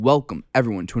Welcome,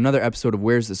 everyone, to another episode of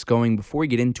Where's This Going? Before we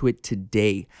get into it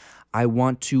today, I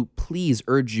want to please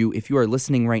urge you, if you are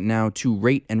listening right now, to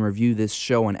rate and review this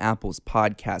show on Apple's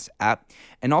podcast app,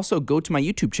 and also go to my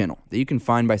YouTube channel that you can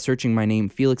find by searching my name,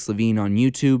 Felix Levine, on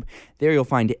YouTube. There you'll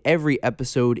find every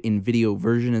episode in video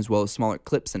version, as well as smaller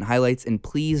clips and highlights, and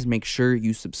please make sure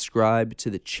you subscribe to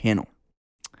the channel.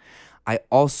 I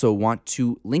also want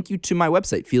to link you to my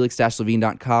website,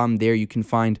 felix-levine.com. There you can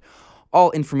find all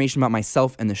information about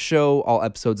myself and the show, all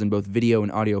episodes in both video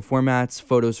and audio formats,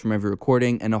 photos from every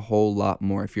recording, and a whole lot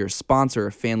more. If you're a sponsor or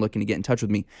a fan looking to get in touch with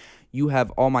me, you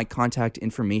have all my contact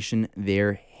information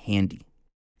there handy.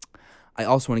 I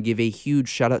also want to give a huge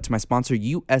shout out to my sponsor,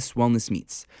 US Wellness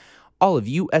Meats. All of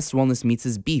US Wellness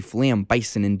Meats' beef, lamb,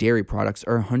 bison, and dairy products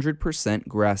are 100%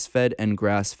 grass-fed and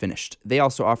grass-finished. They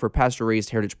also offer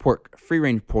pasture-raised heritage pork,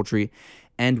 free-range poultry,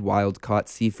 and wild-caught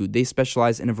seafood. They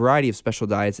specialize in a variety of special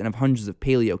diets and have hundreds of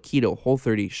paleo, keto,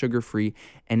 Whole30, sugar-free,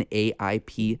 and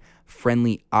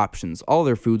AIP-friendly options. All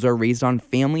their foods are raised on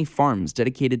family farms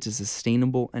dedicated to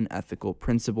sustainable and ethical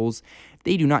principles.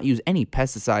 They do not use any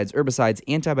pesticides, herbicides,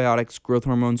 antibiotics, growth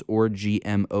hormones, or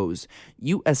GMOs.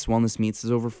 US Wellness Meats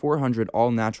has over 400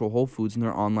 all-natural whole foods in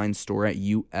their online store at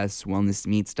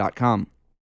uswellnessmeats.com.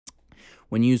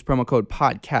 When you use promo code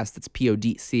PODCAST, that's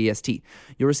PODCAST,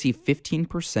 you'll receive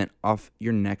 15% off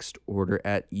your next order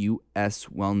at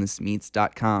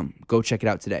uswellnessmeats.com. Go check it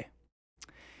out today.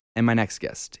 And my next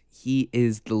guest, he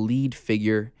is the lead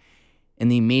figure in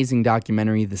the amazing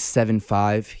documentary The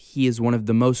 7-5. He is one of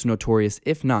the most notorious,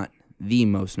 if not the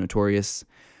most notorious,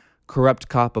 corrupt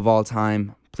cop of all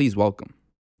time. Please welcome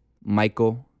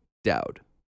Michael Dowd.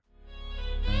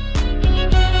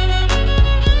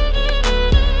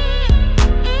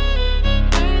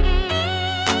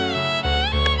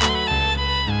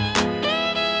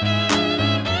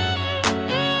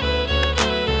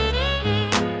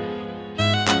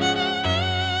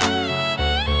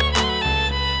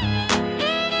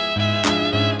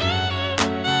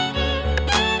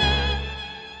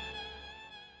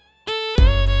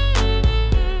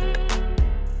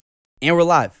 And we're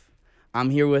live. I'm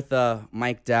here with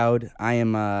Mike Dowd. I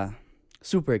am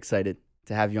super excited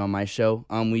to have you on my show.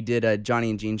 We did a Johnny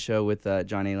and Gene show with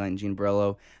John A. Light and Gene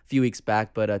Borello a few weeks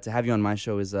back, but to have you on my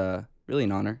show is really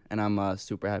an honor, and I'm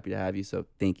super happy to have you, so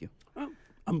thank you. Well,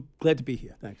 I'm glad to be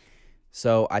here. Thanks.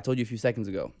 So I told you a few seconds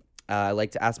ago, I like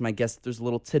to ask my guests if there's a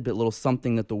little tidbit, little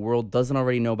something that the world doesn't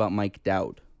already know about Mike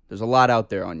Dowd. There's a lot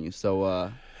out there on you,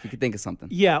 so if you could think of something.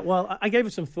 Yeah, well, I gave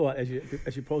it some thought as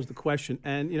you posed the question,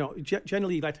 and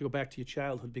generally you like to go back to your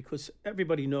childhood because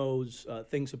everybody knows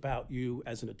things about you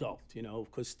as an adult,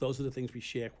 because those are the things we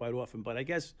share quite often. But I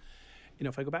guess,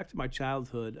 if I go back to my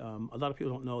childhood, a lot of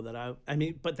people don't know that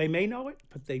but they may know it,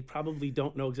 but they probably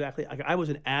don't know exactly. I was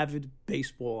an avid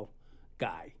baseball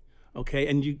guy, okay,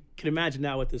 and you can imagine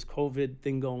now with this COVID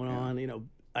thing going on,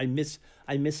 I miss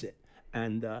it.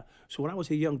 And so when I was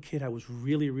a young kid, I was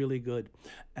really, really good.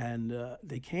 And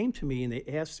they came to me and they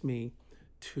asked me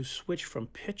to switch from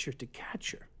pitcher to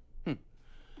catcher. And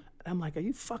I'm like, are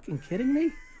you fucking kidding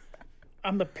me?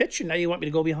 I'm the pitcher. Now you want me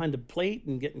to go behind the plate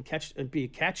and catch and be a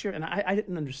catcher? And I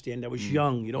didn't understand. I was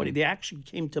young. They actually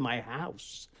came to my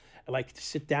house, like to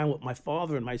sit down with my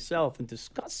father and myself and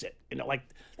discuss it.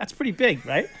 That's pretty big,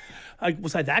 right?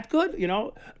 Was I that good?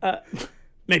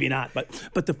 Maybe not.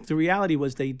 But the reality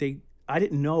was I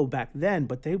didn't know back then,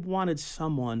 but they wanted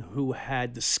someone who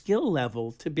had the skill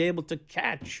level to be able to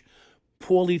catch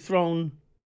poorly thrown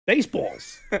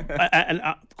baseballs. and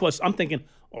of course, I'm thinking,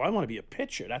 I want to be a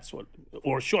pitcher.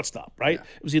 Or a shortstop, right? Yeah.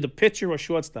 It was either pitcher or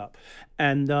shortstop.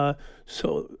 And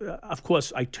so, of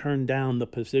course, I turned down the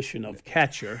position of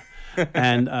catcher.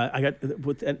 And I got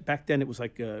back then it was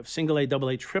like single A, double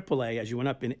A, triple A as you went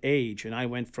up in age. And I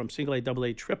went from single A, double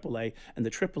A, triple A, and the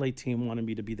triple A team wanted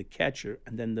me to be the catcher.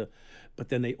 And then but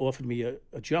then they offered me a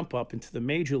jump up into the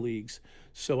major leagues.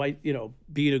 So I,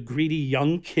 being a greedy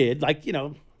young kid,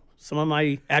 some of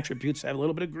my attributes have a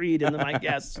little bit of greed in them, I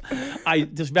guess. I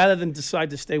just rather than decide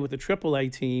to stay with the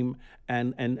AAA team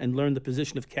and learn the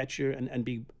position of catcher and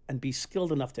be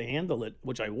skilled enough to handle it,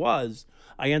 which I was,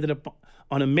 I ended up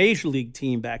on a major league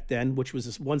team back then, which was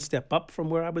just one step up from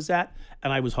where I was at,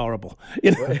 and I was horrible.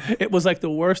 It was like the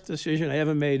worst decision I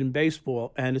ever made in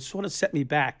baseball, and it sort of set me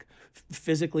back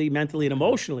physically, mentally, and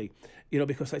emotionally.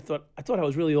 Because I thought I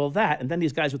was really all that, and then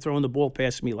these guys were throwing the ball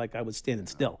past me like I was standing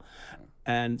still.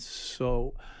 And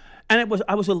so, I was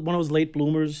one of those late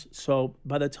bloomers. So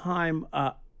by the time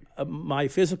my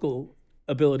physical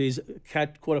abilities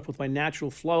caught up with my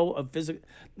natural flow of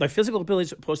my physical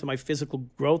abilities opposed to my physical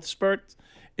growth spurt.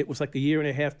 It was like a year and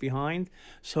a half behind.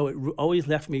 So it always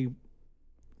left me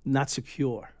not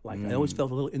secure. Like I always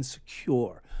felt a little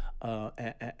insecure.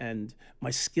 And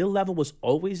my skill level was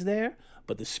always there,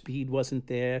 but the speed wasn't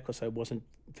there because I wasn't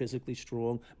physically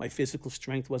strong. My physical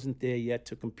strength wasn't there yet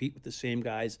to compete with the same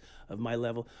guys of my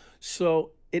level.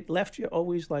 So it left you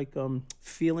always like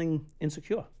feeling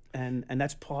insecure. And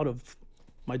that's part of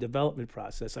my development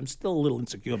process. I'm still a little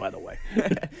insecure, by the way,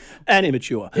 and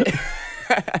immature.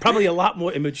 Probably a lot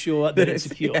more immature than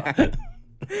insecure. Yeah.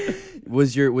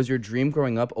 Was your dream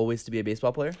growing up always to be a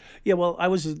baseball player? Yeah, well,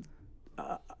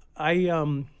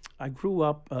 I grew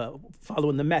up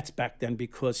following the Mets back then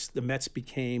because the Mets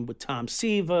became with Tom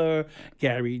Seaver,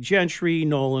 Gary Gentry,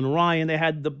 Nolan Ryan. They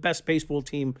had the best baseball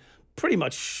team pretty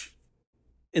much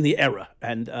in the era,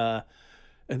 and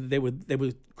they were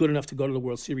good enough to go to the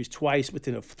World Series twice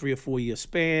within a 3 or 4 year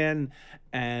span,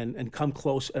 and come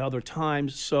close at other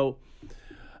times. So.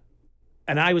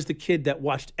 And I was the kid that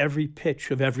watched every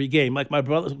pitch of every game. Like my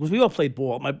brothers, because we all played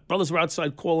ball. My brothers were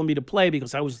outside calling me to play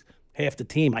because I was half the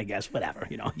team, I guess, whatever.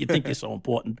 You think you're so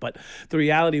important. But the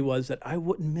reality was that I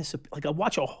wouldn't miss I'd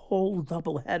watch a whole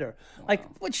doubleheader.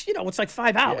 Which, it's like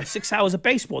 5 hours, 6 hours of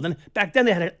baseball. Then back then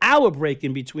they had an hour break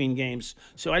in between games.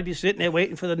 So I'd be sitting there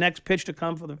waiting for the next pitch to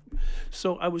come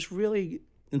So I was really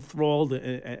enthralled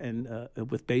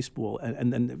with baseball,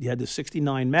 and then you had the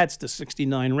 69 Mets, the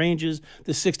 69 Rangers,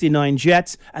 the 69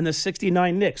 Jets, and the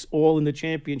 69 Knicks, all in the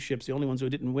championships. The only ones who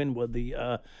didn't win were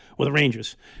the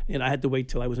Rangers, and I had to wait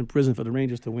till I was in prison for the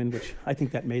Rangers to win, which I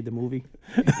think that made the movie.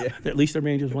 Yeah. At least the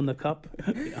Rangers won the cup.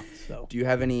 So. Do you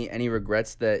have any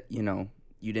regrets that you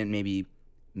didn't maybe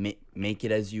make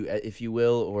it if you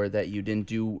will, or that you didn't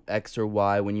do X or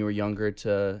Y when you were younger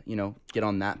to get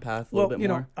on that path a little bit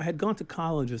more? I had gone to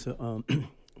college as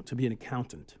to be an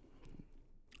accountant,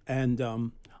 and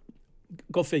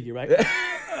go figure, right?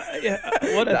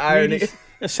 What a irony.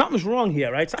 Something's wrong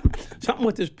here, right? Something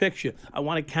with this picture. I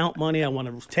want to count money. I want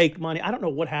to take money. I don't know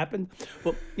what happened,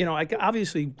 but I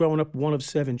obviously growing up one of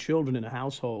 7 children in a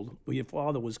household where your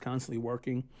father was constantly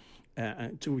working 2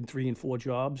 and 3 and 4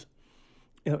 jobs.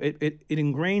 It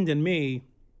ingrained in me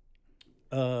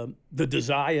the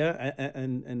desire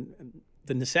and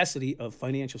the necessity of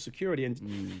financial security.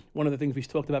 And one of the things we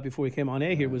talked about before we came on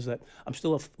air here was that I'm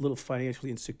still a little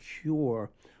financially insecure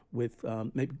with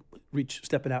maybe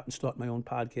stepping out and start my own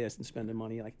podcast and spending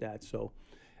money like that. So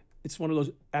it's one of those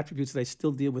attributes that I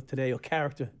still deal with today, or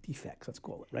character defects, let's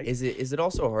call it, right? Is it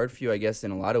also hard for you, I guess,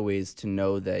 in a lot of ways to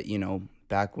know that,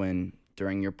 back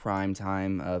during your prime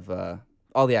time of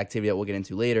all the activity that we'll get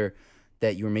into later,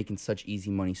 that you were making such easy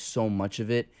money, so much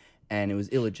of it, and it was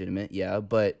illegitimate, yeah,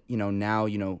 but, now,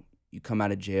 you come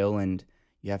out of jail and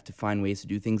you have to find ways to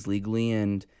do things legally,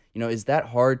 and, is that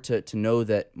hard to know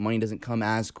that money doesn't come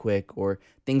as quick, or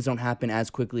things don't happen as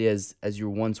quickly as you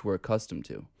once were accustomed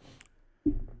to?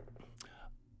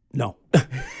 No.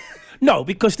 No,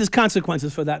 because there's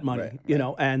consequences for that money,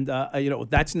 right. And,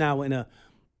 that's now in a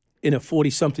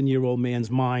 40-something-year-old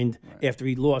man's mind after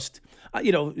he lost.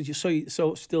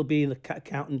 So still being an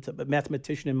accountant, a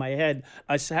mathematician in my head,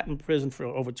 I sat in prison for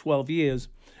over 12 years,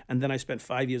 and then I spent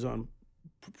 5 years on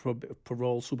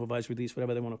parole, supervised release,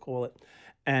 whatever they want to call it.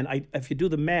 And if you do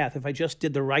the math, if I just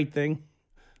did the right thing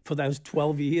for those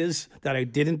 12 years that I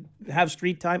didn't have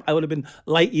street time, I would have been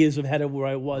light years ahead of where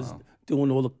I was doing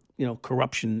all the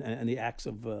corruption and the acts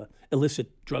of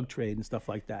illicit drug trade and stuff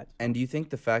like that. And do you think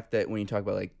the fact that when you talk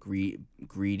about like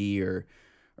greedy or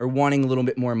wanting a little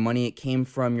bit more money, it came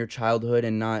from your childhood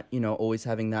and not, always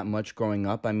having that much growing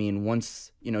up? I mean,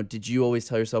 once, did you always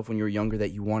tell yourself when you were younger that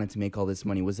you wanted to make all this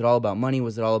money? Was it all about money?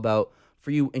 Was it all about, for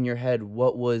you in your head,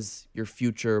 what was your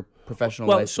future professional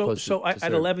life supposed to at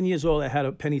serve? 11 years old, I had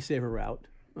a penny saver route,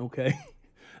 okay?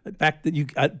 Back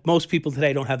that most people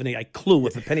today don't have any clue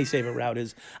what the penny saver route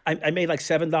is. I made like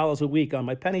 $7 a week on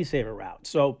my penny saver route.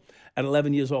 So at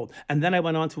 11 years old, and then I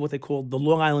went on to what they called the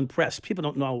Long Island Press. People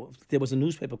don't know there was a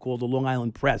newspaper called the Long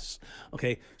Island Press.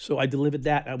 Okay, so I delivered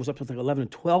that. I was up to like $11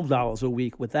 and $12 a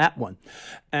week with that one,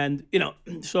 and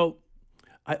so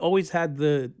I always had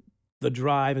the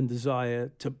drive and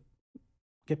desire to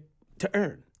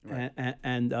earn, right.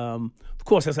 and of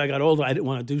course as I got older, I didn't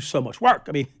want to do so much work.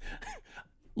 I mean.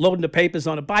 Loading the papers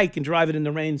on a bike and driving in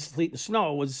the rain, sleet, and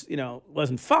snow was,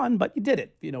 wasn't fun, but you did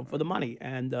it, for the money.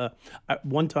 And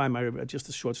one time, just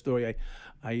a short story,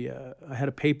 I had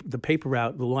the paper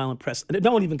route, the Long Island Press, and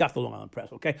no one even got the Long Island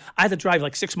Press. Okay, I had to drive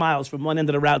like 6 miles from one end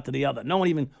of the route to the other. No one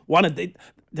even wanted.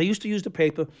 They used to use the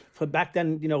paper for back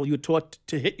then. You were taught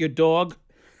to hit your dog.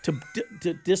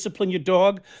 To discipline your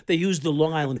dog, they used the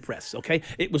Long Island Press, okay?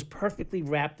 It was perfectly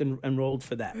wrapped and rolled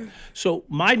for that. So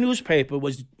my newspaper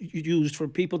was used for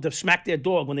people to smack their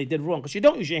dog when they did wrong, because you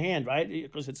don't use your hand, right?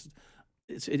 Because it's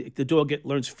the dog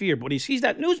learns fear. But when he sees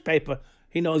that newspaper,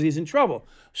 he knows he's in trouble.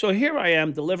 So here I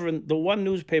am delivering the one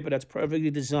newspaper that's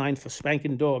perfectly designed for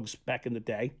spanking dogs back in the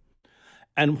day.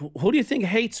 And who do you think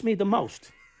hates me the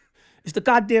most? It's the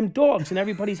goddamn dogs in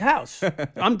everybody's house.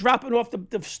 I'm dropping off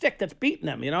the stick that's beating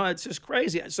them. It's just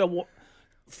crazy. So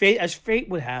as fate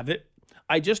would have it,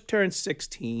 I just turned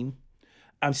 16.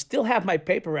 I still have my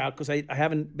paper out because I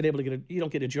haven't been able to you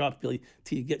don't get a job really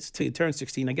till you turn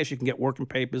 16. I guess you can get working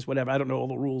papers, whatever. I don't know all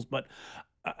the rules, but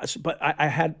I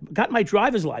had got my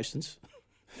driver's license,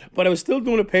 but I was still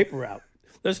doing a paper route.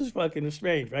 This is fucking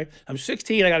strange, right? I'm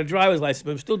 16, I got a driver's license,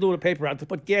 but I'm still doing a paper route to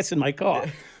put gas in my car.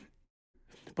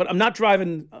 But I'm not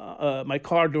driving my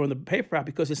car during the paper route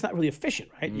because it's not really efficient,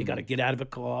 right? You got to get out of a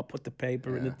car, put the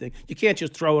paper in the thing. You can't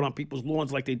just throw it on people's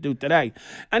lawns like they do today.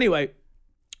 Anyway,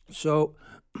 so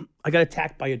I got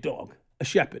attacked by a dog, a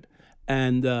shepherd.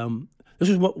 And this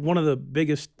was one of the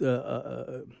biggest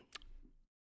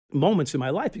moments in my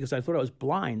life because I thought I was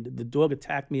blind. The dog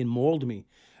attacked me and mauled me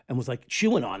and was like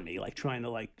chewing on me, like trying to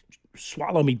like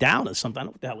swallow me down or something. I don't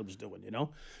know what the hell it was doing,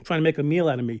 trying to make a meal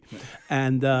out of me.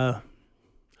 And I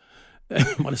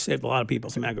want to save a lot of people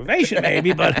some aggravation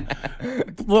maybe, but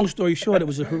long story short, it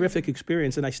was a horrific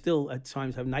experience. And I still at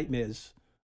times have nightmares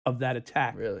of that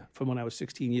attack from when I was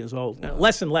 16 years old. Wow.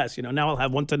 Less and less, now I'll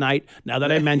have one tonight. Now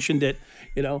that I mentioned it,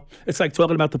 it's like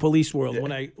talking about the police world.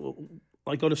 When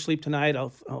I go to sleep tonight,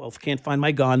 I'll can't find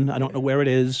my gun. I don't know where it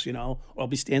is, or I'll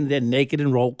be standing there naked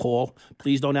in roll call.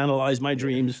 Please don't analyze my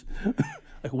dreams.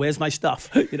 Like, where's my stuff,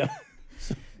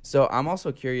 So I'm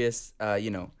also curious,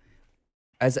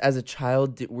 as a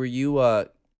child, were you,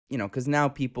 because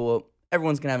now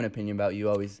everyone's gonna have an opinion about you.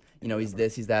 Always, he's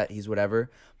this, he's that, he's whatever.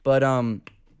 But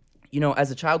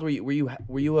as a child, were you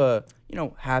a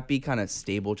happy, kind of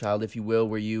stable child, if you will?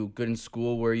 Were you good in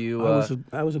school? Were you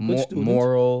I was a good student.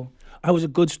 Moral? I was a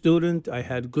good student. I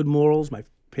had good morals. My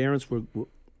parents were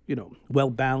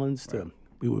well balanced. Right.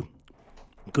 We were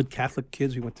good Catholic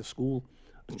kids. We went to school.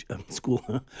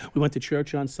 We went to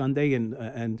church on Sunday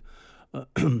and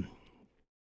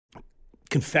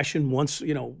confession once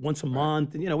a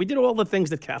month. And, we did all the things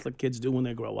that Catholic kids do when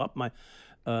they grow up.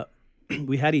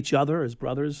 We had each other as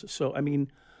brothers. So, and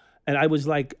I was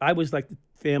like the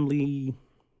family,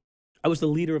 I was the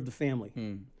leader of the family.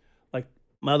 Like,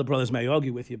 my other brothers may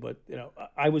argue with you, but,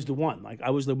 I was the one. Like, I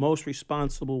was the most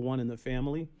responsible one in the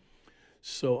family.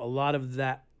 So a lot of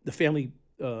that, the family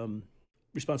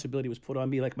responsibility was put on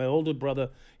me. Like, my older brother,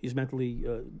 he's mentally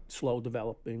slow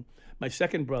developing. My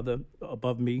second brother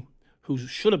above me, who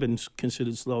should have been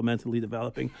considered slow mentally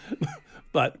developing,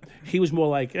 but he was more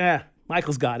like,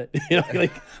 Michael's got it.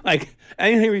 Like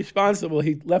anything responsible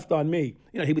he left on me.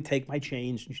 He would take my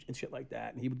change and shit like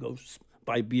that, and he would go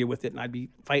buy beer with it, and I'd be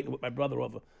fighting with my brother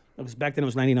over. Because back then it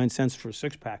was 99 cents for a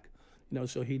 6-pack.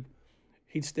 So he'd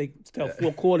steal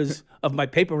 4/4 of my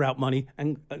paper route money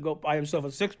and go buy himself a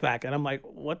 6-pack, and I'm like,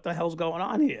 what the hell's going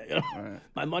on here? Right.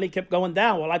 My money kept going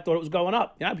down while I thought it was going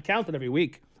up. I'd be counting every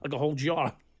week like a whole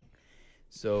jar.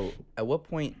 So at what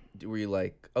point were you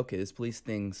like, okay, this police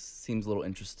thing seems a little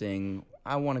interesting.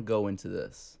 I want to go into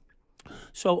this.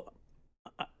 So,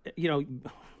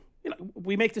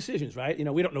 we make decisions, right?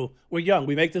 We don't know. We're young.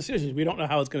 We make decisions. We don't know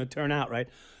how it's going to turn out, right?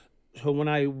 So when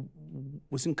I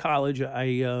was in college,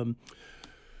 all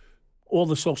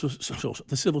the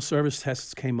the civil service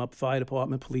tests came up, fire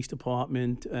department, police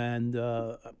department, and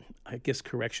I guess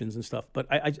corrections and stuff. But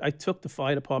I took the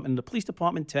fire department and the police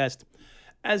department test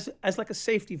as like a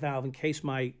safety valve in case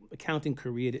my accounting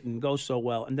career didn't go so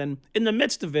well. And then in the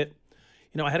midst of it,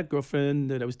 I had a girlfriend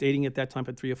that I was dating at that time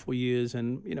for 3 or 4 years,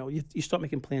 and you start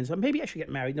making plans. Maybe I should get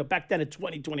married. Back then in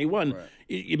 2021, right.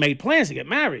 you made plans to get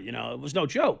married. It was no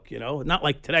joke. Not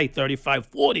like today, 35,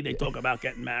 40, they talk about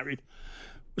getting married,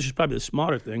 which is probably the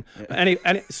smarter thing.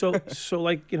 Yeah. So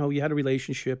like you had a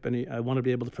relationship, and I want to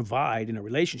be able to provide in a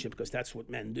relationship because that's what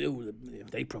men do.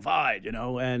 They provide,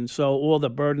 and so all the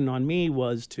burden on me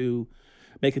was to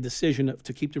make a decision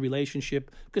to keep the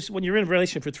relationship, because when you're in a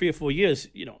relationship for 3 or 4 years,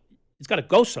 it's got to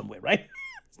go somewhere, right?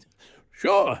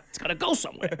 Sure, it's got to go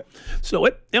somewhere. So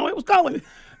it was going. It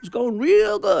was going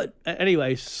real good.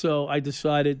 Anyway, so I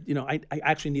decided, I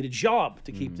actually need a job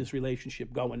to keep this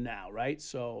relationship going now, right?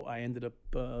 So I ended up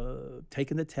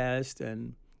taking the test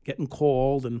and getting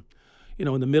called, and,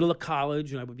 in the middle of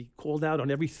college, and I would be called out on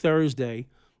every Thursday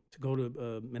to go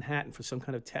to Manhattan for some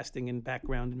kind of testing and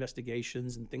background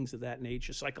investigations and things of that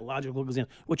nature, psychological exam,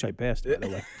 which I passed, by the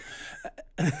way.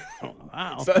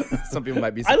 Wow. Some people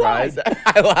might be surprised.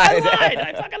 I lied.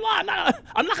 I fucking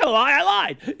I'm not gonna lie, I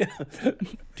lied.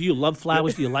 Do you love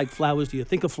flowers? Do you like flowers? Do you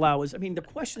think of flowers? I mean, the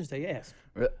questions they ask.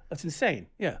 That's insane.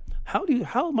 Yeah.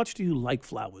 How much do you like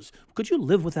flowers? Could you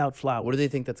live without flowers? What do they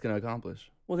think that's going to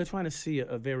accomplish? Well, they're trying to see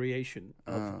a variation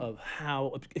of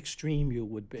how extreme you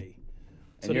would be.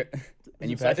 And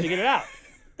you So I figured it out.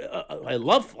 I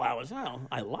love flowers. No,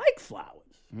 I like flowers.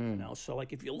 You know, so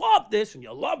like if you love this and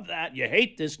you love that, you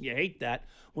hate this and you hate that,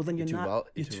 well then you're not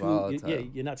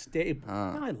you're not stable.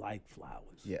 No, I like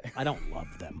flowers. Yeah. I don't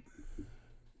love them.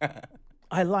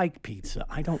 I like pizza.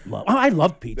 I don't love. Oh, I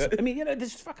love pizza. I mean, you know,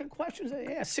 there's fucking questions.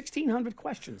 Yeah, 1,600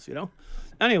 questions. You know.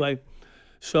 Anyway,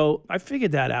 so I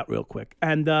figured that out real quick,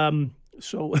 and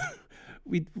so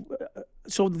we.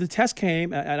 So the test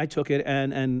came, and I took it,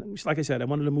 and like I said, I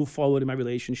wanted to move forward in my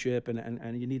relationship,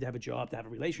 and you need to have a job to have a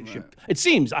relationship. Right. It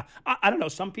seems. I don't know.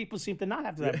 Some people seem to not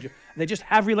have to have a job. They just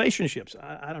have relationships.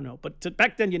 I don't know. But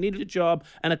back then, you needed a job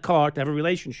and a car to have a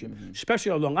relationship,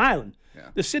 especially on Long Island. Yeah.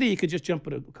 The city, you could just jump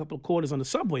at a couple of quarters on the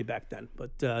subway back then.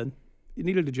 But you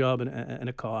needed a job and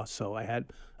a car, so I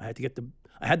had to get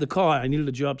I had the car. I needed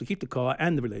a job to keep the car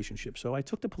and the relationship. So I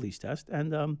took the police test,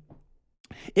 and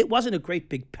it wasn't a great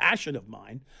big passion of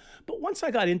mine, but once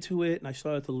I got into it and I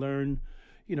started to learn,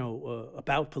 you know,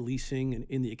 about policing and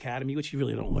in the academy, which you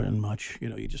really don't learn much. You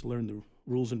know, you just learn the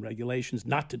rules and regulations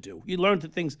not to do. You learn the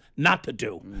things not to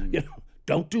do. You know,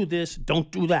 don't do this, don't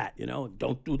do that. You know,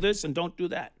 don't do this and don't do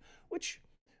that. Which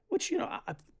you know,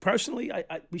 personally,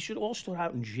 we should all start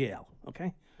out in jail.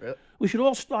 Okay, really? We should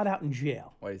all start out in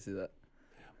jail. Why do you say that?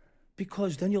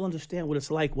 Because then you'll understand what it's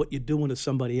like, what you're doing to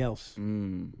somebody else.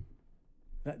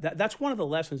 That's one of the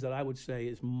lessons that I would say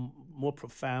is more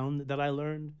profound that I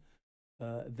learned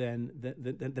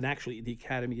than actually the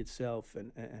academy itself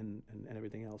and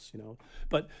everything else, you know.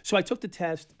 But so I took the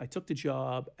test, I took the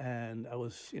job, and I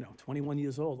was 21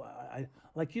 years old. I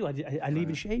like you, I didn't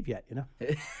even shave yet, you know.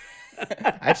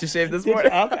 I actually shaved this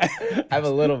morning. Okay. I have a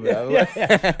little bit.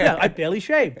 Yeah, I barely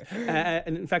shaved,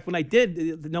 and in fact, when I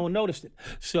did, no one noticed it.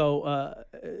 So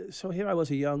here I was,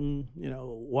 a young,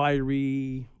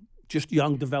 wiry, just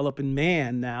young developing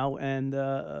man now, and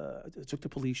I took the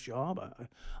police job.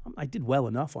 I did well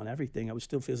enough on everything. I was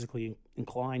still physically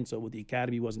inclined, so the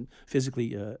academy wasn't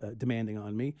physically demanding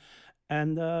on me,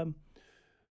 and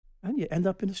you end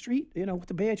up in the street,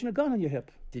 with a badge and a gun on your hip.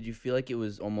 Did you feel like it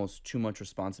was almost too much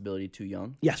responsibility too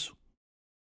young? Yes.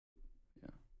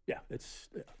 Yeah.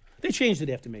 They changed it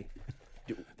after me.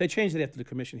 They changed it after the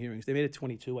commission hearings. They made it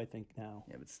 22, I think, now.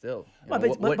 Yeah, but still.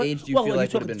 What age do you feel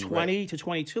like would have been 20 right? to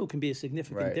 22 can be a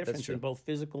significant Right, difference in both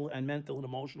physical and mental and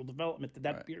emotional development at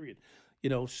that period.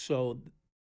 So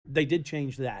they did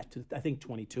change that to, I think,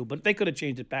 22. But they could have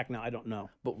changed it back now. I don't know.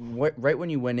 But right when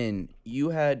you went in,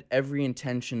 you had every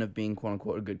intention of being,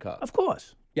 quote-unquote, a good cop. Of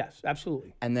course. Yes,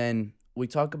 absolutely. And then we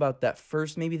talk about that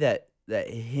first, maybe that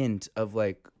hint of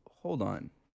like, hold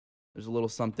on. There's a little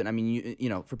something. I mean, you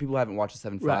know, for people who haven't watched the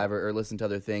 7.5 or listened to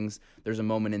other things, there's a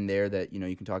moment in there that,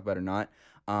 you can talk about or not.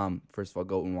 First of all,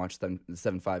 go and watch the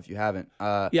 7.5 if you haven't.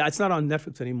 Yeah, it's not on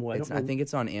Netflix anymore. I think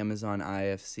it's on Amazon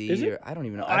IFC. Is it? I don't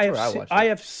even know. That's where I watched it.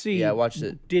 IFC yeah, I watched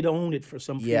it. Did own it for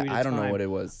some period of time. Yeah, I don't know what it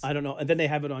was. I don't know. And then they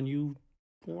have it on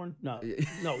YouPorn? No.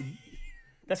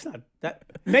 That's not that.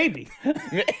 Maybe.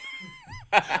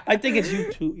 I think it's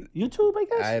YouTube, I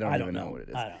guess. I don't even know what it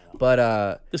is. I don't know.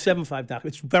 But the 7.5 doc,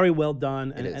 it's very well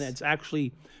done, and it's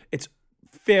actually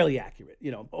fairly accurate.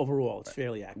 Overall, it's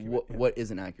fairly accurate. What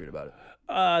isn't accurate about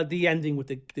it? The ending with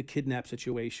the kidnap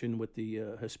situation with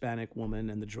the Hispanic woman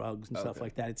and the drugs and stuff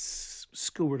like that. It's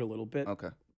skewered a little bit. Okay.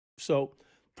 So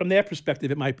from their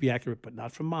perspective, it might be accurate, but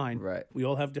not from mine. Right. We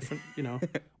all have different,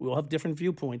 we all have different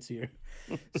viewpoints here.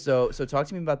 So talk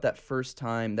to me about that first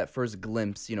time, that first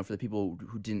glimpse, for the people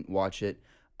who didn't watch it,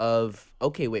 of,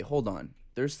 okay, wait, hold on.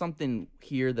 There's something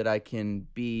here that I can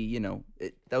be,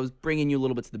 that was bringing you a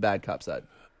little bit to the bad cop side.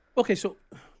 Okay, so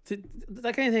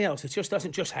like anything else, it just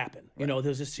doesn't just happen. Right.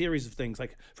 There's a series of things.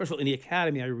 Like, first of all, in the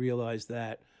academy, I realized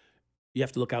that you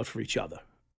have to look out for each other,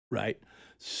 right?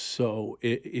 So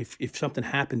if something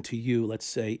happened to you, let's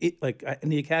say, in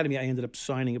the academy, I ended up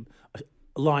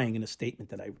lying in a statement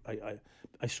that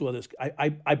I saw this.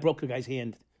 I broke the guy's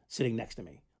hand sitting next to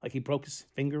me. Like, he broke his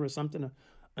finger or something.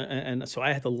 And so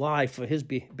I had to lie for his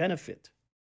benefit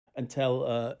and tell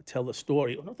the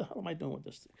story. What the hell am I doing with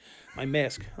this? My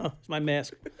mask. It's my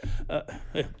mask.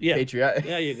 Yeah. Patriotic.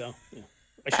 There you go. Yeah.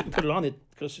 I shouldn't put it on it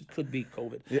because it could be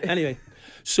COVID. Yeah. Anyway,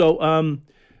 so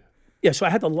so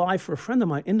I had to lie for a friend of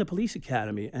mine in the police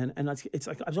academy, and it's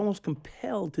like I was almost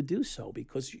compelled to do so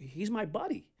because he's my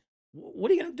buddy.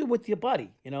 What are you going to do with your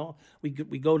buddy?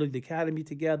 We go to the academy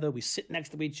together. We sit next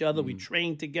to each other. We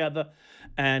train together,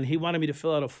 and he wanted me to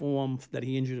fill out a form that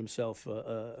he injured himself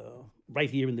right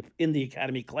here in the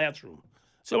academy classroom.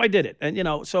 So I did it, and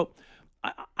so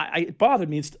it bothered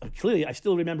me. Clearly, I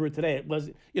still remember it today. It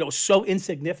was so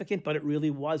insignificant, but it really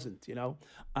wasn't.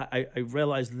 I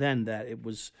realized then that it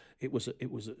was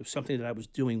something that I was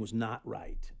doing was not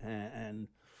right, and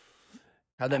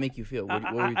How'd that make you feel?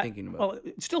 What were you thinking about? well,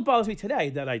 it still bothers me today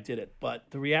that I did it, but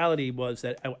the reality was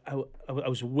that I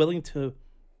was willing to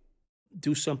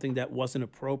do something that wasn't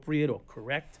appropriate or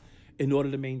correct in order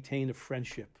to maintain a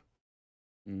friendship.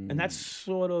 And that's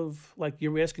sort of like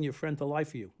you're asking your friend to lie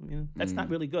for you. That's not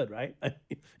really good, right?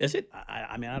 Is it?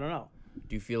 I mean, I don't know.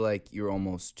 Do you feel like you're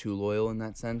almost too loyal in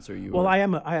that sense, or you? Well, I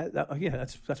am. Yeah,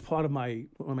 that's part of one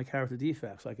of my character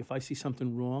defects. Like if I see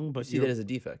something wrong, but see that as a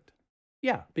defect.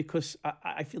 Yeah, because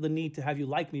I feel the need to have you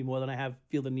like me more than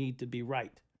feel the need to be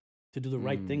right, to do the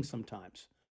right thing sometimes.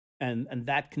 And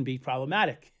that can be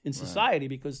problematic in society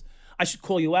because I should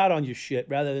call you out on your shit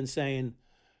rather than saying,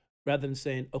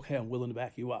 okay, I'm willing to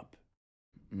back you up.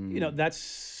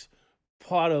 That's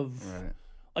part of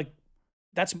like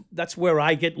that's where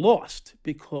I get lost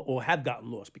or have gotten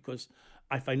lost because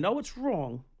if I know it's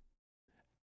wrong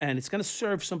and it's going to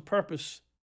serve some purpose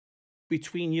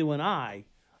between you and I,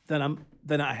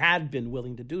 then I had been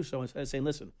willing to do so instead of saying,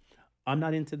 listen, I'm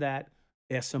not into that,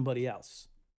 ask somebody else.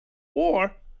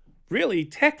 Or, really,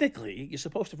 technically, you're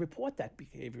supposed to report that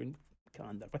behavior and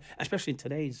conduct, right? Especially in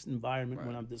today's environment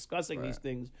when I'm discussing these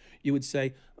things, you would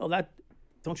say,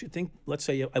 don't you think, let's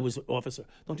say I was an officer,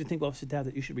 don't you think, Officer Dowd,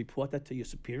 that you should report that to your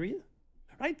superior?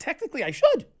 Right? Technically, I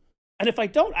should. And if I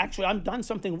don't, actually, I've done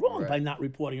something wrong by not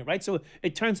reporting it, right? So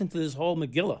it turns into this whole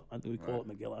Megillah. I think we call it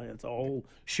Megillah. It's a whole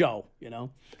show,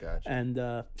 Gotcha. And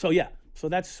so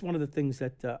that's one of the things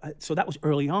that, so that was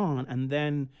early on. And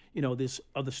then, there's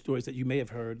other stories that you may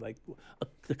have heard, like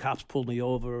the cops pulled me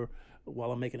over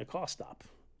while I'm making a car stop.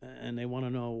 And they want to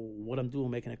know what I'm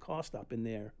doing making a car stop in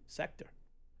their sector.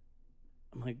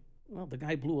 I'm like, well, the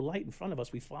guy blew a light in front of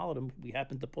us. We followed him. We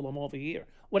happened to pull him over here.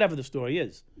 Whatever the story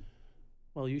is.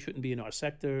 Well, you shouldn't be in our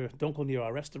sector. Don't go near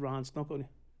our restaurants. Don't go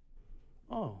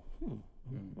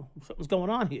something's going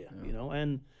on here,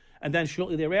 And then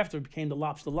shortly thereafter it became the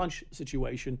lobster lunch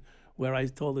situation where I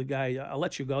told the guy, I'll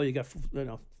let you go. You got,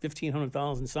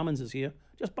 $1,500 in summonses here.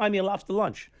 Just buy me a lobster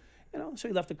lunch. So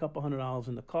he left a couple $100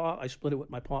 in the car. I split it with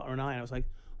my partner and I was like,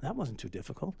 that wasn't too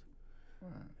difficult.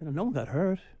 No one got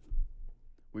hurt.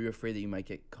 Were you afraid that you might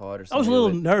get caught or something? I was a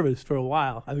little nervous for a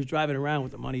while. I was driving around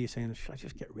with the money saying, should I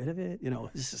just get rid of it?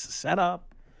 Is this a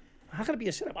setup? How could it be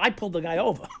a setup? I pulled the guy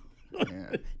over.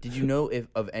 Yeah. Did you know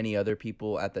of any other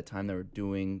people at that time that were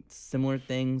doing similar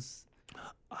things?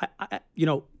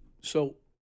 So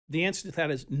the answer to that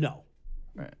is no.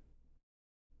 Right.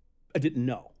 I didn't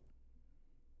know.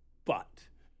 But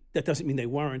that doesn't mean they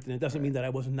weren't, and it doesn't mean that I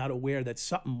was not aware that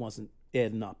something wasn't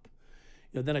adding up.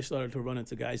 Then I started to run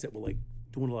into guys that were like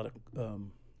doing a lot of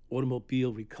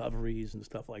automobile recoveries and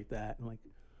stuff like that. And like,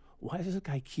 why does this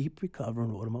guy keep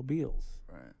recovering automobiles?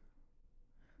 Right.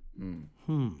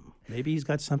 Maybe he's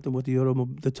got something with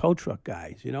the tow truck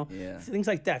guys, Yeah. Things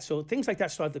like that. So things like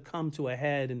that started to come to a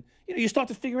head, and you start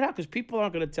to figure it out because people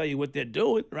aren't going to tell you what they're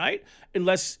doing, right?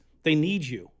 Unless they need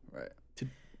you, right,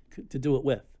 to do it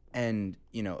with. And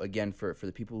again, for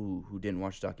the people who didn't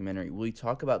watch the documentary, will you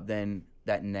talk about then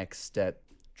that next step,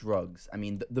 drugs? I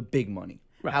mean, the big money,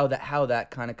 right. how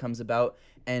that kind of comes about.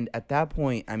 And at that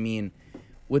point, I mean,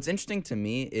 what's interesting to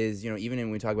me is, even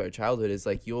when we talk about your childhood, is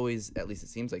like you always, at least it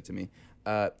seems like to me,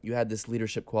 you had this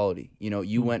leadership quality.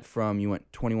 You went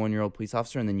 21-year-old police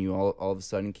officer, and then you all of a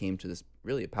sudden came to this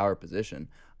really a power position.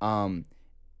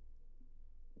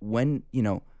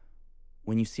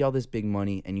 When you see all this big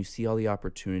money and you see all the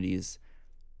opportunities,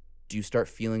 do you start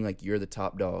feeling like you're the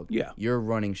top dog? Yeah. You're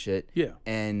running shit. Yeah.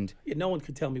 And no one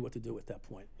could tell me what to do at that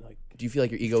point. Like, do you feel like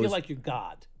your ego? You feel like you're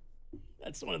God.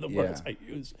 That's one of the words I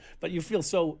use. But you feel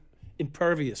so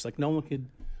impervious. Like no one could.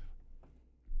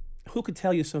 Who could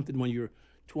tell you something when you're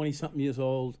 20-something years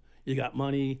old? You got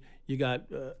money. You got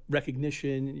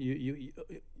recognition.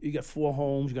 You got 4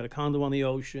 homes. You got a condo on the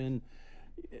ocean.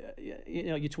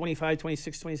 You're 25,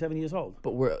 26, 27 years old.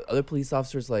 But were other police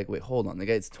officers like, wait, hold on, the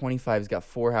guy's 25, he's got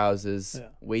 4 houses,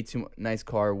 way too nice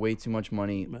car, way too much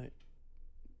money. Right.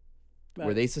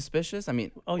 Were they suspicious? I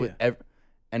mean, yeah.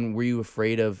 And were you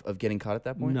afraid of getting caught at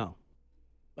that point? No,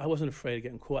 I wasn't afraid of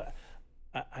getting caught.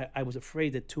 I was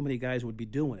afraid that too many guys would be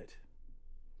doing it.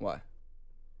 Why?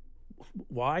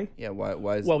 Why? Yeah,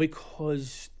 why is Well,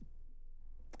 because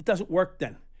it doesn't work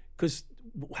then. Because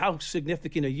how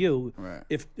significant are you Right.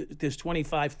 if there's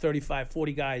 25, 35,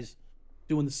 40 guys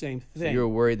doing the same So thing? you were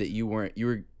worried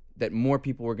that that more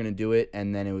people were going to do it,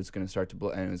 and then it was going to start to blow,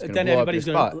 and it was going to Then blow up your everybody's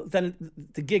spot. gonna. Then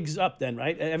the gig's up. Then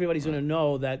right, everybody's gonna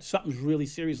know that something's really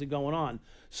seriously going on.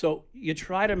 So you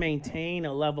try to maintain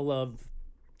a level of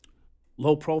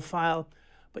low profile,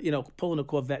 but pulling a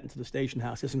Corvette into the station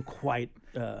house isn't quite.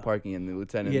 Parking in the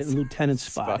lieutenant's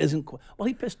Spot isn't quite. Well,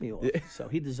 he pissed me off, so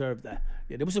he deserved that.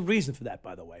 Yeah, there was a reason for that,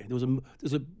 by the way. There's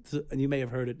a, and you may have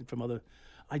heard it from other.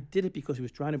 I did it because he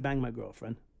was trying to bang my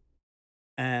girlfriend,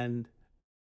 and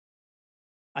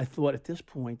I thought at this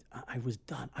point I was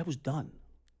done. I was done.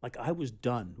 Like I was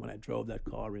done when I drove that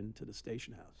car into the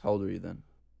station house. How old were you then?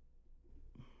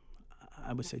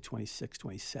 I would say 26,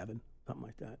 27, something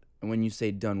like that. And when you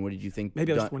say done, what did you think?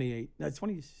 Maybe I was done? 28. No,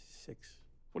 26,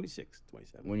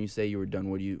 27. When you say you were done,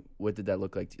 what did that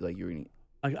look like to you? Like you were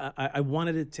gonna, I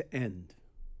wanted it to end.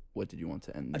 what did you want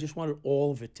to end? I just wanted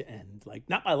all of it to end. Like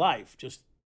not my life, just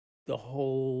the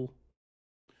whole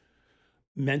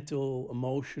mental,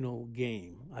 emotional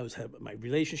game. My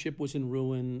relationship was in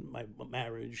ruin. My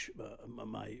marriage,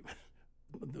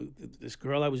 this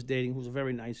girl I was dating, who was a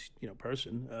very nice,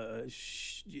 person. I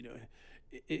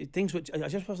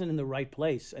just wasn't in the right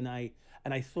place, and I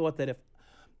thought that if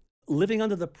living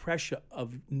under the pressure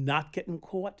of not getting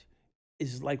caught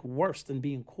is like worse than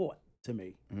being caught to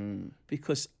me,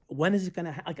 because when is it going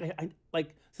to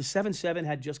like the 7-7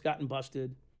 had just gotten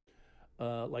busted.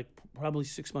 Like probably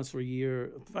 6 months or a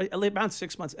year, around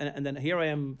 6 months, and then here I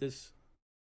am, this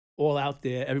all out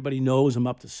there. Everybody knows I'm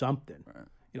up to something.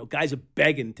 Right. Guys are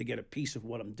begging to get a piece of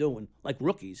what I'm doing, like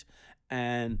rookies,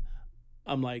 and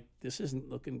I'm like, this isn't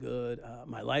looking good.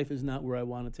 My life is not where I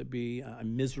want it to be.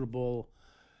 I'm miserable,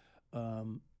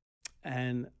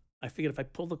 and I figured if I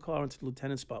pulled the car into the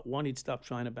lieutenant's spot, one, he'd stop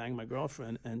trying to bang my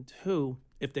girlfriend, and two,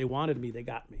 if they wanted me, they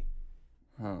got me.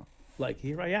 Huh. Like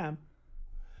here I am.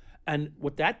 And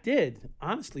what that did,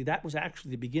 honestly, that was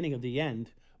actually the beginning of the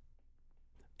end,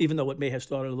 even though it may have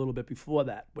started a little bit before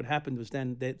that. What happened was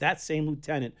then that same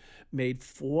lieutenant made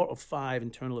 4 or 5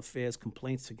 internal affairs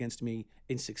complaints against me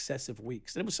in successive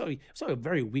weeks. And it was a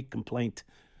very weak complaint.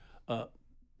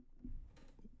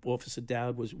 Officer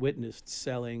Dowd was witnessed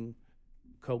selling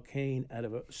cocaine out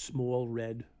of a small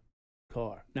red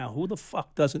car. Now, who the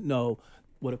fuck doesn't know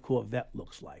what a Corvette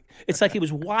looks like? It's like he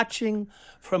was watching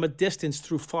from a distance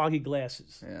through foggy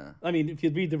glasses. Yeah. I mean, if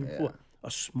you read the report, a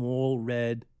small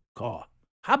red car.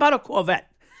 How about a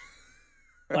Corvette?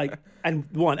 And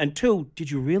one. And two,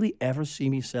 did you really ever see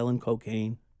me selling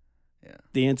cocaine? Yeah.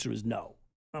 The answer is no.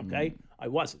 Okay? I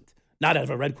wasn't. Not out of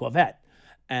a red Corvette.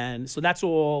 And so that's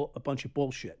all a bunch of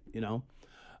bullshit,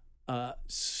 But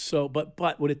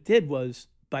what it did was,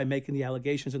 by making the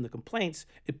allegations and the complaints,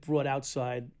 it brought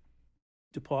outside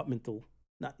departmental,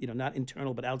 not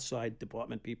internal, but outside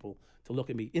department people to look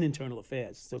at me in internal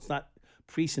affairs. So it's not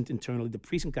precinct internally. The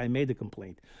precinct guy made the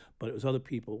complaint, but it was other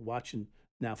people watching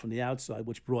now from the outside,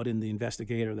 which brought in the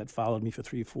investigator that followed me for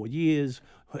 3 or 4 years,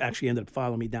 who actually ended up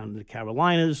following me down to the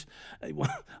Carolinas.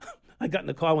 I got in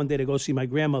the car one day to go see my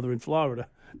grandmother in Florida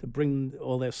to bring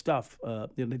all their stuff.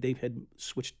 They had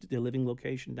switched their living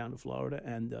location down to Florida,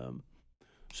 and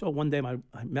so one day I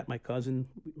met my cousin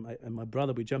and my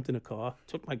brother. We jumped in a car,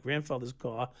 took my grandfather's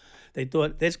car. They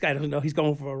thought, this guy doesn't know he's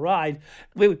going for a ride.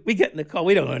 We get in the car.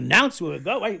 We don't announce where we're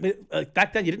going.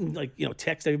 Back then, you didn't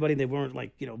text everybody. They weren't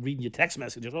reading your text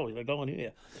messages. Oh, you're going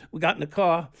here. We got in the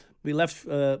car. We left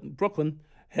Brooklyn,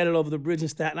 headed over the bridge in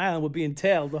Staten Island. We're being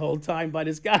tailed the whole time by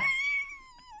this guy.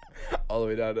 All the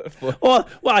way down to Florida.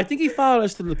 Well, I think he followed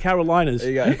us to the Carolinas.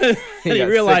 He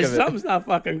realized something's not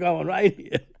fucking going right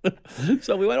here.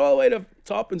 So we went all the way to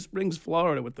Tarpon Springs,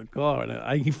 Florida with the car.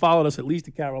 And he followed us at least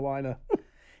to Carolina.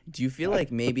 Do you feel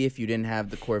like maybe if you didn't have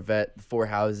the Corvette, the 4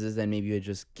 houses, then maybe you had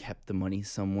just kept the money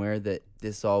somewhere, that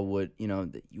this all would,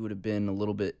 that you would have been a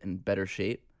little bit in better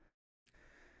shape?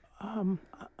 Do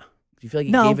you feel like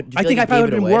you gave it? I think I probably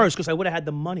would have been worse because I would have had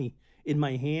the money in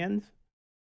my hand.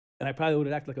 And I probably would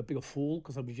have acted like a bigger fool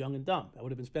because I was young and dumb. I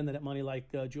would have been spending that money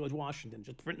like George Washington,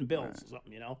 just printing bills or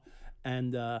something,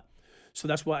 And so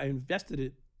that's why I invested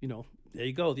it. There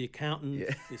you go. The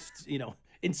accountant is,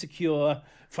 insecure,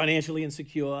 financially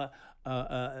insecure.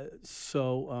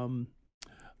 So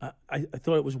I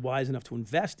thought it was wise enough to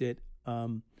invest it.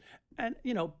 And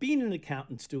being an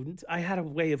accountant student, I had a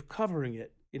way of covering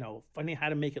it. Finding how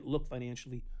to make it look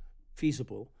financially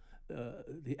feasible.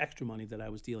 The extra money that I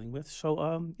was dealing with.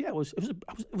 So it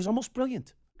was almost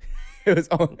brilliant. It was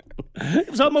It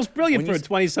was almost brilliant When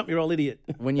for you a 20-something-year-old idiot.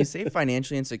 when you say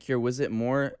financially insecure, was it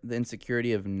more the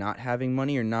insecurity of not having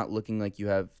money or not looking like you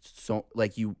have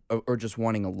or just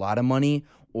wanting a lot of money?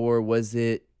 Or was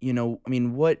it, I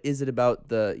mean, what is it about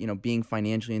the, being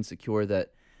financially insecure that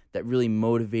really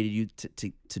motivated you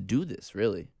to do this,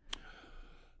 really?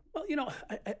 Well,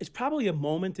 it's probably a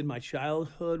moment in my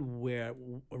childhood where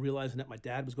realizing that my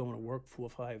dad was going to work 4 or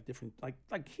 5 different, like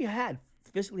he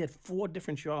physically had 4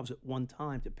 different jobs at one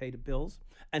time to pay the bills.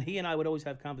 And he and I would always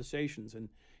have conversations, and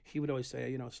he would always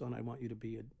say, son, I want you to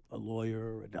be a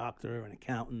lawyer, or a doctor, or an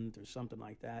accountant, or something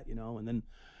like that,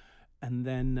 and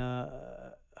then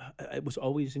it was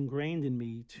always ingrained in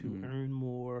me to earn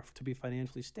more, to be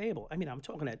financially stable. I mean, I'm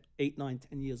talking at 8, 9,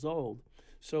 10 years old.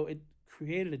 So it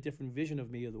created a different vision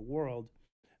of me, of the world.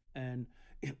 And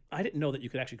I didn't know that you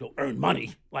could actually go earn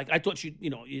money. Like, I thought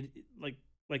like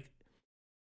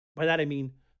by that I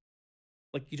mean,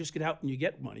 like, you just get out and you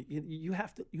get money. You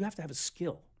have to have a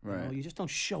skill. Right. You just don't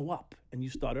show up and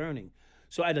you start earning.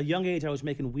 So at a young age, I was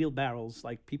making wheelbarrows.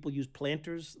 Like, people use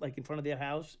planters, like, in front of their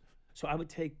house. So I would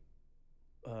take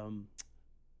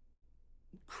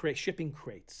shipping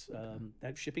crates,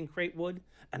 that shipping crate wood,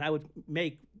 and I would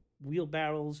make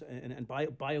wheelbarrows and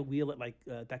buy a wheel at, like,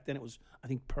 back then it was, I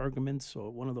think, Pergaments or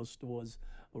one of those stores,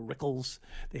 or Rickles.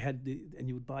 They had and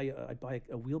you would I'd buy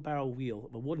a wheelbarrow wheel,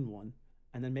 a wooden one,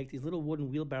 and then make these little wooden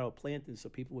wheelbarrow planters so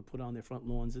people would put on their front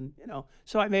lawns. And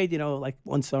so I made, like,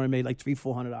 one summer I made like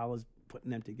 $300-400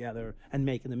 putting them together and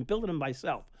making them and building them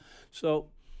myself. So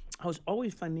I was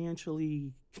always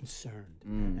financially concerned,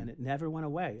 and it never went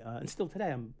away. And still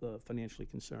today, I'm financially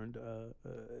concerned.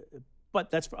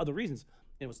 But that's for other reasons.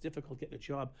 It's difficult getting a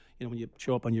job. When you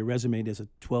show up on your resume, there's a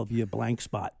 12-year blank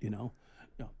spot.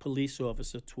 Police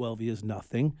officer, 12 years,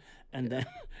 nothing, and then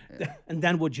and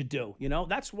then what'd you do?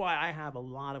 That's why I have a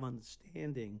lot of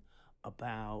understanding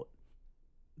about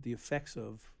the effects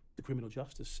of the criminal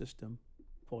justice system,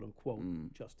 quote unquote,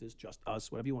 justice, just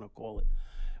us, whatever you want to call it.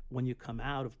 When you come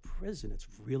out of prison, it's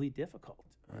really difficult,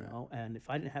 And if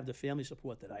I didn't have the family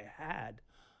support that I had,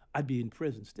 I'd be in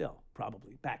prison still,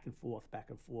 probably back and forth,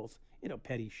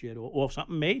 petty shit or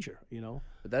something major,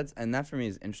 But that for me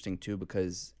is interesting too,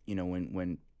 because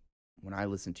when I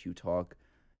listen to you talk,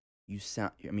 you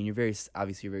sound. I mean,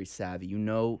 obviously you're very savvy. You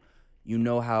know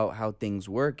how things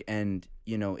work, and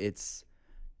it's.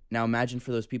 Now imagine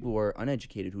for those people who are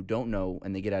uneducated, who don't know,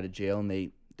 and they get out of jail and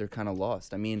they're kind of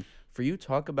lost. I mean, for you,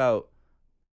 talk about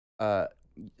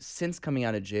since coming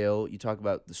out of jail, you talk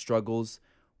about the struggles.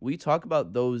 Will you talk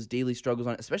about those daily struggles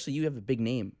especially you have a big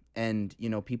name, and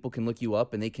people can look you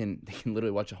up and they can literally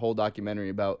watch a whole documentary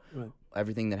about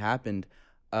everything that happened.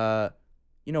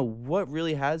 What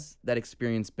really has that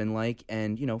experience been like,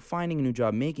 and finding a new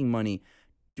job, making money,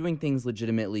 doing things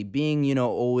legitimately, being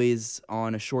always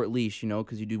on a short leash,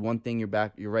 because you do one thing, you're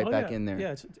right back in there.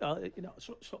 Yeah, it's,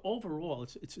 so overall,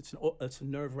 it's a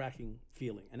nerve-wracking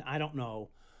feeling, and I don't know.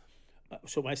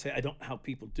 So when I say I don't know how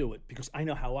people do it, because I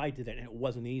know how I did it, and it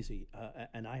wasn't easy.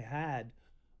 And I had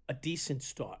a decent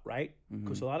start, right?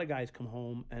 Because a lot of guys come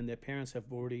home and their parents have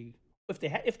already, if they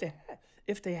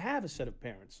have a set of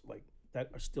parents like that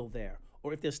are still there,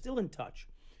 or if they're still in touch.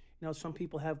 Some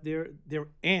people have their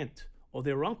aunt or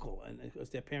their uncle, and because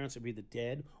their parents are either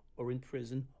dead or in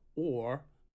prison, or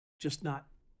just not.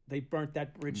 They burnt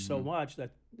that bridge so much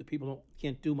that the people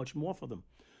can't do much more for them.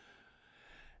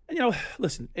 And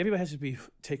listen, everybody has to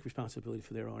take responsibility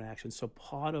for their own actions. So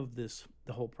part of the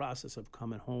whole process of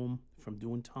coming home from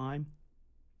doing time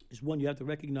is, one, you have to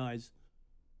recognize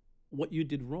what you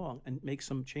did wrong and make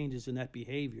some changes in that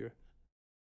behavior.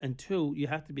 And 2, you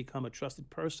have to become a trusted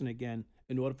person again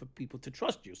in order for people to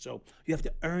trust you. So you have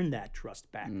to earn that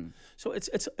trust back. So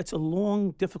it's a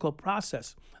long, difficult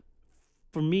process.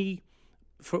 For me,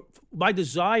 for my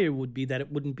desire would be that it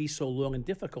wouldn't be so long and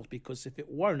difficult, because if it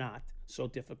were not so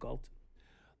difficult,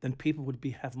 then people would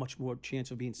have much more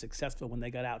chance of being successful when they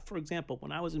got out. For example,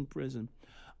 when I was in prison,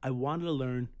 I wanted to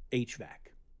learn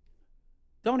HVAC.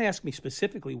 Don't ask me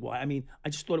specifically why. I mean, I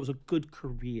just thought it was a good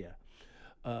career.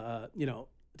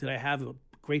 Did I have a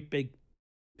great big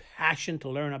passion to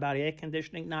learn about air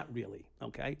conditioning? Not really,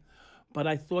 okay? But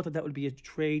I thought that would be a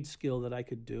trade skill that I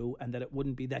could do, and that it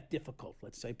wouldn't be that difficult,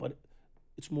 let's say. But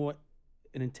it's more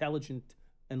an intelligent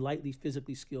and lightly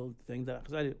physically skilled thing,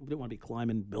 because I didn't want to be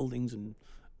climbing buildings and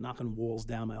knocking walls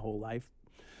down my whole life.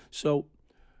 So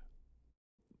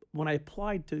when I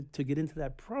applied to get into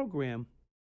that program,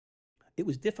 it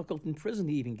was difficult in prison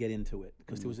to even get into it,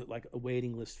 because there was like a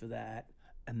waiting list for that.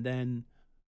 And then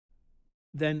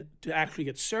to actually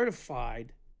get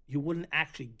certified, you wouldn't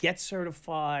actually get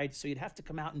certified, so you'd have to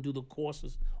come out and do the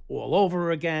courses all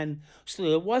over again. So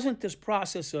there wasn't this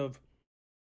process of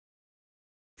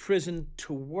prison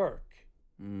to work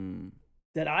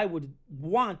that I would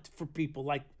want for people.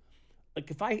 Like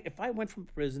if I went from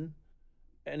prison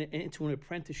and into an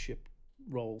apprenticeship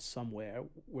role somewhere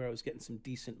where I was getting some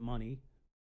decent money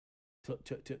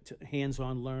to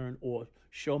hands-on learn or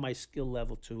show my skill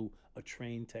level to a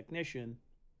trained technician,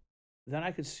 then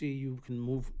I could see you can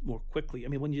move more quickly. I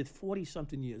mean, when you're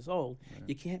 40-something years old,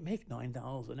 you can't make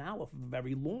 $9 an hour for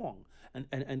very long, and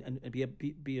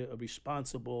be a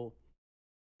responsible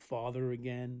father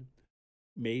again.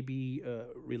 Maybe a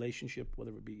relationship,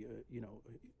 whether it be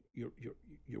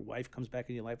your wife comes back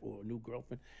in your life, or a new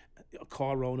girlfriend, a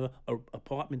car owner, or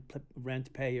apartment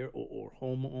rent payer, or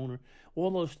homeowner. All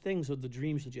those things are the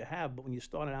dreams that you have. But when you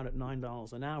started out at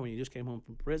 $9 an hour and you just came home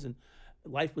from prison,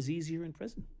 life was easier in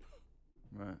prison.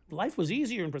 Right. Life was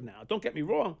easier in prison. Now, don't get me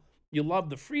wrong. You love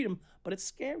the freedom, but it's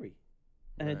scary,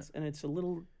 and it's a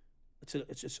little,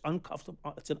 it's just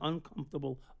uncomfortable. It's an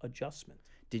uncomfortable adjustment.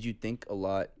 Did you think a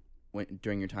lot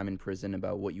during your time in prison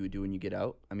about what you would do when you get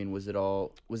out? I mean, was it?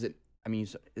 I mean,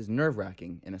 it's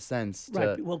nerve-wracking in a sense.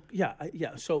 Right. Well, yeah.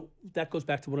 So that goes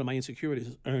back to one of my insecurities: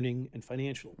 is earning and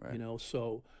financial. Right. You know.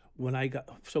 So when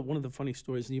one of the funny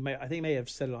stories, and I think you may have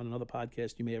said it on another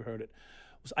podcast. You may have heard it.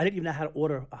 Was I didn't even know how to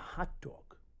order a hot dog.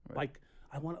 Right. Like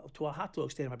I went to a hot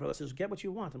dog stand. My brother says, "Get what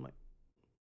you want." I'm like,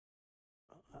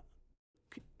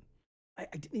 I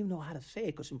didn't even know how to say it,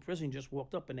 because in prison you just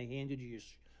walked up and they handed you your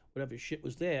whatever shit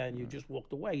was there, and you just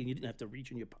walked away, and you didn't have to reach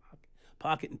in your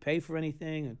pocket and pay for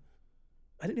anything. And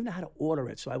I didn't even know how to order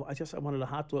it, so I wanted a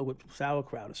hot dog with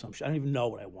sauerkraut or some shit. I didn't even know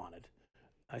what I wanted.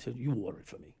 I said, "You order it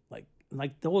for me."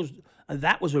 Like those.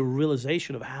 That was a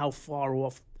realization of how far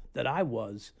off that I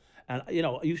was. And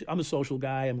I'm a social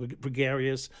guy. I'm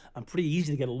gregarious. I'm pretty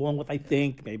easy to get along with. I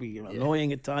think maybe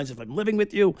annoying at times if I'm living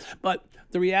with you. But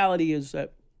the reality is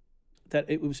that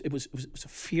it was a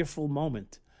fearful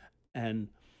moment, and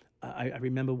I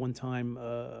remember one time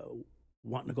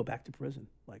wanting to go back to prison.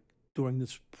 Like during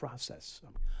this process,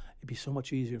 it'd be so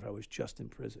much easier if I was just in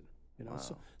prison. Wow.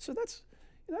 So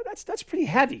that's pretty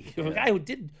heavy. Yeah. A guy who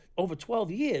did over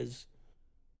 12 years.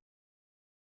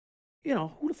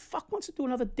 Who the fuck wants to do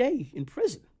another day in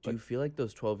prison? Do you feel like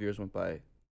those 12 years went by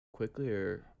quickly,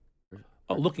 or?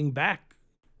 Oh, looking back,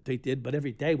 they did, but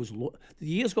every day was long. The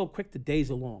years go quick, the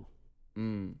days are long.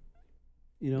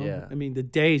 Yeah. I mean, the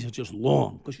days are just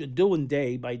long because you're doing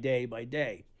day by day by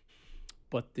day.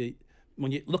 But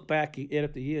when you look back, you add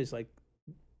up the years, like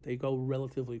they go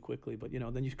relatively quickly. But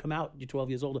then you come out, you're 12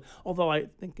 years older. Although I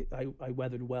think I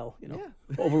weathered well,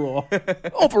 overall.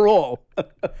 Overall,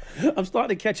 I'm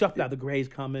starting to catch up now. The gray's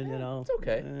coming, It's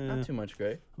okay. Not too much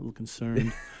gray. I'm a little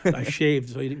concerned. I shaved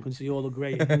so you couldn't see all the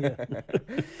gray.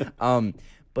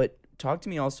 But talk to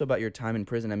me also about your time in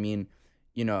prison. I mean,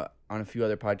 on a few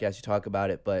other podcasts you talk about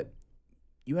it, but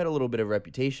you had a little bit of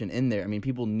reputation in there. I mean,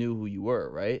 people knew who you were,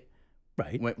 right?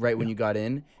 Right. When you got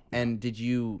in. And did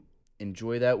you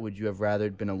enjoy that? Would you have rather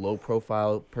been a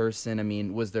low-profile person? I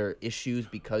mean, was there issues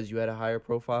because you had a higher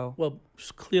profile? Well,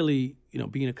 clearly,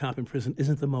 being a cop in prison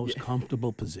isn't the most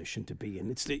comfortable position to be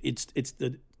in. It's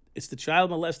the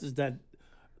child molesters that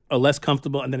are less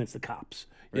comfortable, and then it's the cops.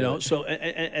 So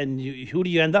who do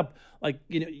you end up like?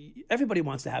 Everybody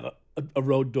wants to have a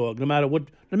road dog, no matter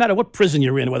what prison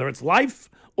you're in, whether it's life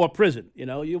or prison.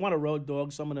 You want a road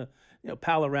dog, someone to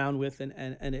pal around with,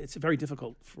 and it's very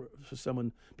difficult for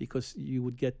someone, because you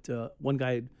would get one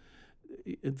guy.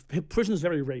 Prison is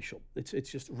very racial.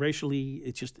 It's just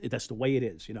racially. That's the way it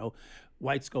is.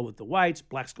 Whites go with the whites,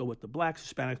 blacks go with the blacks,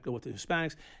 Hispanics go with the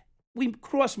Hispanics. We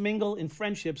cross mingle in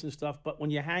friendships and stuff, but when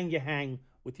you hang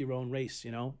with your own race,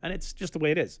 and it's just the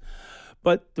way it is.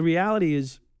 But the reality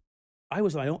is, I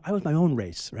was my own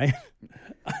race, right?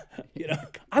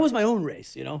 I was my own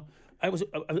race. I was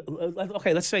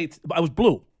okay. Let's say I was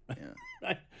blue,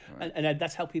 right? And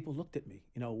that's how people looked at me.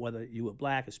 Whether you were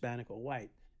black, Hispanic, or white,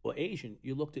 or Asian,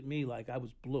 you looked at me like I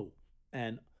was blue,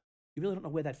 and you really don't know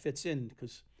where that fits in,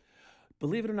 because,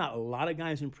 believe it or not, a lot of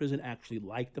guys in prison actually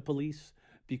like the police,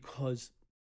 because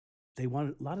a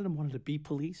lot of them wanted to be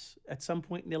police at some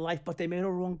point in their life, but they made a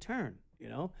wrong turn,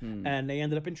 and they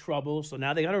ended up in trouble. So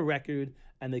now they got a record,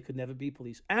 and they could never be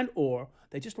police, or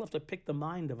they just love to pick the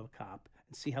mind of a cop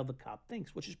and see how the cop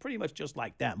thinks, which is pretty much just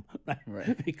like them,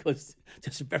 right? Because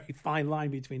there's a very fine line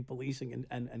between policing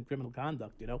and criminal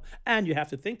conduct, and you have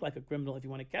to think like a criminal if you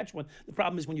want to catch one. The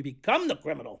problem is when you become the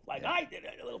criminal, like I did,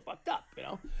 a little fucked up,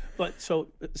 But so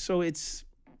it's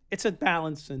a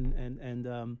balance,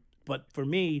 and but for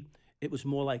me, it was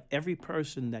more like every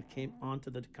person that came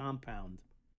onto the compound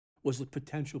was a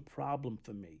potential problem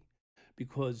for me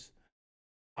because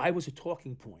I was a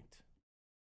talking point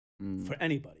for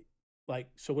anybody.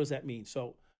 Like, so what does that mean?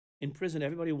 So in prison,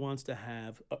 everybody wants to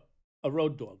have a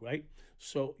road dog, right?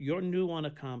 So you're new on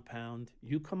a compound,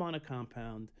 you come on a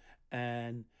compound,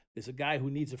 and there's a guy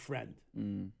who needs a friend,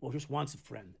 or just wants a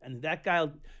friend, and that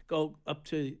guy'll go up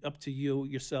to you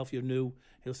yourself. You're new.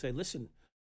 He'll say, "Listen,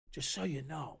 just so you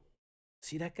know,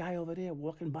 see that guy over there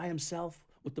walking by himself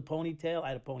with the ponytail? I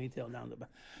had a ponytail down the back.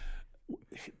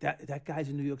 That guy's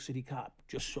a New York City cop.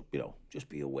 Just so, just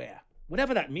be aware.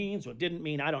 Whatever that means or didn't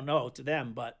mean, I don't know to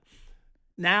them. But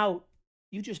now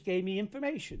you just gave me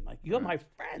information. Like, you're my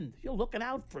friend. You're looking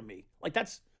out for me. Like,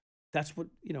 that's what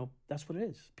that's what it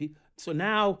is. So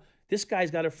now this guy's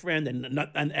got a friend,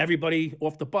 and everybody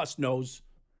off the bus knows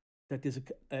that there's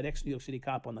an ex-New York City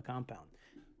cop on the compound.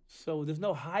 So there's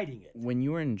no hiding it. When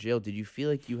you were in jail, did you feel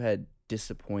like you had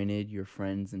disappointed your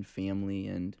friends and family,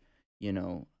 and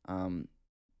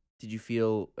did you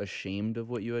feel ashamed of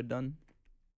what you had done?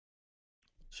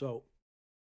 So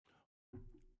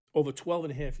over 12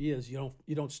 and a half years, you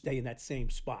don't stay in that same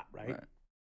spot, right?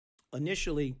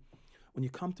 Initially, when you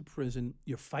come to prison,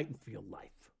 you're fighting for your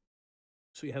life.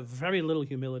 So you have very little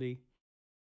humility,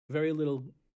 very little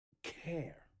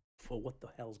care for what the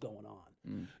hell's going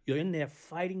on. You're in there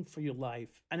fighting for your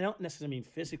life. And I don't necessarily mean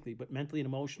physically, but mentally and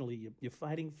emotionally, you're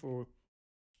fighting for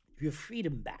your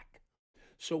freedom back.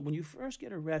 So when you first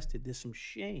get arrested, there's some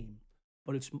shame,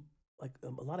 but it's like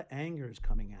a lot of anger is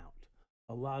coming out,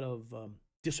 a lot of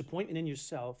disappointment in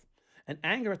yourself, and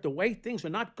anger at the way things are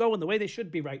not going the way they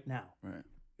should be right now.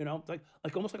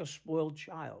 Like almost like a spoiled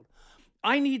child.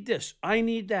 I need this, I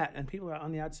need that. And people are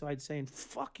on the outside saying,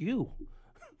 fuck you.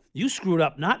 You screwed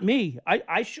up, not me.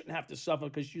 I shouldn't have to suffer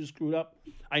because you screwed up.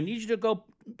 I need you to go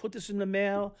put this in the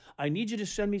mail. I need you to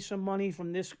send me some money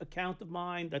from this account of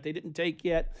mine that they didn't take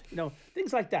yet.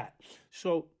 Things like that.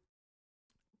 So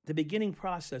the beginning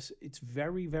process, it's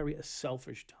very, very a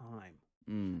selfish time.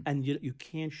 And you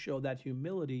can't show that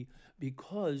humility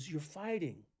because you're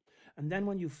fighting. And then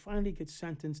when you finally get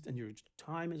sentenced and your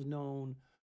time is known,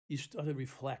 you start to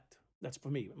reflect. That's for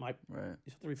me. You start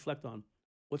to reflect on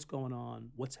what's going on,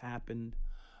 what's happened,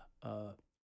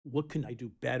 what can I do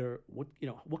better?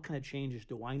 What kind of changes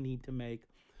do I need to make?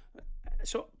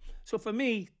 So for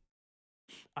me,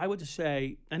 I would just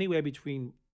say anywhere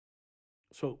between.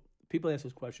 So people ask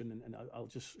this question, and I'll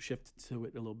just shift to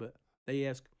it a little bit. They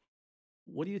ask,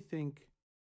 "What do you think?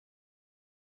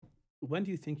 When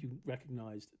do you think you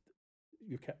recognized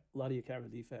a lot of your character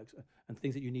defects and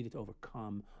things that you needed to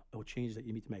overcome or changes that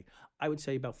you need to make?" I would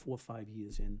say about 4 or 5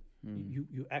 years in.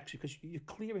 You actually, because you're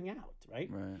clearing out, right?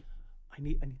 I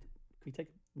need. Can we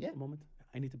take a moment?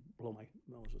 I need to blow my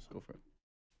nose or something. Go for it.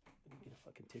 Let me get a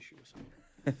fucking tissue or something.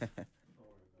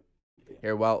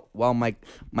 Here, while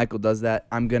Michael does that,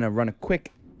 I'm gonna run a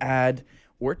quick ad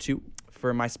or two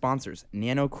for my sponsors,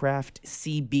 NanoCraft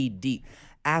CBD.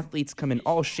 Athletes come in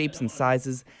all shapes and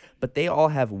sizes, but they all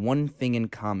have one thing in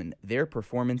common. Their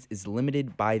performance is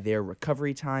limited by their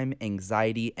recovery time,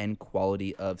 anxiety, and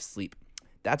quality of sleep.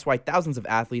 That's why thousands of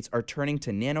athletes are turning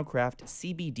to NanoCraft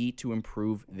CBD to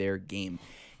improve their game.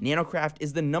 NanoCraft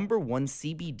is the #1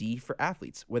 CBD for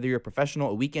athletes. Whether you're a professional,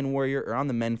 a weekend warrior, or on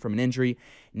the mend from an injury,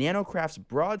 NanoCraft's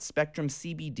broad-spectrum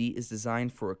CBD is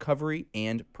designed for recovery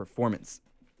and performance.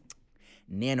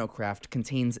 NanoCraft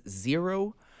contains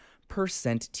 0%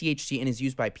 THC and is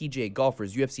used by PGA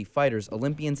golfers, UFC fighters,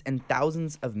 Olympians, and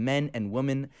thousands of men and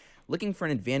women looking for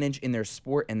an advantage in their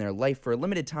sport and their life. For a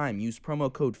limited time, use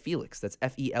promo code FELIX, that's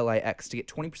FELIX, to get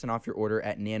 20% off your order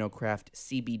at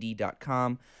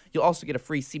nanocraftcbd.com. You'll also get a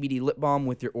free CBD lip balm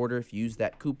with your order if you use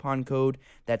that coupon code.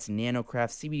 That's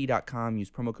nanocraftcbd.com.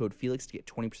 Use promo code FELIX to get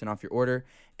 20% off your order.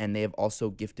 And they have also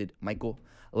gifted Michael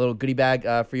a little goodie bag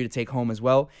for you to take home as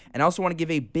well. And I also want to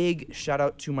give a big shout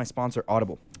out to my sponsor,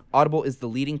 Audible. Audible is the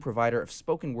leading provider of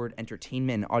spoken word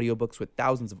entertainment and audiobooks with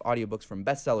thousands of audiobooks from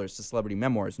bestsellers to celebrity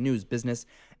memoirs, news, business,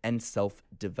 and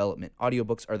self-development.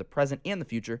 Audiobooks are the present and the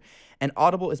future, and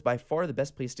Audible is by far the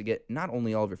best place to get not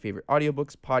only all of your favorite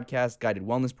audiobooks, podcasts, guided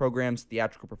wellness programs,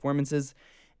 theatrical performances,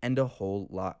 and a whole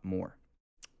lot more.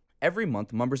 Every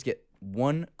month, members get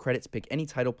 1 credit to pick any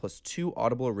title plus 2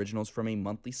 Audible originals from a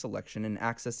monthly selection and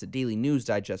access to daily news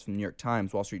digests from the New York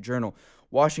Times, Wall Street Journal,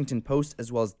 Washington Post,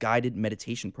 as well as guided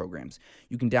meditation programs.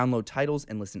 You can download titles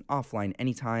and listen offline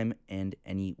anytime and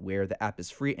anywhere. The app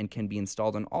is free and can be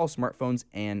installed on all smartphones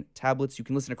and tablets. You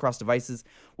can listen across devices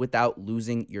without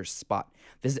losing your spot.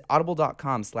 Visit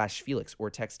audible.com/Felix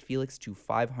or text Felix to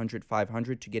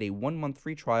 500-500 to get a 1-month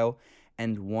free trial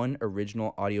and 1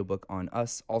 original audiobook on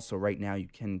us. Also, right now, you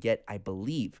can get, I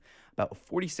believe, about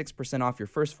 46% off your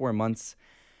first 4 months.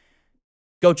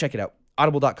 Go check it out.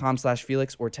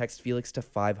 Audible.com/Felix or text Felix to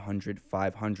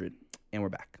 500-500. And we're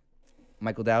back.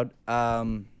 Michael Dowd.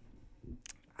 I've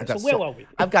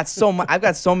got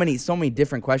so many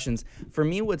different questions. For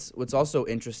me, what's also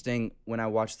interesting when I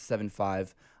watched the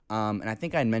 7-5, and I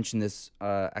think I had mentioned this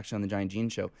actually on the Giant Gene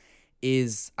show,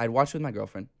 is I'd watched with my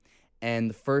girlfriend, and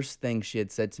the first thing she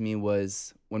had said to me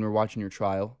was, when we were watching your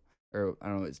trial, or I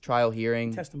don't know, it's trial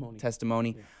hearing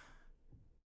testimony. Yeah.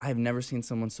 I have never seen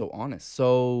someone so honest,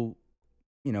 so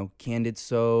candid.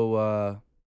 So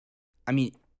I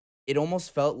mean, it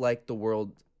almost felt like the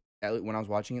world, when I was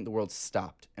watching it, the world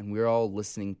stopped, and we were all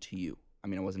listening to you. I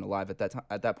mean, I wasn't alive at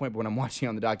that point, but when I'm watching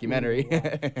on the documentary,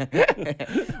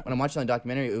 when I'm watching on the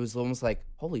documentary, it was almost like,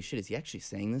 holy shit, is he actually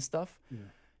saying this stuff? Yeah.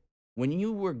 When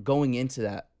you were going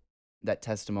into that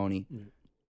testimony,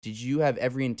 did you have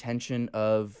every intention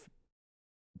of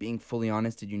being fully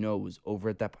honest? Did you know it was over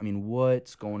at that point? I mean,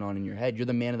 what's going on in your head? You're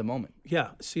the man of the moment.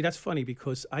 Yeah. See, that's funny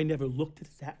because I never looked at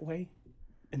it that way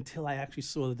until I actually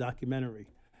saw the documentary.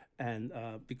 And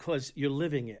because you're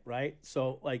living it, right?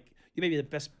 So, like, you may be the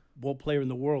best ball player in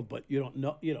the world, but you don't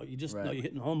know, you just know you're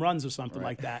hitting home runs or something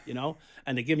like that,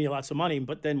 and they're giving you lots of money.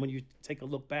 But then when you take a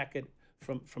look back at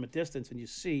from a distance and you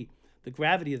see the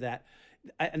gravity of that,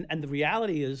 and the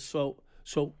reality is, so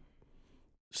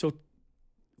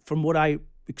from what I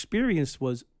experienced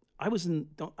was, I was in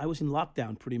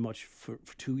lockdown pretty much for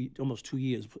almost 2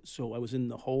 years. So I was in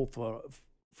the hole for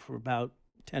about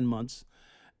 10 months.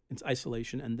 It's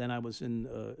isolation, and then I was in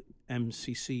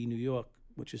MCC, New York,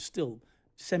 which is still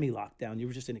semi-lockdown. You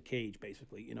were just in a cage,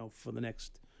 basically, for the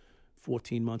next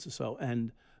 14 months or so.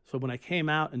 And so when I came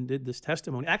out and did this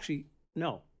testimony, actually,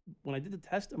 no, when I did the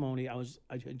testimony, I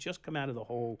had just come out of the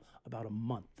hole about a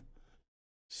month.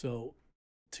 So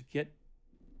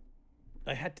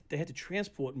they had to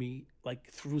transport me like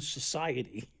through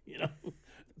society,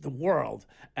 the world,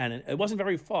 and it wasn't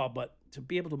very far, but to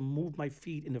be able to move my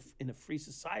feet in a free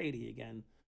society again,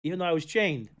 even though I was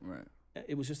chained, right?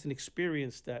 It was just an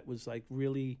experience that was like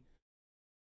really,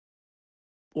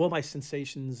 all my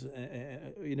sensations,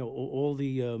 all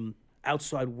the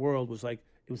outside world was like,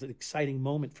 it was an exciting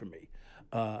moment for me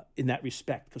in that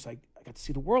respect, because I got to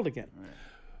see the world again. Right.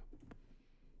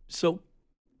 So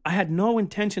I had no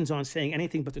intentions on saying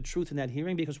anything but the truth in that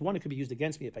hearing, because one, it could be used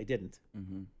against me if I didn't.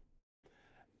 Mm-hmm.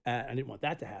 I didn't want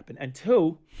that to happen. And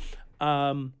two,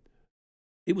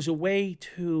 it was a way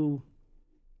to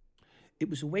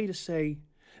say,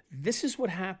 this is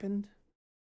what happened.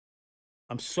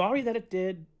 I'm sorry that it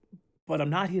did, but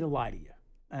I'm not here to lie to you.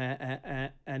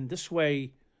 And this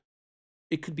way,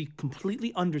 it could be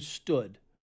completely understood,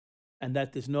 and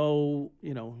that there's no,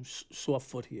 soft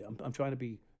foot here. I'm trying to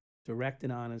be direct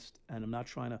and honest, and I'm not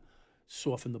trying to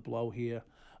soften the blow here.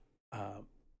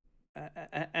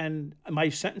 And my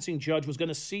sentencing judge was going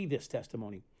to see this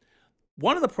testimony.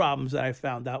 One of the problems that I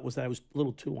found out was that I was a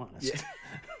little too honest.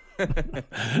 Yeah.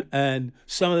 And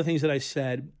some of the things that I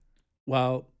said,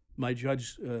 while my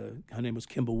judge, her name was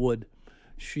Kimber Wood,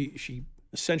 she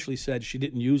essentially said she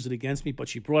didn't use it against me, but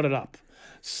she brought it up.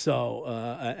 So,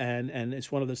 and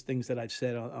it's one of those things that I've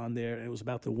said on there. It was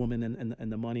about the woman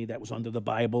and the money that was under the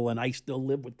Bible, and I still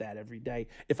live with that every day.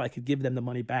 If I could give them the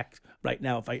money back right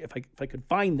now, if I could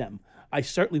find them, I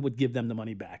certainly would give them the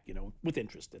money back, with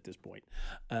interest at this point,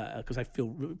 because I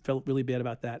felt really bad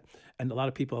about that. And a lot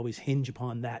of people always hinge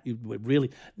upon that. You would really,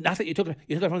 not that you took it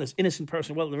from this innocent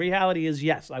person. Well, the reality is,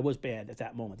 yes, I was bad at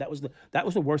that moment. That was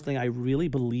the worst thing I really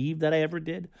believe that I ever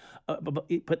did.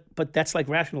 But that's like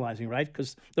rationalizing, right?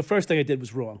 Because the first thing I did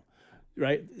was wrong,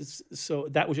 right? So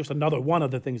that was just another one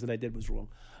of the things that I did was wrong.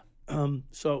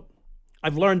 So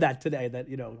I've learned that today, that,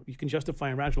 you can justify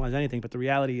and rationalize anything, but the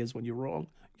reality is when you're wrong,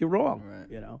 you're wrong, right.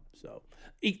 So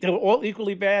they were all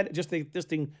equally bad. Just this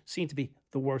thing seemed to be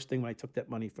the worst thing when I took that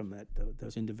money from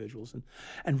those individuals.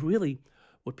 And really,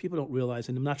 what people don't realize,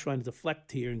 and I'm not trying to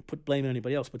deflect here and put blame on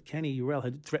anybody else, but Kenny Urell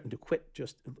had threatened to quit,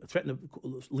 threatened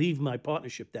to leave my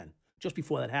partnership then, just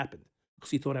before that happened, because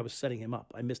he thought I was setting him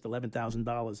up. I missed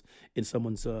 $11,000 in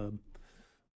someone's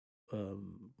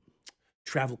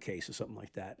travel case or something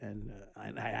like that, and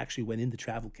I actually went in the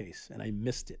travel case and I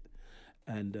missed it,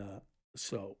 and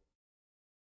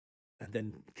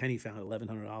then Kenny found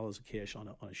 $1,100 of cash on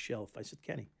a shelf. I said,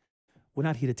 Kenny, we're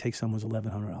not here to take someone's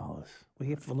 $1,100. We're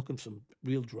here for looking for some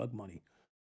real drug money.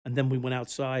 And then we went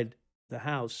outside the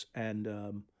house, and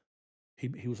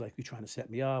he was like, "You trying to set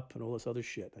me up?" and all this other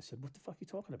shit. I said, "What the fuck are you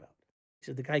talking about?" He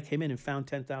said, "The guy came in and found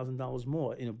 $10,000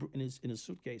 more in his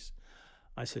suitcase."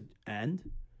 I said,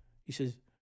 "And?" He says,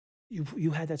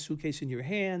 you had that suitcase in your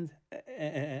hand,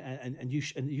 and you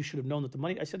should have known that the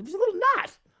money. I said it was a little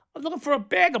knot. I was looking for a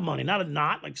bag of money, not a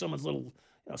knot like someone's little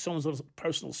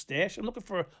personal stash. I'm looking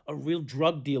for a real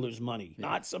drug dealer's money,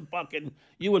 not some fucking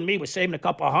you and me were saving a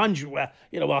couple $100.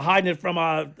 We're hiding it from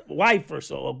our wife or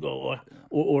so,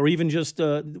 or even just we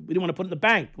didn't want to put it in the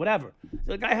bank, whatever.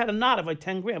 So the guy had a knot of like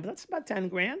 10 grand, but that's about 10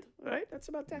 grand, right? That's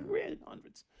about 10 grand,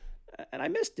 hundreds. And I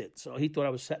missed it. So he thought I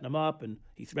was setting him up, and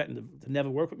he threatened to never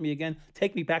work with me again,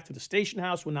 take me back to the station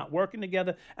house. We're not working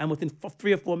together. And within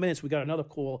 3 or 4 minutes, we got another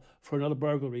call for another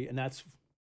burglary. And that's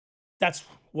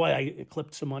why I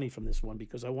clipped some money from this one,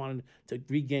 because I wanted to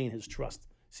regain his trust.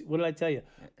 See, what did I tell you?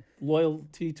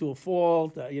 Loyalty to a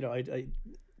fault. I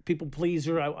people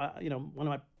pleaser. One of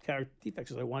my character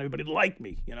defects is I want everybody to like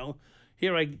me.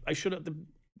 Here I should have.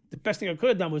 The best thing I could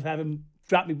have done was have him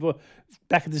drop me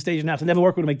back at the station house and never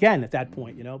work with him again at that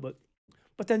point,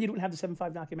 But then you don't have the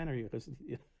 7-5 documentary.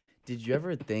 Did you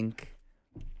ever think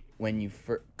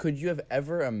could you have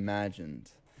ever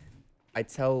imagined, I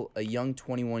tell a young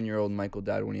 21-year-old Michael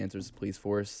Dad when he enters the police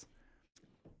force,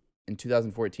 in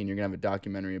 2014, you're going to have a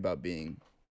documentary about being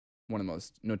one of the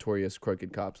most notorious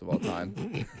crooked cops of all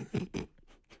time.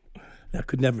 That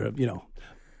could never have,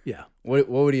 yeah. What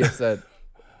would he have said?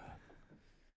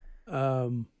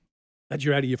 That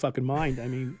you're out of your fucking mind. I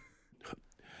mean,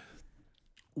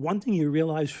 one thing you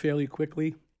realize fairly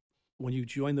quickly when you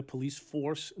join the police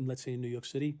force, and let's say in New York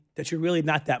City, that you're really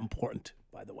not that important,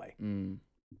 by the way.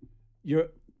 You're,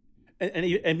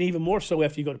 and even more so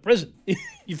after you go to prison.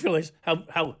 You realize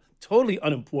how totally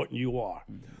unimportant you are.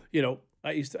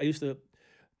 I used to,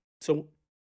 so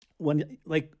when,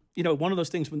 one of those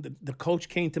things when the coach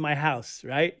came to my house,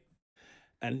 right?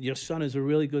 And your son is a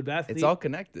really good athlete. It's all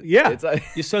connected. Yeah, it's like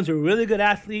your son's a really good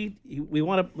athlete. We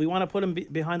want to put him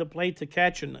behind the plate to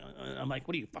catch. And I'm like,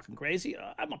 what are you, fucking crazy?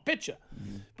 I'm a pitcher.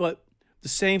 But the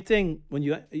same thing when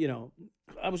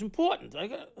I was important.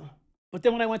 But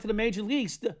then when I went to the major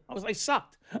leagues, I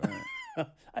sucked. Right.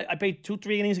 I played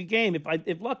 2-3 innings a game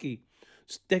if lucky.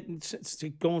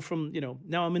 Going from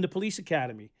now I'm in the police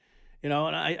academy, and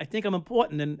I think I'm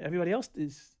important, and everybody else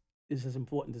is as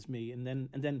important as me. And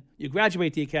then you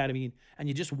graduate the academy, and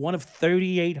you're just one of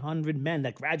 3,800 men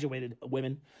that graduated,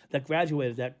 women that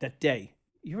graduated that day.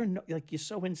 You're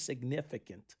so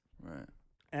insignificant. Right.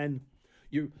 And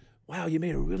you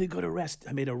made a really good arrest.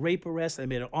 I made a rape arrest. I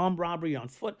made an armed robbery on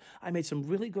foot. I made some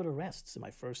really good arrests in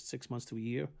my first 6 months to a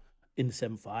year in the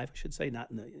 7-5, I should say, not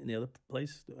in the other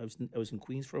place. I was in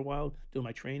Queens for a while doing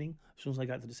my training. As soon as I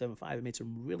got to the 7-5, I made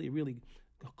some really, really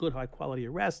good, high-quality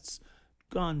arrests.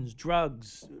 Guns,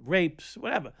 drugs, rapes,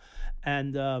 whatever,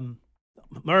 and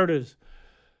murders.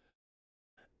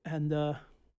 And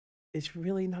it's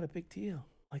really not a big deal.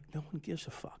 Like, no one gives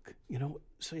a fuck,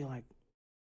 So you're like,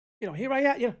 here I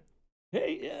am,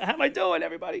 hey, how am I doing,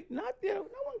 everybody? Not, no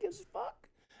one gives a fuck.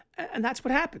 And that's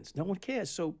what happens. No one cares.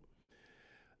 So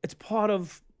it's part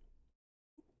of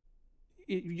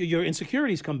your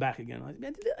insecurities come back again. Like,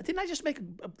 man, didn't I just make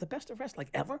the best arrest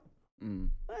ever?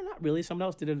 Well, not really. Someone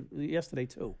else did it yesterday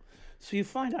too. So you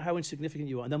find out how insignificant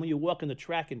you are. And then when you walk in the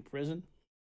track in prison,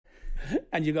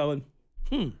 and you're going,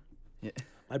 yeah.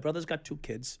 My brother's got 2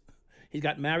 kids. He's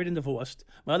got married and divorced.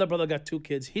 My other brother got 2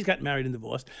 kids. He's got married and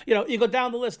divorced. You go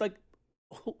down the list like,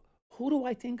 who do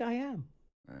I think I am?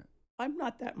 Right. I'm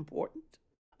not that important.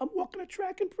 I'm walking a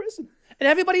track in prison. And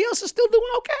everybody else is still doing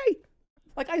okay.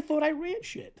 Like, I thought I ran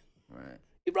shit. Right.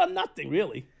 You run nothing,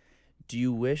 really. Do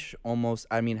you wish almost,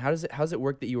 how's it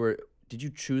work that did you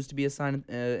choose to be assigned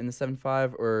in the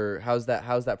 7-5, or how's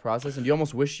that process? And do you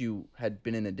almost wish you had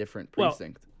been in a different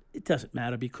precinct? Well, it doesn't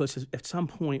matter, because at some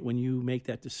point when you make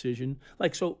that decision,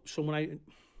 so when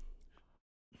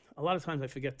a lot of times I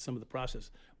forget some of the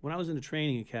process. When I was in the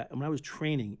training academy, when I was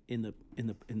training in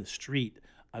the street,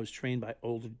 I was trained by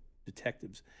older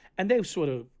detectives, and they sort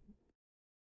of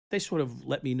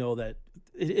let me know that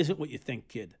it isn't what you think,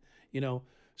 kid.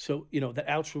 So, that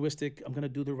altruistic, I'm going to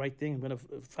do the right thing. I'm going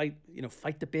to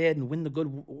fight the bad and win the good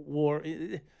war.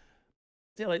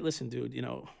 They're like, listen, dude,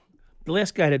 the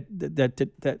last guy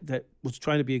that was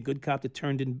trying to be a good cop that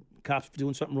turned in cops for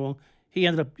doing something wrong, he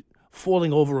ended up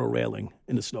falling over a railing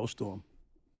in a snowstorm.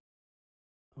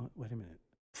 Oh, wait a minute.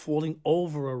 Falling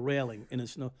over a railing in a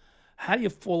snow. How do you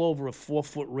fall over a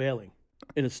 4-foot railing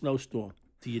in a snowstorm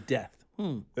to your death?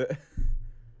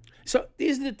 So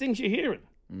these are the things you're hearing.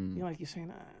 You're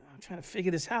saying, I'm trying to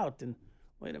figure this out. And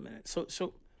wait a minute.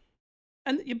 So,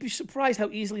 and you'd be surprised how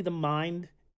easily the mind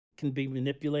can be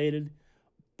manipulated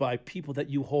by people that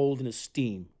you hold in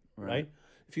esteem, right?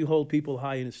 If you hold people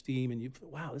high in esteem and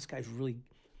wow, this guy's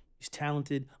he's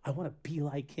talented. I want to be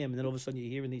like him. And then all of a sudden you're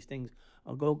hearing these things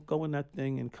I'll go in that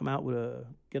thing and come out with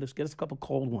get us a couple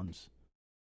cold ones.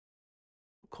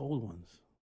 Cold ones.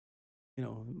 You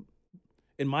know,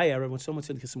 in my era, when someone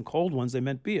said some cold ones, they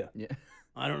meant beer. Yeah.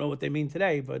 I don't know what they mean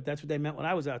today, but that's what they meant when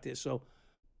I was out there. So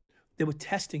they were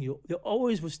testing you. There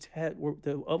always were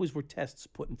tests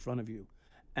put in front of you,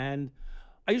 and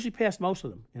I usually passed most of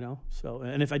them. You know, so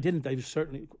and if I didn't, I was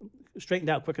certainly straightened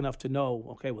out quick enough to know.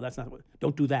 Okay, well that's not.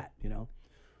 Don't do that. You know,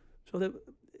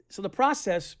 so the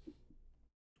process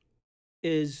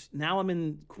is now I'm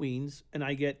in Queens and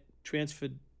I get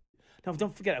transferred. Now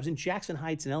don't forget I was in Jackson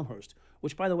Heights and Elmhurst,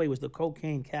 which by the way was the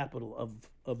cocaine capital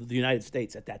of the United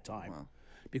States at that time. Wow.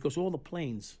 Because all the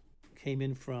planes came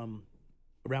in from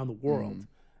around the world,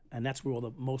 and that's where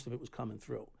most of it was coming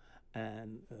through.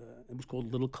 And it was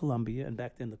called Little Columbia, and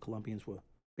back then the Colombians were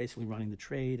basically running the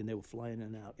trade, and they were flying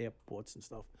in and out airports and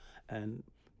stuff. And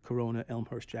Corona,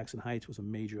 Elmhurst, Jackson Heights was a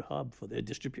major hub for their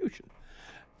distribution.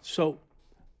 So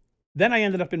then I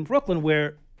ended up in Brooklyn,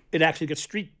 where it actually gets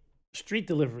street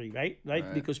delivery,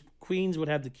 right? Because Queens would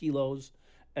have the kilos,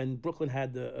 and Brooklyn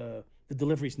had the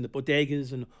deliveries and the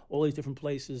bodegas and all these different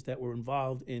places that were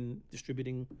involved in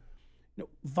distributing,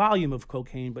 volume of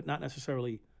cocaine, but not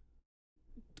necessarily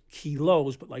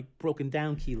kilos, but like broken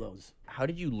down kilos. How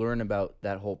did you learn about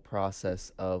that whole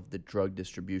process of the drug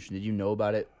distribution? Did you know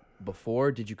about it before?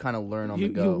 Did you kind of learn on the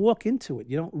go? You walk into it.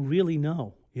 You don't really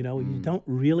know. You don't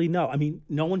really know. I mean,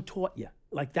 no one taught you.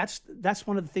 Like that's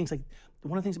one of the things. Like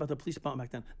one of the things about the police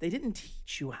department back then, they didn't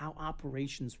teach you how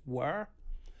operations were.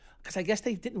 Because I guess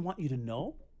they didn't want you to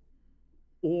know,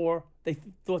 or they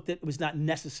thought that it was not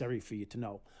necessary for you to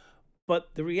know. But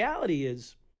the reality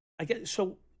is,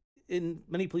 so in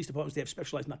many police departments, they have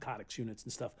specialized narcotics units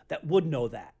and stuff that would know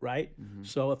that, right? Mm-hmm.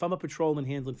 So if I'm a patrolman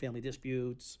handling family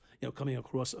disputes, coming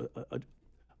across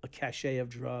a cachet of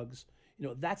drugs,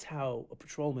 that's how a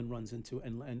patrolman runs into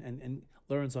and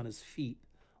learns on his feet.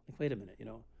 Like, wait a minute,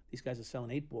 these guys are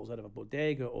selling 8 balls out of a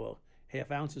bodega or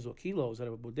half ounces or kilos out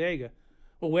of a bodega.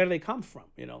 Well, where do they come from?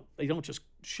 They don't just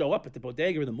show up at the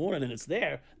bodega in the morning and it's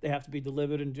there. They have to be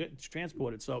delivered and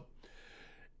transported. So,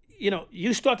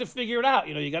 you start to figure it out.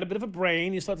 You got a bit of a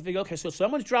brain. You start to figure, okay, so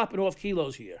someone's dropping off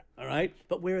kilos here, all right?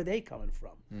 But where are they coming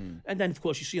from? And then, of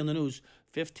course, you see on the news,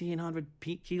 1,500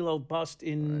 kilo bust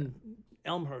in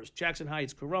Elmhurst, Jackson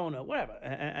Heights, Corona, whatever.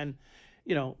 And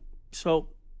so...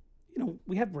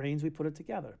 we have brains, we put it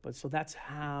together. But so that's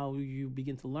how you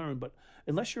begin to learn. But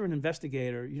unless you're an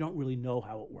investigator, you don't really know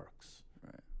how it works.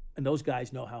 Right. And those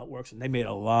guys know how it works, and they made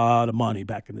a lot of money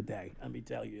back in the day, let me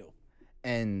tell you.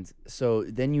 And so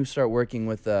then you start working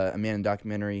with a man in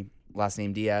documentary, last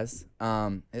name Diaz.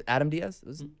 Adam Diaz?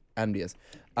 Adam Diaz.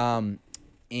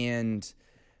 And,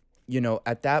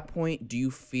 at that point, do you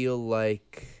feel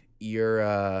like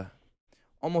you're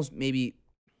almost maybe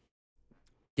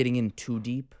getting in too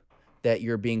deep? That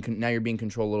you're being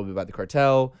controlled a little bit by the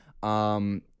cartel,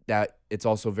 that it's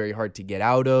also very hard to get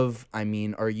out of. I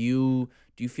mean,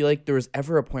 do you feel like there was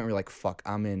ever a point where you're like, fuck,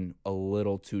 I'm in a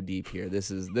little too deep here. This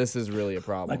is really a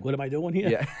problem. Like, what am I doing here?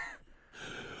 Yeah.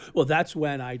 Well, that's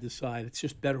when I decided it's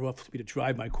just better off for me to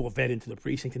drive my Corvette into the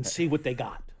precinct and see what they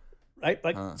got, right?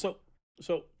 Like, so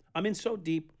I'm in so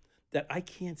deep that I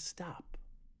can't stop.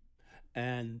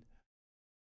 And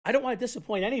I don't want to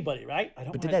disappoint anybody, right?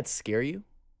 But did that scare you?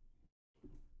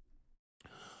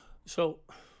 So,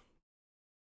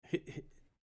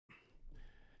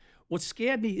 what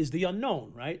scared me is the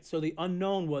unknown, right? So the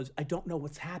unknown was, I don't know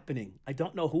what's happening. I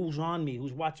don't know who's on me,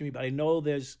 who's watching me, but I know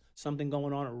there's something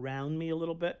going on around me a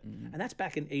little bit. Mm-hmm. And that's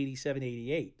back in 87,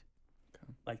 88,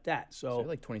 like that. So you're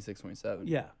like 26, 27.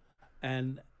 Yeah.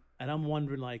 And I'm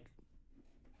wondering, like,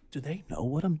 do they know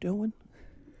what I'm doing?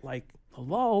 Like,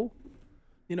 hello?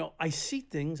 I see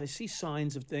things, I see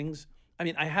signs of things. I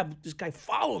mean, I have this guy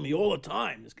follow me all the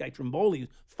time. This guy Trimboli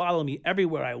follow me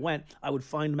everywhere I went. I would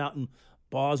find him out in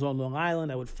bars on Long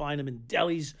Island. I would find him in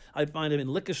delis. I'd find him in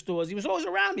liquor stores. He was always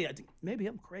around me. I think, maybe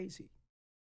I'm crazy.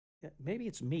 Yeah, maybe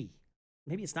it's me.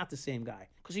 Maybe it's not the same guy.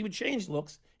 Because he would change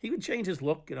looks. He would change his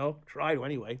look, try to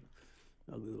anyway.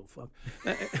 Ugly little fuck.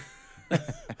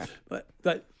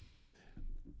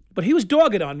 But he was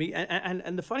dogged on me.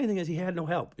 And the funny thing is he had no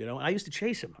help, and I used to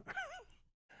chase him.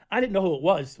 I didn't know who it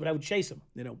was, but I would chase him,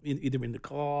 either in the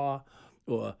car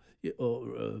or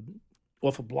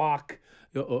off a block,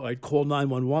 or I'd call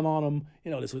 911 on him.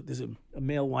 There's a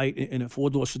male white in a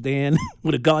 4-door sedan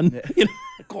with a gun. Yeah.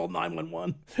 I call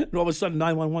 911, and all of a sudden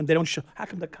 911, they don't show. How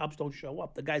come the cops don't show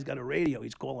up? The guy's got a radio.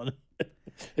 He's calling.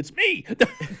 It's me.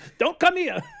 Don't come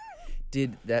here.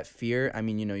 Did that fear? I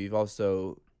mean,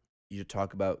 you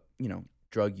talk about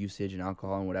drug usage and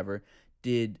alcohol and whatever.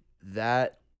 Did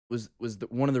that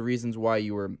one of the reasons why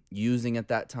you were using at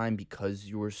that time because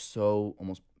you were so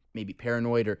almost maybe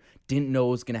paranoid or didn't know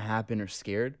what was going to happen or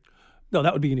scared? No,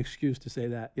 that would be an excuse to say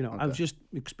that. You know, I was Okay. just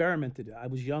experimented. I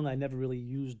was young. I never really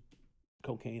used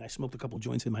cocaine. I smoked a couple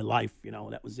joints in my life. You know,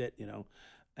 that was it. You know,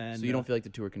 and So you don't feel like the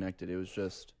two are connected. It was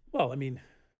just well, I mean,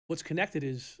 what's connected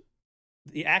is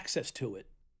the access to it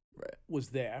right. was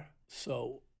there.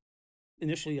 So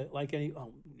initially, like any,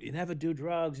 you never do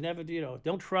drugs, never do, you know,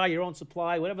 don't try your own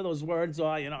supply, whatever those words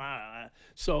are, you know.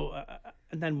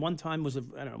 And then one time was I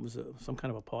don't know, it was some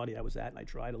kind of a party I was at, and I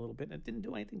tried a little bit, and it didn't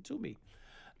do anything to me.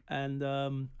 And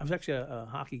I was actually at a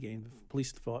hockey game,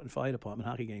 police and fire department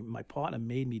hockey game. My partner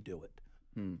made me do it.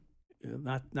 Hmm.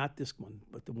 Not this one,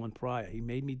 but the one prior. He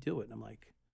made me do it, and I'm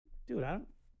like, dude, I'm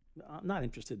not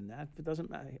interested in that. If it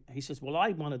doesn't matter. He says, well, I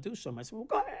want to do something. I said, well,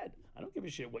 go ahead. I don't give a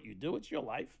shit what you do. It's your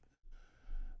life.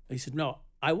 He said, no,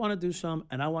 I want to do some,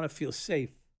 and I want to feel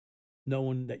safe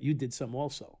knowing that you did some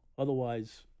also.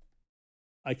 Otherwise,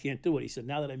 I can't do it. He said,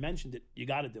 now that I mentioned it, you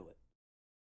got to do it.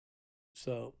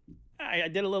 So I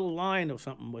did a little line or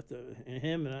something with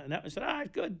him, and I said, all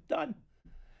right, good, done.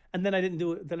 And then I didn't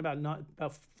do it. Then about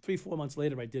 3-4 months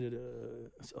later, I did it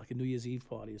like a New Year's Eve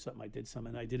party or something. I did some,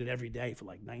 and I did it every day for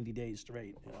like 90 days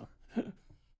straight. You know?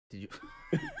 Did you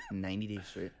 90 days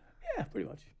straight? Yeah, pretty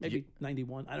much. Maybe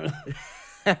 91. I don't know.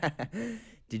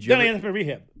 Did you Then I ever, ended up in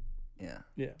rehab. yeah.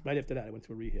 Yeah, right after that, I went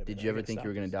to a rehab. Did you ever think you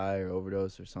were going to die or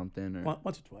overdose or something? Or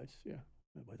Once or twice, yeah.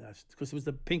 But that's because it was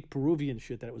the pink Peruvian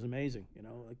shit that it was amazing. You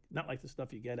know, like not like the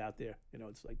stuff you get out there. You know,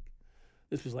 it's like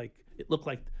this was like it looked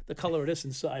like the color of this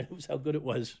inside. It was how good it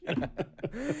was.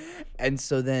 And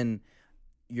so then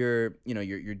you're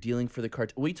dealing for the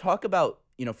cartel. We talk about,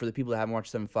 for the people that haven't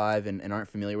watched 7-5 and aren't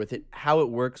familiar with it, how it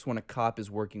works when a cop is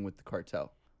working with the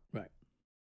cartel. Right.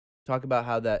 Talk about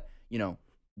how that,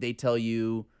 they tell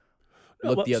you No,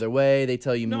 look well, the other way. They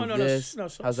tell you move no, this. no.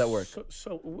 So, How's that work?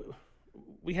 So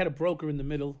we had a broker in the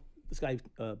middle. This guy,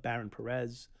 Baron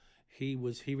Perez. He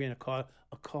ran a car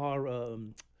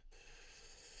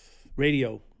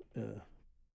radio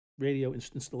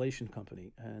installation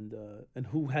company, and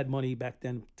who had money back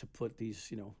then to put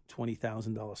these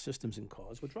 $20,000 systems in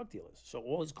cars with drug dealers. So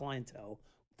all his clientele,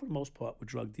 for the most part, were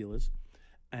drug dealers,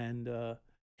 and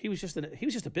he was just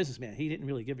a businessman. He didn't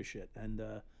really give a shit, and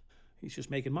he's just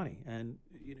making money. And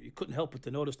you couldn't help but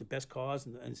to notice the best cars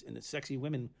and the sexy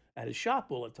women at his shop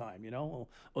all the time,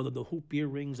 or the hoop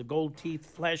earrings, the gold teeth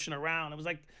flashing around. It was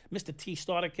like Mr. T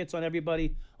starter kits on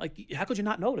everybody. Like, how could you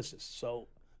not notice this? So,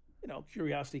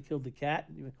 curiosity killed the cat.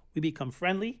 We become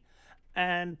friendly,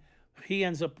 and he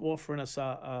ends up offering us,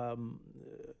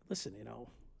 listen,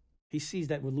 he sees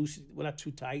that we're loose, we're not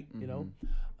too tight,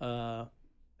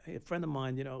 Hey, a friend of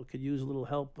mine, could use a little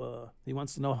help. He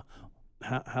wants to know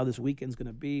how this weekend's going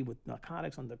to be with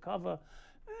narcotics undercover.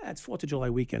 It's 4th of July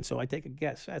weekend, so I take a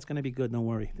guess. It's going to be good, don't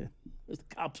worry. The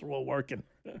cops are all working.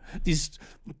 These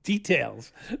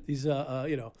details, these,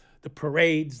 the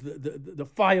parades, the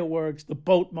fireworks, the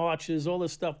boat marches, all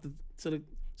this stuff. So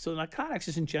narcotics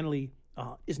isn't generally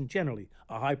a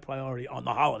high priority on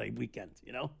the holiday weekend,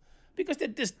 because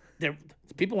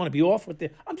people want to be off with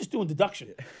I'm just doing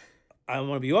deduction. I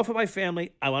want to be off with my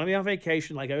family. I want to be on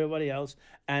vacation like everybody else.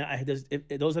 And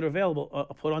those that are available are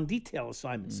put on detail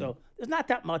assignments. So there's not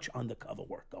that much undercover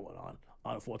work going on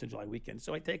a 4th of July weekend.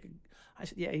 So I said,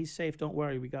 yeah, he's safe. Don't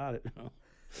worry. We got it.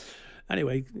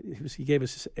 Anyway, he gave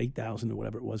us $8,000 or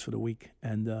whatever it was for the week.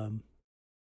 And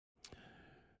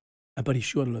but he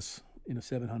shorted us,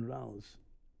 $700.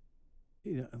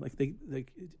 Like they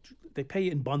pay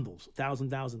you in bundles, 1,000.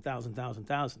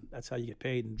 That's how you get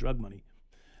paid in drug money.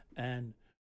 And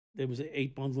there was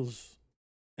 8 bundles,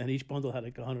 and each bundle had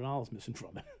like $100 missing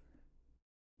from it.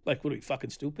 Like, what are we fucking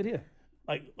stupid here?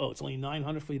 Like, oh, it's only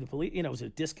 $900 for the police. Is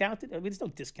it discounted? I mean, there's no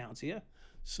discounts here.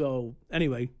 So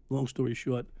anyway, long story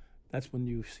short, that's when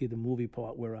you see the movie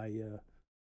part where I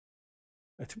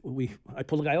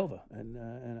pull the guy over and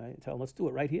I tell him, let's do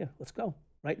it right here. Let's go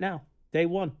right now, day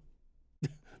one,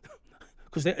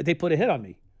 because they put a hit on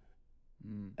me,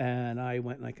 and I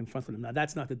went and I confronted him. Now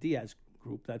that's not the Diaz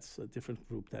group. That's a different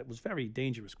group. That was very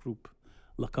dangerous group.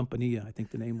 La Compañía, I think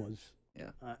the name was.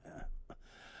 Yeah.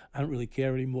 I don't really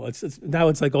care anymore. Now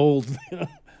it's like old,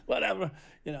 whatever,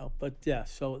 But yeah,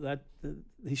 so that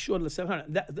he shorted the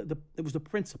 700. It was the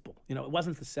principle, It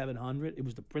wasn't the 700. It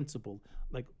was the principle.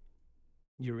 Like,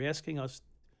 you're asking us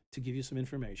to give you some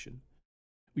information.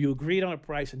 You agreed on a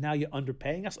price, and now you're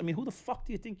underpaying us. I mean, who the fuck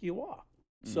do you think you are?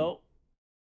 So,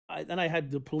 then I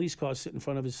had the police car sit in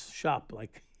front of his shop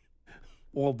like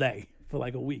all day for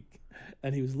like a week,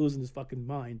 and he was losing his fucking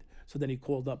mind. So then he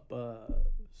called up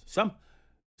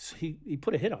he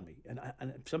put a hit on me,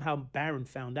 and somehow Barron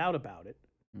found out about it,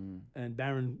 and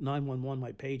Barron 911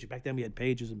 my page. Back then we had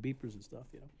pages and beepers and stuff.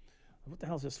 What the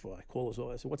hell is this for? I call his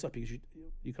office. I said, "What's up?" He goes,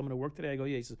 "You coming to work today?" I go,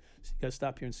 "Yeah." He says, "You got to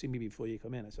stop here and see me before you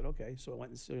come in." I said, "Okay." So I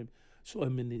went and saw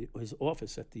him in his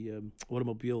office at the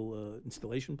automobile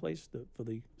installation place for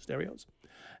the stereos,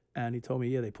 and he told me,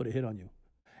 "Yeah, they put a hit on you,"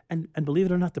 and believe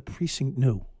it or not, the precinct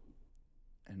knew,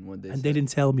 And what and they didn't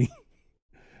tell me.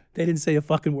 They didn't say a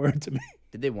fucking word to me.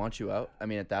 Did they want you out? I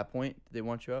mean, at that point, did they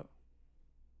want you out?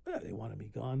 Yeah, they wanted me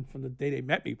gone from the day they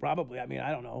met me, probably. I mean,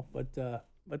 I don't know,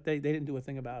 but they didn't do a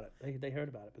thing about it. They heard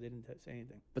about it, but they didn't say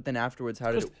anything. But then afterwards,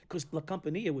 how did it? Because La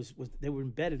Compania was they were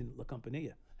embedded in La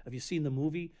Compania. Have you seen the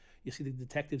movie? You see the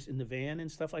detectives in the van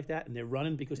and stuff like that, and they're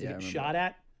running because they get shot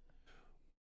at.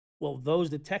 Well, those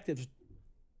detectives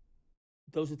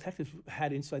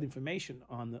had inside information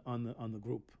on the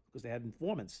group because they had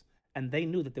informants, and they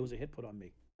knew that there was a hit put on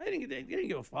me. They didn't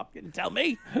give a fuck. They didn't tell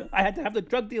me. I had to have the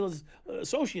drug dealer's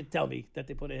associate tell me that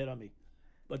they put a hit on me.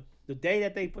 But the day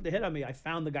that they put the hit on me, I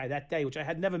found the guy that day, which I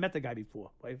had never met the guy before.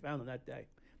 But I found him that day.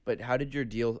 But how did your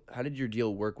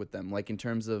deal work with them? Like in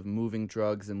terms of moving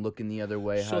drugs and looking the other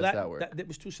way, how does that work? That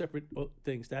was two separate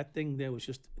things. That thing there was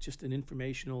just an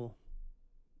informational.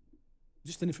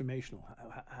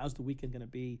 How's the weekend going to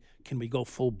be? Can we go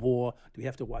full bore? Do we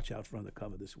have to watch out for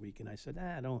undercover this week? And I said,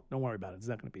 don't worry about it. It's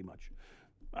not going to be much.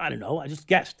 I don't know. I just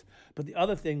guessed. But the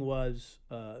other thing was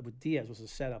with Diaz was a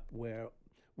setup where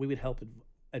we would help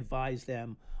advise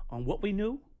them on what we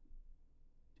knew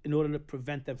in order to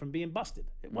prevent them from being busted.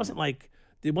 It wasn't like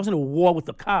there wasn't a war with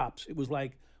the cops. It was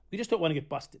like we just don't want to get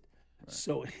busted. Right.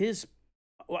 So his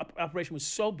operation was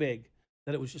so big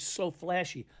that it was just so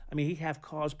flashy. I mean, he'd have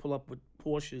cars pull up with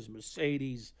Porsches,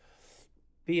 Mercedes,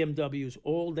 BMWs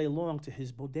all day long to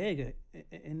his bodega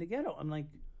in the ghetto. I'm like,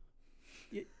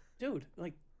 dude,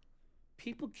 like,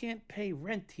 people can't pay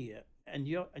rent here, and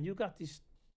you got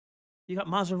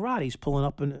Maseratis pulling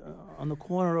up on the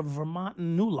corner of Vermont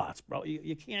and New Lots, bro.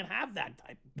 You can't have that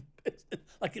type of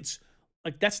business.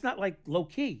 That's not like low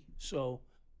key. So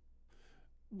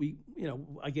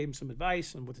I gave him some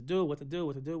advice on what to do.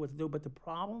 But the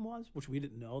problem was, which we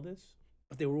didn't know this,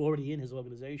 but they were already in his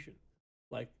organization,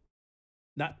 like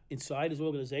not inside his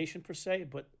organization per se,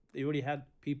 but they already had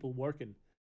people working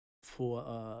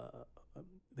for.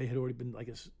 They had already been, I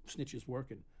guess, snitches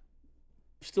working,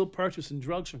 still purchasing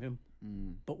drugs from him,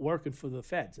 but working for the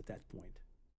feds at that point,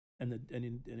 and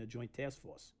in a joint task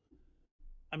force.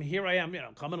 I mean, here I am,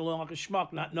 coming along like a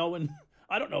schmuck, not knowing.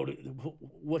 I don't know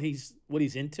what he's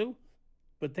into,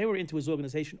 but they were into his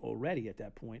organization already at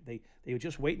that point. They were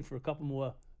just waiting for a couple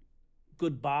more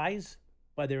good buys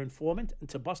by their informant and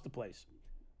to bust the place.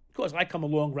 Of course, I come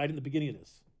along right in the beginning of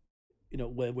this,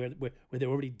 where they're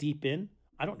already deep in.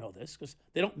 I don't know this because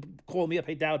they don't call me up.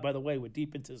 Hey, Dowd, by the way, we're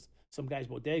deep into some guy's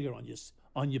bodega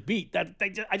on your beat. I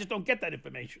just don't get that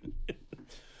information.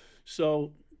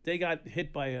 So they got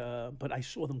hit by, but I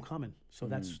saw them coming. So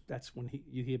that's when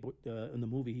you hear in the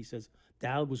movie he says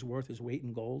Dowd was worth his weight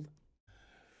in gold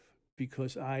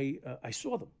because I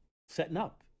saw them setting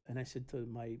up, and I said to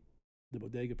the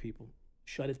bodega people,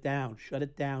 shut it down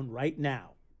right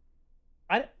now.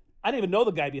 I didn't even know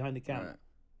the guy behind the counter. Right.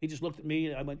 He just looked at me,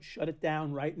 and I went, shut it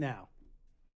down right now.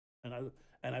 And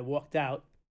I walked out.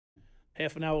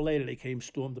 Half an hour later, they came,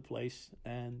 stormed the place,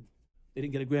 and they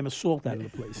didn't get a gram of salt out of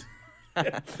the place.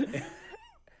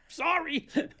 Sorry.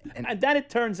 And then it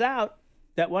turns out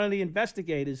that one of the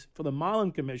investigators for the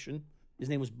Marlin Commission, his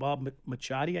name was Bob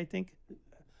Machadi, I think.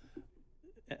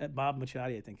 Bob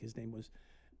Machadi, I think his name was.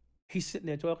 He's sitting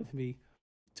there talking to me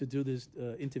to do this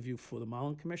interview for the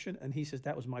Marlin Commission, and he says,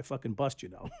 that was my fucking bust,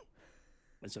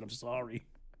 I said, I'm sorry.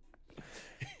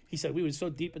 He said, we were so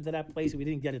deep into that place, we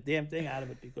didn't get a damn thing out of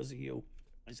it because of you.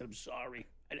 I said, I'm sorry.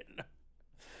 I didn't know.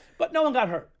 But no one got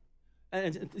hurt.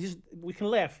 And we can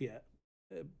laugh here,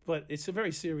 but it's a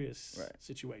very serious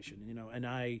situation, And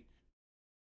I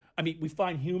mean, we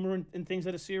find humor in things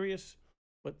that are serious,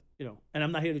 but, and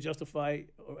I'm not here to justify,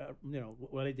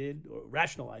 what I did or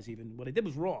rationalize even. What I did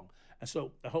was wrong. And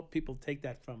so I hope people take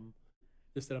that from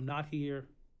this, that I'm not here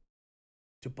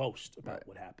to boast about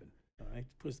what happened, all right?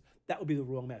 Because that would be the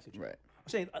wrong message. Right. I'm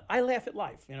saying I laugh at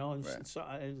life, and so,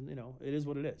 it is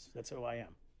what it is. That's who I am.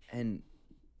 And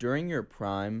during your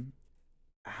prime,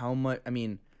 how much? I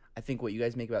mean, I think what you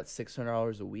guys make about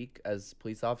 $600 a week as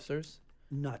police officers.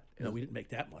 No, we didn't make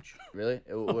that much. Really?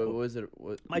 What was it?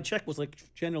 My check was like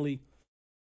generally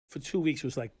for 2 weeks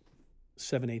was like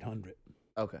 $700-800.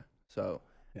 Okay, so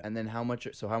and then how much?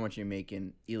 So how much are you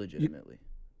making illegitimately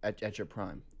at your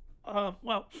prime?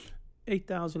 Well,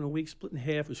 8,000 a week, split in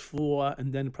half is 4,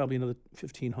 and then probably another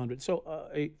 1,500. So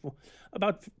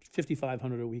about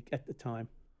 5,500 a week at the time.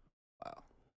 Wow.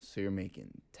 So you're making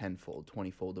tenfold,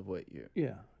 20-fold of what you're.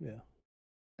 Yeah.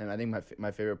 And I think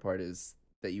my favorite part is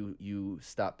that you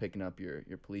stopped picking up your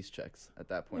police checks at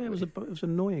that point. Yeah, it was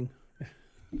annoying.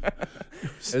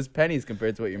 It was pennies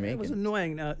compared to what you're making. It was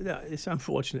annoying. It's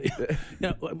unfortunate.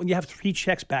 When you have 3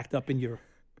 checks backed up in your,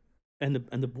 and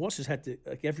the bosses had to,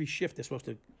 like, every shift they're supposed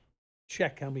to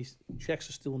check how many checks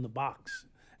are still in the box.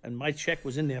 And my check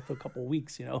was in there for a couple of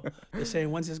weeks. They're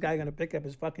saying, when's this guy gonna pick up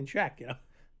his fucking check?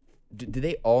 Do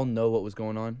they all know what was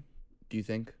going on? Do you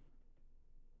think?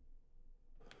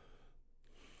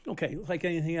 Okay, like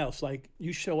anything else, like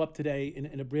you show up today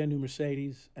in a brand new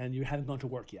Mercedes and you haven't gone to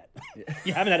work yet.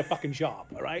 You haven't had a fucking job,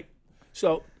 all right?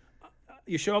 So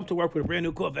you show up to work with a brand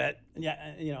new Corvette, and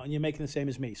and you're making the same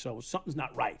as me. So something's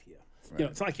not right here. Right.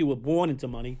 It's not like you were born into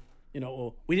money.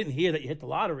 Or we didn't hear that you hit the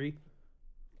lottery,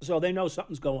 so they know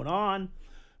something's going on.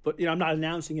 But I'm not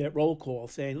announcing it at roll call,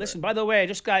 saying, "Listen, by the way, I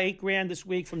just got $8,000 this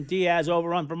week from Diaz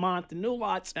over on Vermont. The new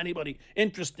lots. Anybody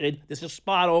interested? There's a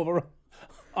spot over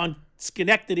on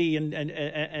Schenectady and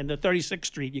the 36th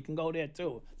Street. You can go there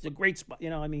too. It's a great spot.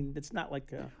 It's not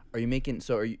like. Are you making?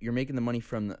 So you're making the money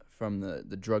from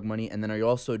the drug money, and then are you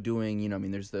also doing?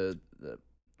 There's the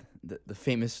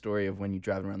famous story of when you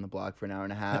driving around the block for an hour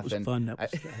and a half. That was fun. I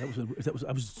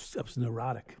was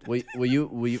neurotic. Will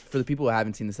you for the people who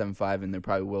haven't seen the 7.5, and they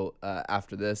probably will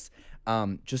after this,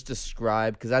 just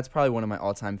describe, because that's probably one of my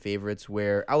all-time favorites,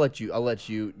 where I'll let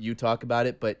you talk about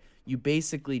it, but you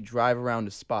basically drive around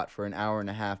a spot for an hour and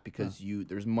a half because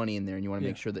there's money in there and you want to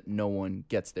make sure that no one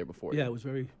gets there before you. I was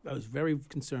very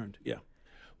concerned. Yeah.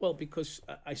 Well, because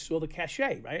I saw the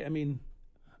cachet, right?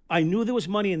 I knew there was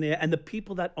money in there, and the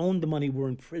people that owned the money were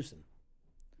in prison.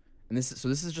 And this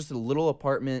is just a little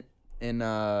apartment in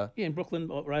in Brooklyn,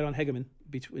 right on Hegeman,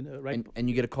 between right. And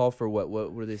you get a call for what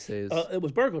do they say is? It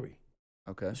was burglary.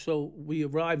 Okay. So we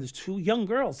arrived. There's 2 young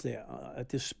girls there at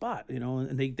this spot,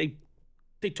 and they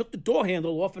took the door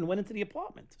handle off and went into the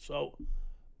apartment. So,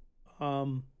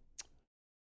 so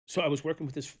I was working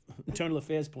with this internal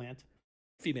affairs plant,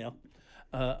 female,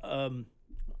 and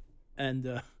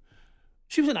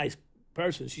she was a nice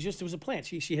person. It was a plant.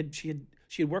 She had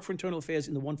worked for internal affairs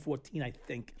in the 114, I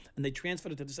think, and they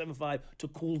transferred it to the 7.5 to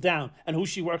cool down. And who's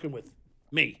she working with?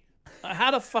 Me.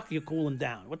 How the fuck are you cooling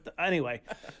down? Anyway,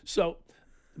 so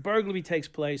burglary takes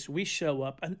place. We show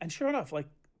up, and sure enough, like,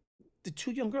 the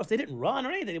 2 young girls, they didn't run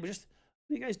or anything. They were just,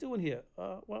 what are you guys doing here?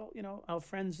 Well, our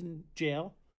friend's in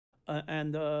jail,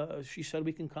 and she said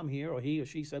we can come here, or he or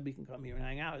she said we can come here and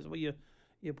hang out. I said, well, you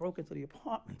broke into the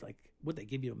apartment. Like, would they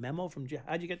give you a memo from jail?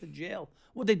 How'd you get to jail?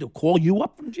 What'd they do, call you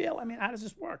up from jail? How does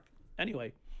this work?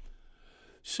 Anyway,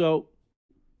 so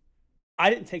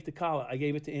I didn't take the collar. I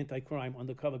gave it to anti-crime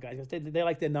undercover guys. They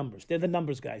like their numbers. They're the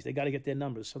numbers guys. They got to get their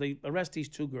numbers. So they arrest these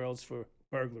 2 girls for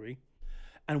burglary.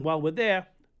 And while we're there,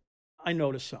 I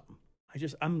noticed something.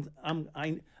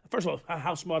 First of all,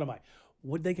 how smart am I?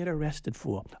 What'd they get arrested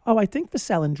for? Oh, I think for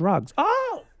selling drugs.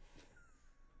 Oh,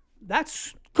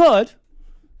 that's good.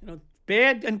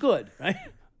 Bad and good, right?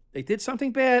 They did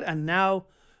something bad, and now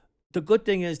the good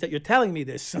thing is that you're telling me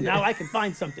this, so now I can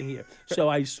find something here. So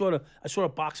I saw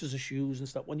boxes of shoes and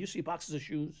stuff. When you see boxes of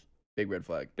shoes, big red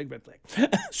flag. Big red flag.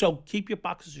 So keep your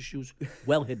boxes of shoes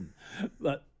well hidden.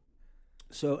 But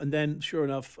so, and then sure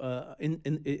enough,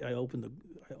 I opened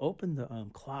the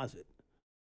closet,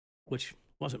 which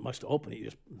wasn't much to open.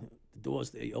 The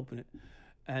door's there. You open it,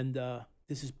 and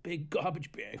there's this big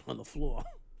garbage bag on the floor.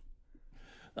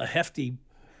 A heavy-duty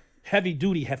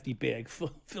bag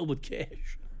filled with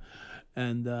cash.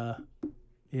 And,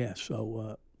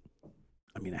 so,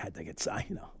 I had to get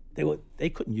signed, They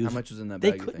couldn't use it. How much was in that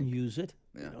bag, They couldn't use it.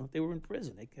 Yeah. They were in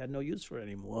prison. They had no use for it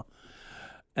anymore.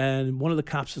 And one of the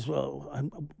cops says, well, I'm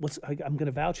going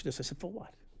to vouch this. I said, for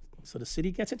what? So the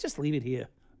city gets it? Just leave it here.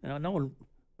 No one, what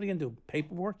are you going to do?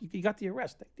 Paperwork? You got the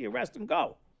arrest. Take the arrest and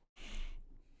go.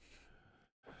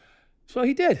 So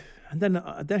he did, and then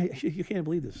you can't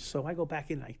believe this. So I go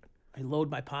back in, I load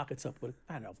my pockets up with,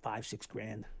 I don't know, $5-6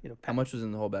 grand. How much was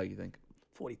in the whole bag, you think?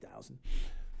 40,000,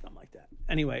 something like that.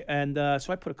 Anyway, and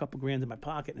so I put a couple grand in my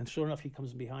pocket, and sure enough, he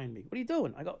comes behind me. What are you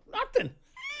doing? I go, nothing.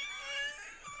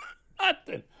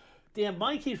 Nothing. Damn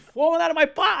money keeps falling out of my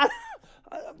pocket.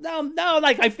 Now,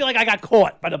 like, I feel like I got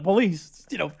caught by the police,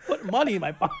 putting money in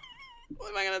my pocket. What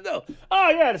am I gonna do? Oh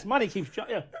yeah, this money keeps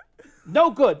no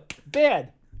good,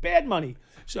 bad money.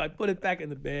 So I put it back in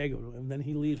the bag, and then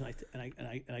he leaves, and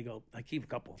I go, I keep a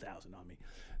couple of thousand on me.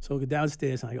 So I go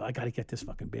downstairs, and I go, I got to get this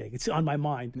fucking bag. It's on my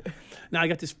mind. Now I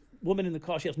got this woman in the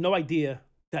car. She has no idea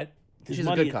that There's She's a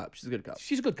money good in- cop. She's a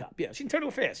good cop. Yeah, she can turn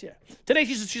real fast. Yeah. Today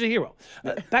she's a hero.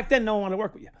 Back then, no one wanted to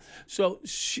work with you.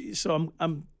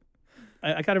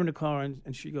 I got her in the car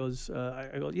and she goes, I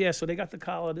go, yeah. So they got the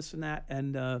collar, this and that,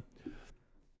 and I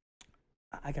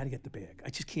got to get the bag. I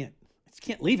just can't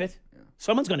leave it. Yeah.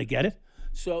 Someone's going to get it.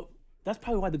 So that's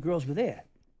probably why the girls were there,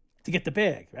 to get the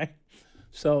bag, right?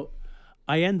 So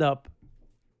I end up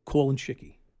calling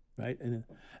Chicky, right?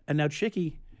 And now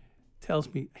Chicky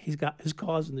tells me he's got his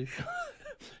car's in the shop.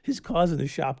 His car's in the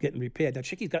shop getting repaired. Now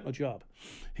Chicky's got no job.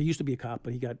 He used to be a cop,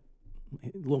 but he got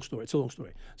long story. It's a long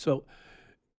story. So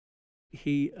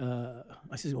I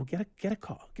said, well, get a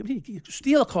car.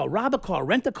 Steal a car, rob a car,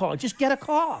 rent a car, just get a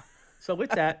car. So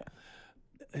with that,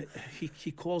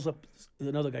 he calls up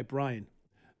another guy, Brian.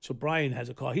 So Brian has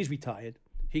a car. He's retired.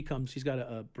 He comes. He's got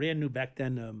a brand new back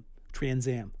then Trans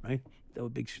Am, right? That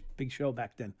was a big show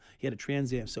back then. He had a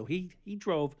Trans Am. So he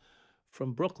drove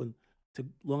from Brooklyn to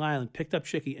Long Island, picked up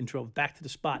Chicky, and drove back to the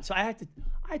spot. So I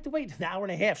had to wait an hour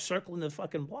and a half circling the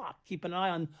fucking block, keep an eye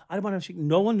on. I didn't want to.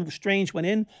 No one strange went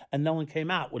in, and no one came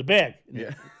out with a bag.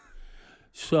 Yeah.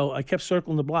 So I kept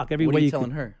circling the block every What way are you you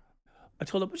telling could. her? I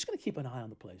told her, we're just going to keep an eye on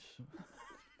the place.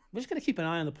 We're just going to keep an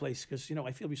eye on the place because,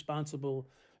 I feel responsible.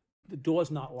 The door's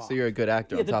not locked. So you're a good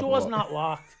actor. Yeah, on the top door's of all. not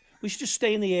locked. We should just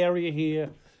stay in the area here.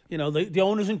 The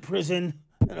owner's in prison,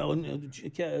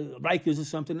 Rikers or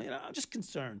something. I'm just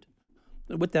concerned.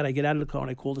 With that, I get out of the car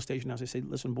and I call the station house. I say,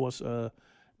 listen, boss,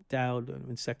 Dowd,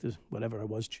 in sectors, whatever I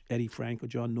was, Eddie Frank or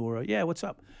John Nora. Yeah, what's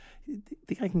up?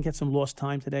 Think I can get some lost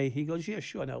time today? He goes, yeah,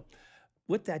 sure. Now,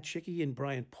 with that, Chicky and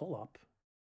Brian pull up.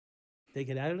 They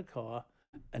get out of the car,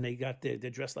 and they're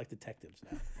dressed like detectives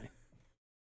now. Right?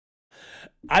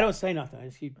 I don't say nothing. I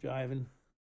just keep driving.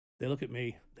 They look at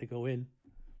me. They go in.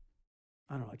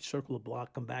 I don't know. I circle the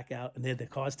block, come back out, and the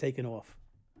car's taken off.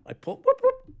 I pull, whoop,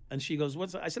 whoop, and she goes,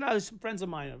 "What's?" I said, "There's some friends of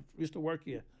mine who used to work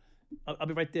here. I'll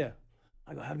be right there."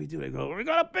 I go, "How do we do it?" They go, "We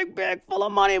got a big bag full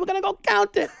of money. We're gonna go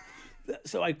count it."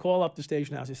 So I call up the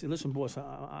station house. I say, "Listen, boss,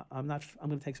 I'm going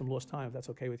to take some lost time if that's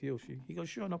okay with you." He goes,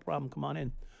 "Sure, no problem. Come on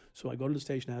in." So I go to the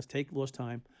station house, take lost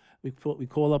time. We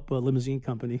call up a limousine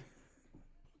company.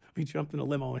 We jumped in a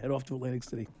limo and head off to Atlantic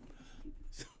City.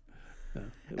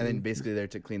 And then basically there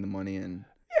to clean the money and.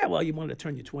 Yeah, well, you wanted to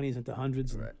turn your 20s into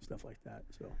hundreds and stuff like that.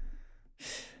 So.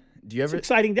 Do you ever? It's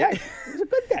an exciting day. It was a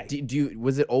good day. Do you?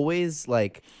 Was it always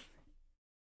like?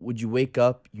 Would you wake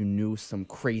up? You knew some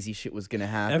crazy shit was gonna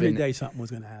happen. Every day something was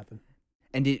going to happen.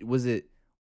 And was it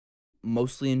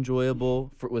mostly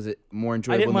enjoyable? Was it more I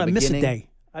enjoyable didn't in want the to miss a beginning? day.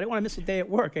 I didn't want to miss a day at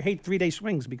work. I hate 3-day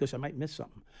swings because I might miss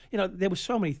something. There were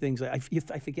so many things. I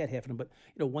forget half of them. But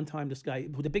one time this guy,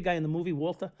 the big guy in the movie,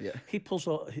 Walter, he pulls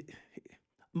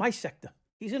my sector.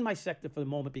 He's in my sector for the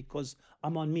moment because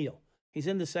I'm on meal. He's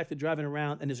in the sector driving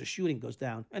around, and there's a shooting goes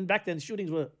down. And back then,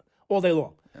 shootings were all day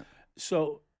long. Yeah.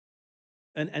 So,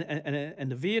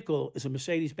 and the vehicle is a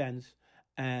Mercedes-Benz,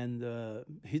 and the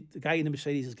guy in the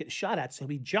Mercedes is getting shot at. So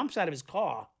he jumps out of his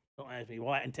car, don't ask me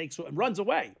why, and runs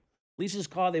away. Leaves his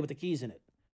car there with the keys in it.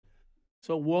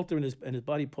 So Walter and his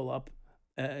buddy pull up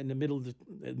in the middle of the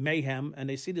mayhem, and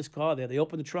they see this car there. They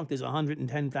open the trunk. There's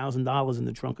 $110,000 in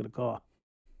the trunk of the car.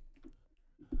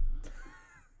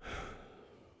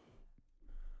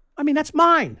 I mean, that's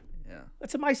mine. Yeah.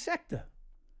 That's in my sector.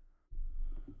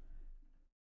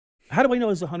 How do I know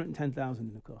there's $110,000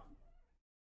 in the car?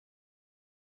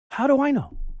 How do I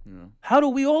know? Yeah. How do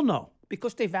we all know?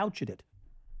 Because they vouched it.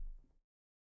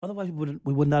 Otherwise,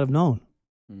 we would not have known.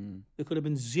 Mm. There could have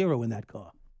been zero in that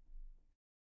car.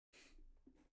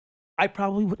 I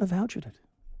probably wouldn't have vouched it.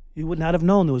 You would not have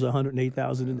known there was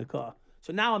 $108,000 in the car.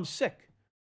 So now I'm sick.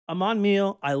 I'm on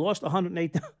meal. I lost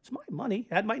 $108,000. It's my money.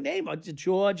 It had my name.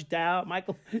 George, Dow,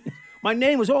 Michael. My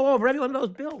name was all over every one of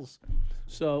those bills.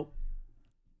 So,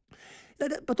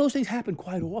 but those things happen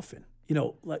quite often.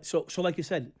 Like you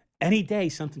said, any day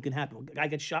something can happen. A guy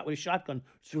gets shot with a shotgun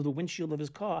through the windshield of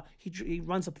his car. He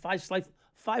runs up five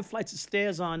flights of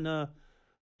stairs on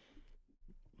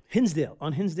Hinsdale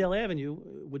Avenue,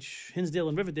 which Hinsdale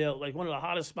and Riverdale, like one of the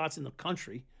hottest spots in the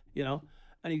country,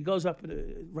 and he goes up,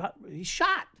 he's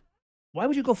shot. Why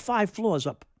would you go 5 floors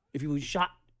up if you were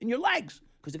shot in your legs?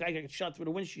 Because the guy got shot through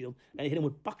the windshield and he hit him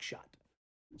with buckshot.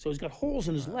 So he's got holes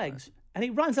in his legs and he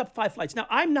runs up 5 flights. Now,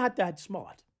 I'm not that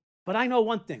smart, but I know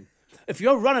one thing. If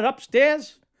you're running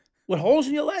upstairs with holes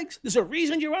in your legs, there's a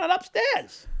reason you're running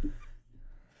upstairs.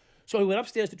 So he went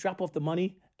upstairs to drop off the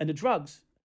money and the drugs.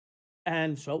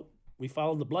 And so we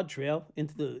followed the blood trail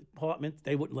into the apartment.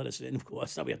 They wouldn't let us in, of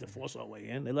course. Now we have to force our way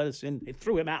in. They let us in. They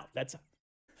threw him out.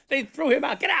 They threw him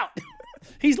out. Get out.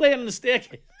 He's laying on the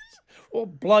staircase, all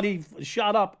bloody,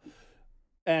 shot up.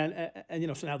 And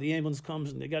so now the ambulance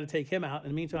comes and they got to take him out. In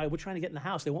the meantime, we're trying to get in the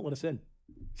house. They won't let us in,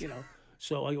 you know.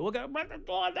 So I go, we're gonna break the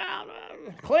door down.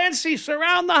 Clancy,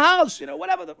 surround the house.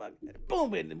 Whatever the fuck.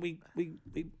 Boom, and we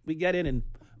get in and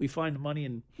we find the money,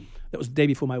 and that was the day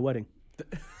before my wedding.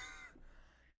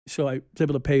 So I was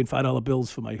able to pay $5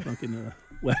 bills for my fucking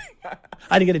wedding.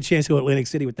 I didn't get a chance to go to Atlantic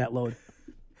City with that load.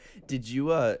 Did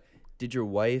your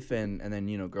wife and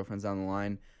then girlfriends down the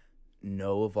line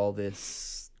know of all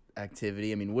this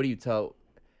activity? I mean, what do you tell?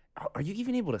 Are you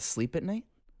even able to sleep at night?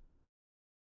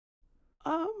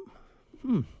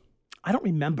 I don't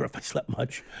remember if I slept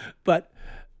much, but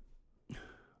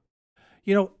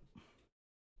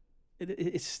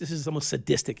this is almost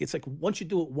sadistic. It's like once you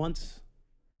do it once,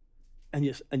 and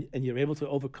you're able to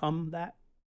overcome that,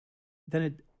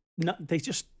 then it's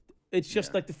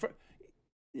just like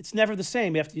it's never the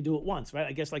same after you do it once, right?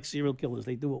 I guess like serial killers,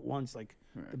 they do it once, like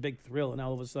the big thrill, and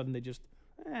all of a sudden they just,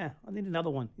 I need another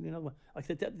one. Like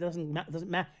that doesn't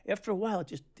matter. After a while, it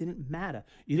just didn't matter.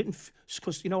 You didn't,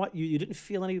 because you know what? You didn't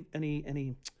feel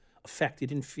any effect. You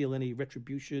didn't feel any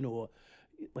retribution, or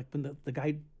like when the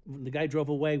guy drove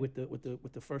away with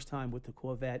the first time with the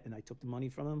Corvette, and I took the money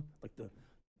from him, like the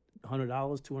 $100,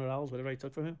 $200, whatever I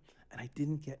took from him, and I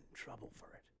didn't get in trouble for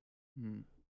it. Mm.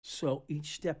 So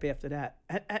each step after that,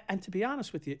 and to be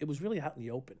honest with you, it was really out in the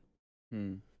open.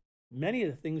 Mm. Many of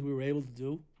the things we were able to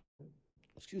do,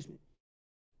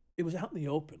 it was out in the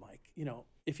open. Like,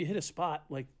 if you hit a spot,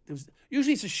 like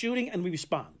usually it's a shooting and we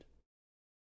respond,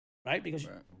 right? Because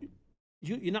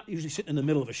you're not usually sitting in the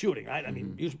middle of a shooting, right? I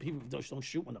mean, usually people don't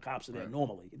shoot when the cops are there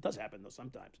normally. It does happen though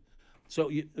sometimes. So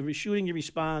you're shooting, you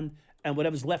respond, and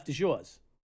whatever's left is yours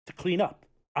to clean up,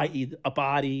 i.e. a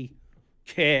body,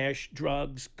 cash,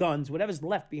 drugs, guns, whatever's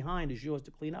left behind is yours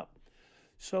to clean up.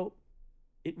 So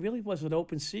it really was an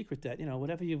open secret that,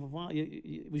 whatever you want,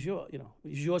 it was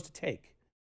yours to take.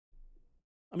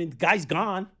 I mean, the guy's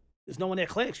gone. There's no one there.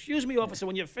 Excuse me, officer,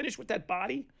 when you're finished with that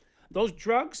body, those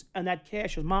drugs and that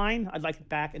cash is mine. I'd like it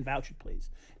back and vouch it, please.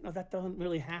 That doesn't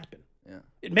really happen. Yeah.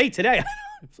 It may today.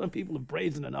 Some people are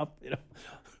brazen enough,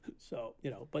 So,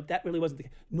 but that really wasn't the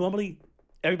case. Normally,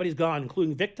 everybody's gone,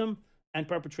 including victim and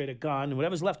perpetrator gone, and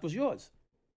whatever's left was yours.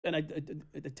 And I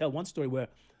tell one story where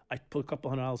I put a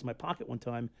couple $100 in my pocket one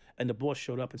time, and the boss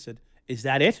showed up and said, "Is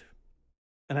that it?"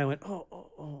 And I went,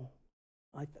 "Oh.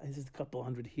 There's a couple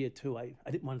 $100 here too. I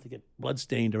didn't want it to get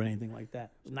bloodstained or anything like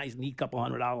that. It was a nice, neat couple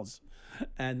 $100."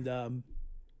 And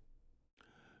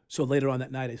so later on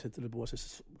that night, I said to the boss, I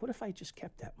said, "What if I just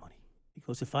kept that money?" He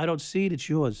goes, "If I don't see it, it's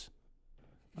yours."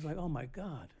 I was like, "Oh my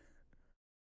God."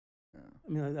 Yeah. I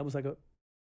mean, that was like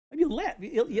you laugh.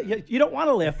 You don't want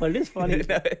to laugh, but it is funny.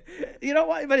 You know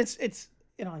what? But it's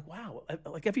like, wow,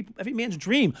 like every man's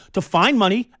dream to find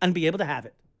money and be able to have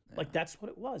it. Yeah. Like that's what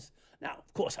it was. Now,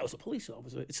 of course, I was a police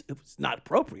officer. It was not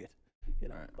appropriate,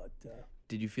 Right. But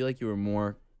did you feel like you were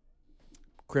more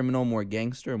criminal, more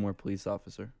gangster, or more police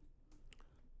officer?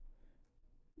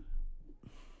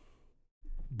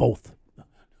 Both.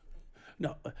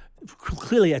 No,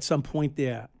 clearly at some point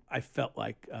there, I felt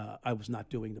like I was not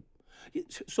doing the.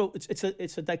 So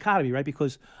it's a dichotomy, right?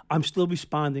 Because I'm still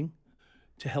responding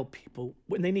to help people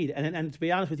when they need it, and to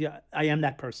be honest with you, I am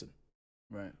that person.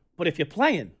 Right. But if you're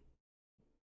playing,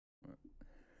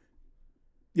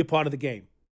 you're part of the game.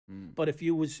 Mm. But if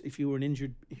you were an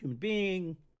injured human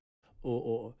being,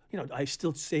 or I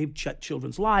still saved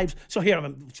children's lives. So here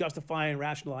I'm justifying,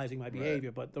 rationalizing my behavior.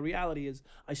 Right. But the reality is,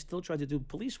 I still tried to do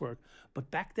police work.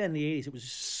 But back then in the 80s, it was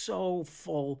so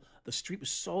full. The street was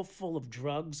so full of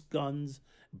drugs, guns,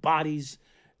 bodies,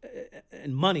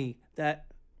 and money that.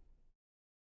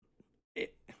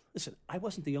 Listen, I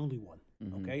wasn't the only one.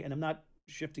 Mm-hmm. Okay, and I'm not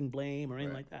shifting blame or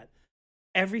anything like that.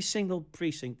 Every single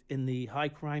precinct in the high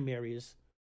crime areas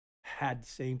had the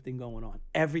same thing going on.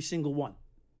 Every single one.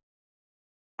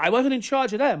 I wasn't in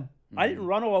charge of them. Mm-hmm. I didn't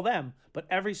run all of them, but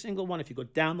every single one, if you go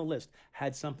down the list,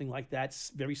 had something like that,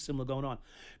 very similar going on.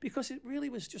 Because it really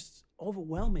was just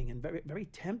overwhelming and very, very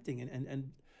tempting.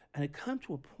 And it come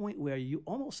to a point where you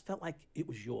almost felt like it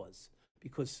was yours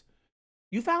because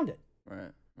you found it.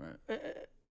 Right.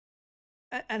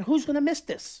 And who's going to miss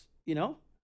this?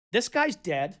 This guy's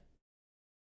dead.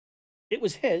 It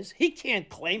was his. He can't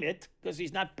claim it because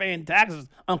he's not paying taxes,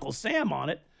 Uncle Sam, on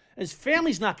it. His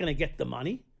family's not going to get the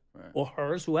money, or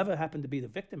hers, whoever happened to be the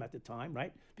victim at the time,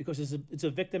 right? Because it's a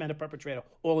victim and a perpetrator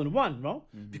all in one, no?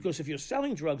 Mm-hmm. Because if you're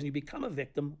selling drugs and you become a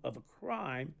victim of a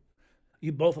crime,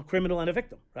 you're both a criminal and a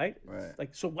victim, right? Right.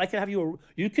 Like, so I can have you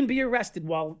can be arrested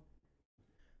while,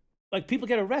 like people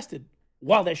get arrested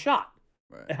while they're shot.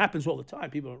 Right. It happens all the time.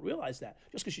 People don't realize that.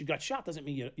 Just because you got shot doesn't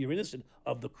mean you're innocent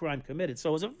of the crime committed. So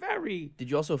it was a very... Did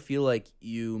you also feel like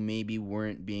you maybe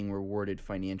weren't being rewarded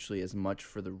financially as much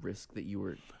for the risk that you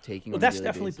were taking? Well, on that's a daily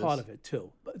definitely basis? part of it, too.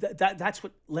 But that's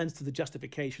what lends to the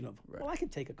justification of, well, I can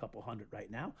take a couple hundred right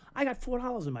now. I got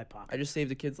 $4 in my pocket. I just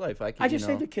saved a kid's life. I just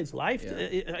saved a kid's life.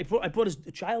 I brought his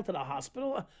child to the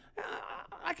hospital.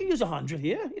 I can use 100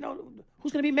 here.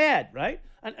 Who's going to be mad, right?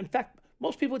 And in fact,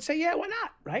 most people would say, yeah, why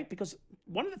not, right? Because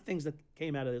one of the things that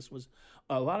came out of this was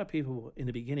a lot of people in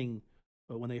the beginning,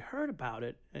 when they heard about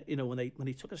it, when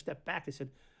they took a step back, they said,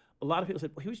 a lot of people said,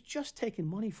 well, he was just taking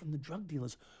money from the drug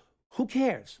dealers. Who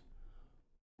cares?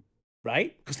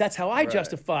 Right? Because that's how I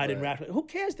justified it. Who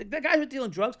cares? The guys who are dealing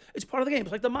drugs, it's part of the game.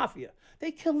 It's like the mafia.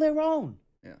 They kill their own.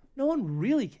 Yeah. No one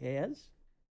really cares.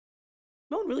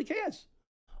 No one really cares.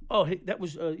 Oh, that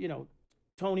was,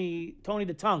 Tony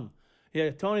the Tongue.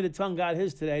 Yeah, Tony the Tongue got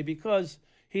his today because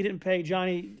he didn't pay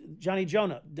Johnny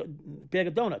Jonah, bag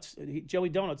of donuts. Joey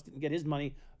Donuts didn't get his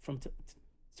money from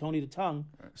Tony the Tongue,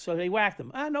 so they whacked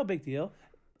him. No big deal.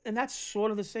 And that's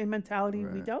sort of the same mentality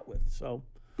we dealt with. So,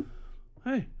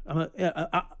 hey, I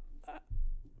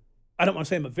don't want to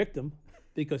say I'm a victim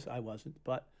because I wasn't,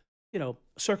 but,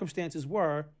 circumstances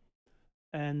were,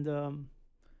 and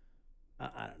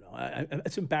I don't know.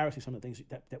 It's embarrassing, some of the things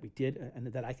that we did and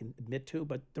that I can admit to,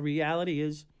 but the reality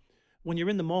is, when you're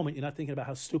in the moment, you're not thinking about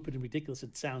how stupid and ridiculous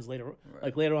it sounds later.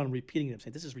 Like later on, I'm repeating it, I'm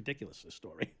saying, this is ridiculous, this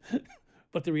story.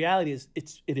 But the reality is,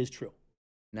 it is true.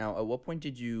 Now, at what point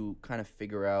did you kind of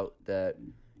figure out that,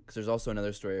 because there's also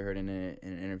another story I heard in an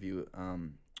interview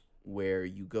where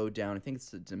you go down, I think it's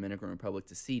the Dominican Republic,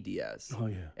 to see Diaz. Oh,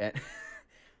 yeah.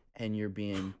 And you're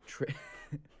being,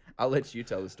 I'll let you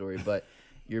tell the story, but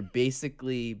you're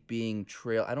basically being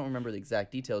trailed, I don't remember the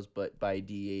exact details, but by a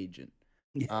DEA agent.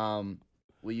 Yeah.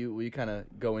 Will you kind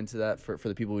of go into that for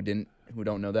the people who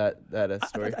don't know that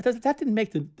story? That didn't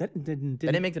make the that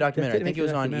didn't make the documentary. I think it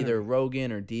was on either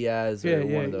Rogan or Diaz or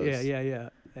one of those. Yeah.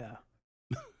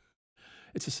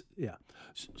 It's just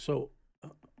So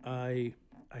I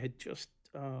had just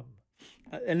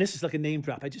and this is like a name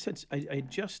drop.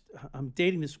 I'm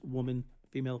dating this woman,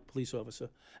 female police officer,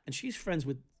 and she's friends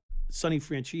with Sonny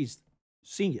Franchise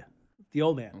Sr., the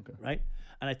old man, right?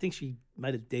 And I think she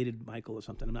might have dated Michael or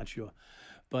something. I'm not sure.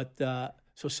 But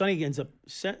so Sonny ends up,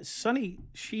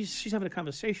 she's having a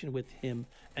conversation with him,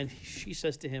 and she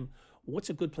says to him, what's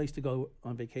a good place to go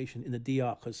on vacation in the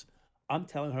DR? Because I'm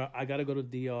telling her, I got to go to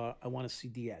the DR. I want to see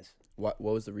Diaz. What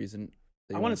was the reason?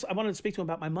 I wanted to speak to him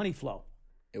about my money flow.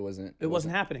 It wasn't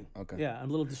happening. Okay. Yeah, I'm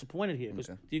a little disappointed here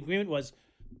because the agreement was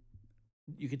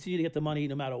you continue to get the money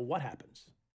no matter what happens.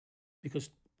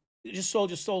 Because you just sold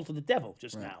to the devil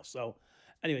just now. So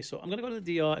anyway, so I'm going to go to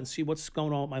the DR and see what's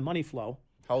going on with my money flow.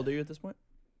 How old are you at this point?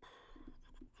 I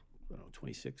don't know,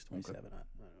 26, 27. I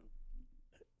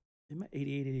don't know.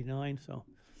 88, 89, so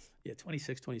yeah,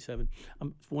 26, 27.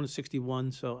 I'm born in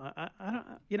 61, so I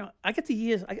don't, I get the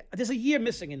years. There's a year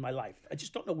missing in my life. I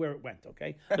just don't know where it went,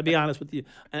 okay? To be honest with you.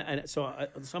 And so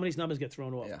some of these numbers get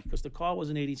thrown off because the car was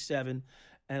an 87,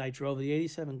 and I drove the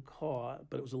 87 car,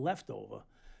 but it was a leftover.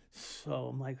 So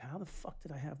I'm like, how the fuck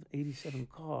did I have an 87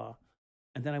 car?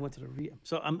 And then I went to the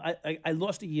so I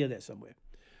lost a year there somewhere.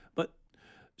 But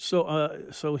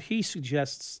so he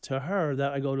suggests to her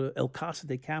that I go to El Casa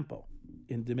de Campo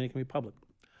in the Dominican Republic.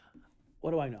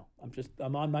 What do I know?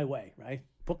 I'm on my way, right?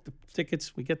 Book the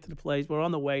tickets. We get to the place. We're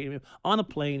on the way, on the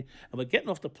plane, and we're getting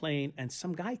off the plane, and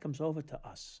some guy comes over to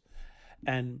us.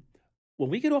 And when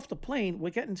we get off the plane, we're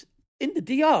getting in the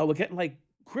DR. We're getting like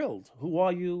grilled. Who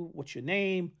are you? What's your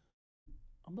name?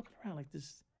 I'm looking around like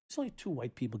this. There's only two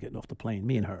white people getting off the plane,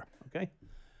 me and her, okay?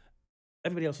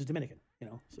 Everybody else is Dominican,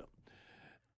 so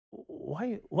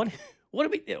why do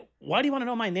we, why do you want to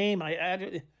know my name?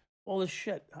 I all this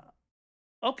shit.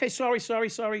 Okay, sorry.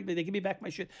 They give me back my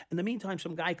shit. In the meantime,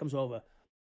 some guy comes over,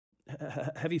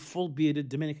 heavy, full-bearded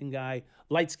Dominican guy,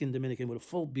 light-skinned Dominican with a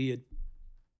full beard,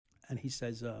 and he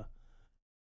says,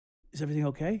 is everything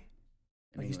okay?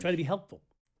 Like he's trying to be helpful.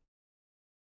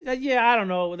 Yeah, I don't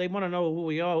know. They want to know who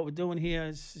we are, what we're doing here.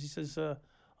 He says,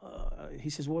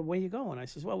 well, where are you going? I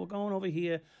says, well, we're going over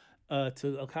here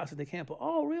to El Casa de Campo.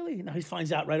 Oh, really? Now he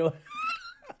finds out right away.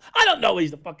 I don't know he's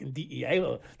the fucking DEA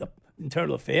or the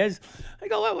Internal Affairs. I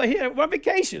go, well, we're on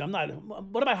vacation.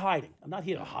 What am I hiding? I'm not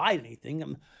here to hide anything.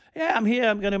 I'm here.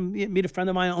 I'm going to meet a friend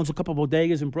of mine who owns a couple of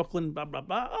bodegas in Brooklyn, blah, blah,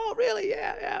 blah. Oh, really?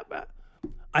 Yeah.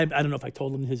 I don't know if I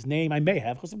told him his name. I may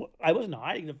have, because I wasn't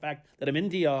hiding the fact that I'm in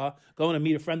DR going to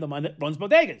meet a friend of mine that runs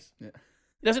bodegas. Yeah.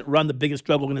 He doesn't run the biggest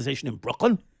drug organization in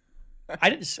Brooklyn. I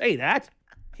didn't say that.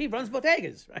 He runs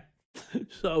bodegas, right?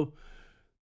 So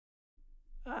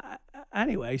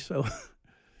Anyway, so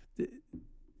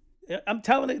I'm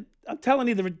telling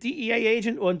either a DEA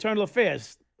agent or Internal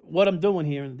Affairs what I'm doing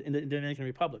here in the Dominican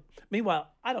Republic.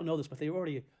 Meanwhile, I don't know this, but they're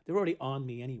already on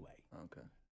me anyway. Okay.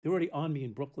 They're already on me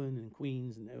in Brooklyn and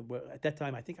Queens, and at that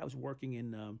time, I think I was working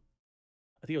in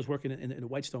the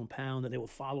Whitestone Pound, and they were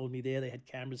following me there. They had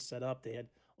cameras set up. They had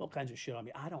all kinds of shit on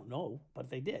me. I don't know,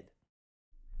 but they did.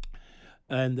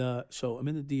 And so I'm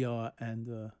in the DR,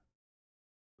 and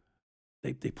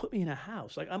they put me in a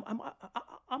house. Like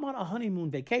I'm on a honeymoon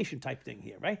vacation type thing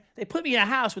here, right? They put me in a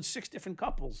house with 6 different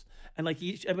couples, and like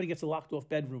everybody gets a locked off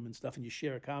bedroom and stuff, and you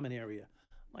share a common area.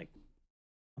 Like,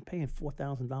 I'm paying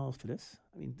 $4,000 for this.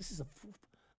 I mean, this is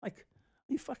like,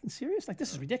 are you fucking serious? Like,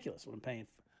 this is ridiculous what I'm paying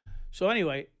for. So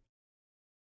anyway,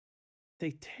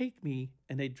 they take me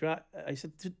and they drive. I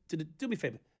said, do me a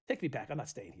favor, take me back. I'm not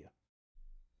staying here.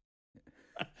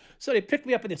 So they pick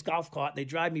me up in this golf cart. They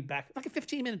drive me back, like a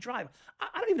 15-minute drive. I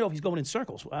don't even know if he's going in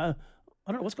circles. I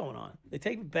don't know what's going on. They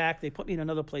take me back. They put me in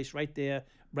another place right there,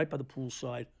 right by the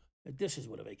poolside. This is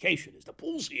what a vacation is. The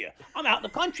pool's here. I'm out in the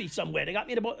country somewhere. They got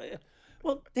me in a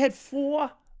well, they had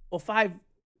 4 or 5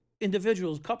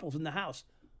 individuals, couples in the house.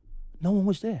 No one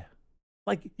was there.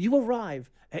 Like, you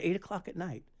arrive at 8 o'clock at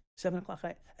night, 7 o'clock at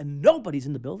night, and nobody's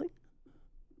in the building?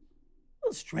 A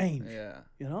little strange. Yeah.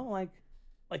 You know, like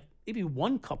maybe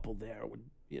one couple there would,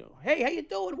 hey, how you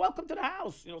doing? Welcome to the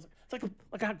house. It's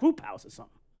like a group house or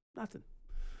something. Nothing.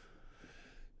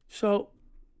 So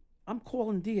I'm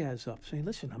calling Diaz up saying,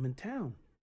 listen, I'm in town.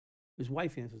 His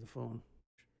wife answers the phone.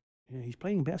 Yeah, he's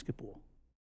playing basketball.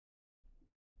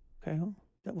 Okay,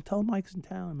 well, tell him Mike's in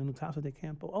town. I'm in the Casa de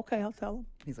Campo. Okay, I'll tell him.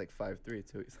 He's like 5'3",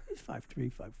 too. He's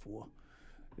 5'3", 5'4".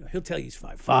 He'll tell you he's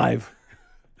 5'5".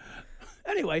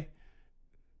 Anyway,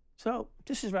 so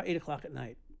this is around 8 o'clock at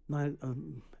night.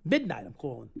 Midnight, I'm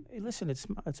calling. Hey, listen, it's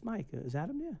Mike. Is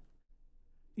Adam there?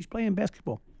 He's playing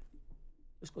basketball.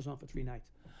 This goes on for 3 nights.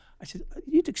 I said,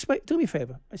 you'd do me a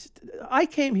favor. I said, I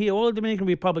came here, all the Dominican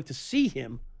Republic, to see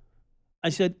him. I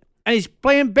said, and he's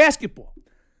playing basketball.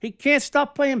 He can't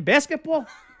stop playing basketball?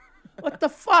 What the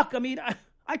fuck? I mean,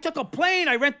 I took a plane.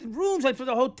 I rented rooms. I took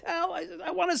a hotel.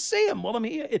 I want to see him while I'm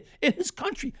here in his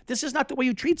country. This is not the way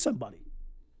you treat somebody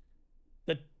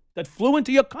that flew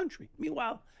into your country.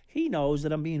 Meanwhile, he knows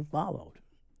that I'm being followed.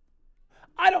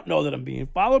 I don't know that I'm being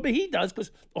followed, but he does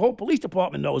because the whole police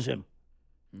department knows him.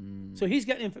 So he's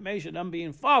getting information I'm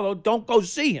being followed. Don't go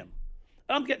see him.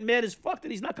 I'm getting mad as fuck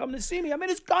that he's not coming to see me. I'm in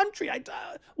his country.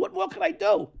 What more can I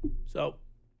do? So,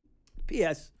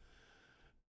 P.S.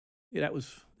 Yeah, that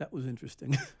was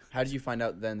interesting. How did you find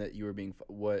out then that you were being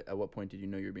at what point did you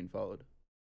know you were being followed?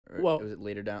 Or Well, was it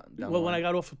later down well, when I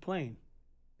got off the plane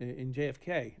in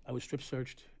JFK, I was strip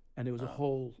searched, and there was a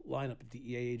whole lineup of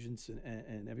DEA agents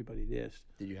and everybody there.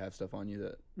 Did you have stuff on you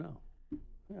that? No.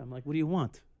 Yeah, I'm like, what do you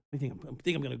want? I think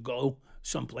I'm going to go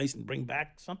someplace and bring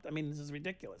back something. I mean, this is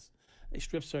ridiculous. They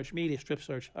strip search me, they strip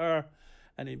search her,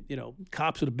 and they,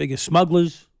 cops are the biggest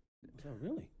smugglers. Oh,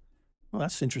 really? Well,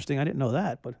 that's interesting. I didn't know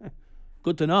that, but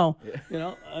good to know.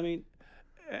 Yeah. I mean,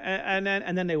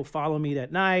 and then they will follow me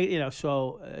that night.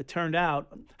 So it turned out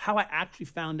how I actually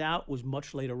found out was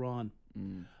much later on.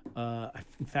 In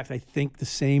fact, I think the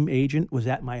same agent was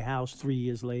at my house 4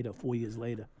 years later,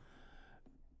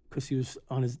 because he was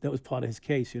that was part of his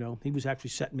case. He was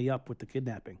actually setting me up with the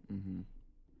kidnapping. Mm-hmm.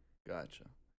 Gotcha.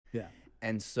 Yeah.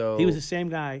 And so he was the same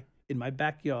guy in my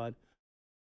backyard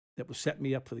that was setting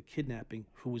me up for the kidnapping,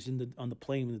 who was on the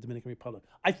plane in the Dominican Republic.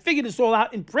 I figured this all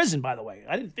out in prison, by the way.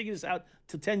 I didn't figure this out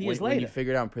till 10 years later. When you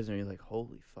figured out in prison, you're like,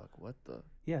 holy fuck, what the?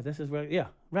 Yeah, this is where. Yeah,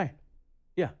 right.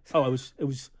 Yeah. Oh, it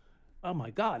was. Oh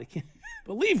my God, I can't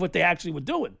believe what they actually were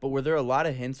doing. But were there a lot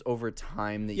of hints over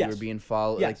time that you were being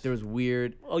followed? Yes. Like there was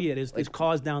weird. Oh yeah, there's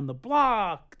cars down the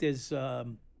block. There's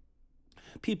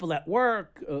people at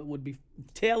work would be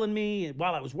tailing me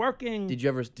while I was working. Did you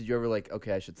ever like,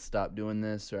 okay, I should stop doing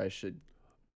this, or I should?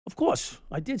 Of course,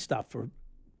 I did stop for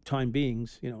time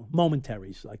beings.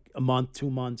 Momentaries, like a month,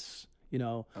 2 months.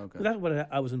 Okay. But that's what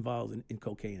I was involved in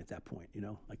cocaine at that point.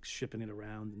 Like shipping it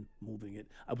around and moving it.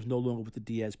 I was no longer with the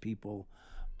Diaz people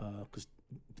because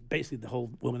basically the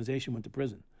whole organization went to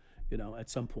prison. At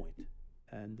some point,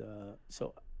 and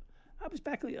so I was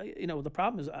back. The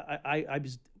problem is I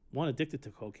was, one, addicted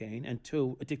to cocaine, and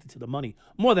 2, addicted to the money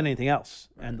more than anything else,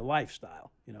 and the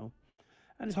lifestyle. And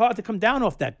it's hard to come down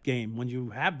off that game when you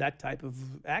have that type of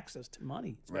access to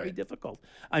money. It's very difficult.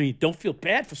 I mean, don't feel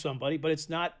bad for somebody, but it's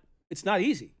not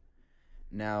easy.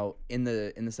 Now, in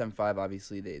the 7-5,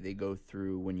 obviously they go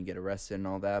through when you get arrested and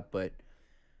all that, but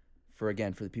for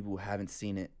the people who haven't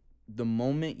seen it, the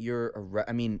moment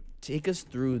I mean, take us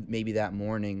through maybe that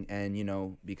morning,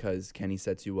 and because Kenny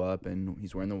sets you up and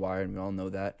he's wearing the wire, and we all know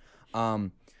that.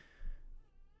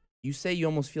 You say you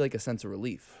almost feel like a sense of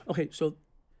relief. Okay, so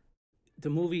the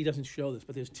movie doesn't show this,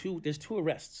 but there's two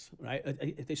arrests,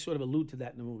 right? They sort of allude to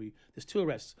that in the movie. There's two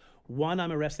arrests. One,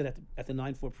 I'm arrested at the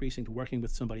 9-4 precinct working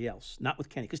with somebody else, not with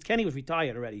Kenny, because Kenny was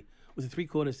retired already with a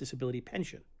 3/4 disability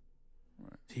pension.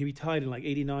 Right. So he retired in like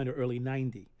 89 or early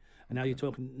 90. And now you're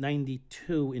talking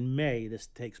 92 in May, this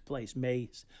takes place. May,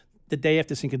 the day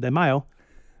after Cinco de Mayo,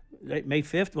 right? May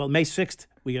 5th, well, May 6th,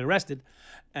 we get arrested.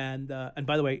 And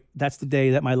by the way, that's the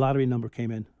day that my lottery number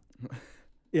came in.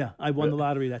 Yeah, I won the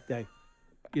lottery that day.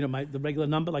 The regular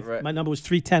number, right. My number was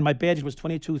 310. My badge was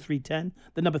 22-310.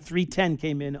 The number 310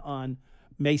 came in on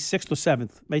May 6th or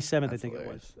 7th. May 7th, that's I think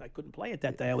hilarious. It was. I couldn't play it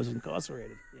that day. I was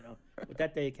incarcerated, But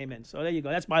that day it came in. So there you go.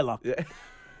 That's my luck. Yeah.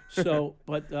 So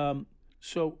what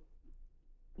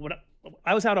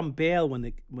I was out on bail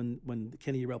when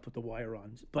Kenny Urell put the wire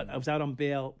on, but I was out on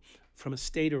bail from a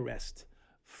state arrest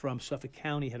from Suffolk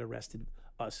County had arrested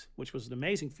us, which was an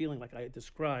amazing feeling like I had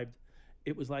described.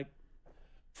 It was like,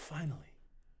 finally,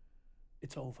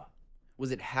 it's over.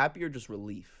 Was it happy or just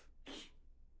relief?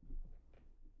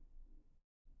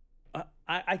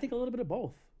 I think a little bit of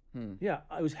both. Yeah,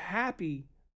 I was happy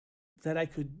that I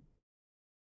could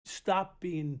stop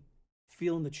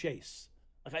feeling the chase.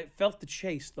 Like I felt the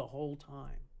chase the whole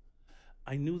time.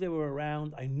 I knew they were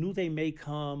around. I knew they may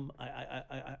come.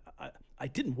 I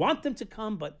didn't want them to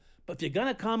come, but if you're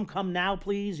gonna come now,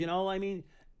 please. I mean,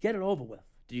 get it over with.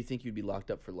 Do you think you'd be locked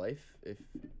up for life if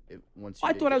once you?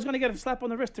 I thought I was gonna get a slap on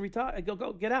the wrist to retire.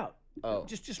 Go get out. Oh,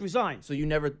 just resign. So you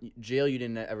never jail? You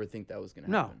didn't ever think that was gonna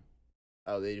happen? No.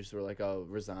 Oh, they just were like, oh,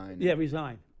 resign. Yeah,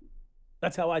 resign.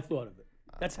 That's how I thought of it.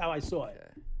 That's how I saw it.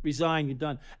 Resign, you're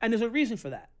done. And there's a reason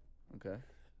for that. Okay.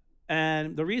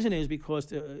 And the reason is because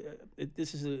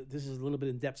this is a little bit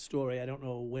in-depth story. I don't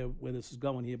know where this is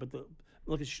going here, but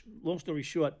long story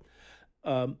short,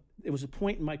 it was a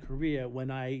point in my career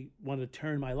when I wanted to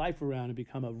turn my life around and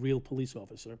become a real police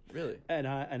officer. Really?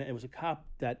 And it was a cop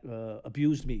that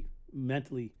abused me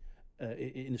mentally,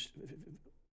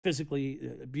 physically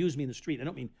abused me in the street. I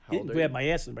don't mean he didn't grab my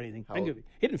ass or anything.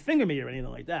 He didn't finger me or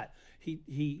anything like that.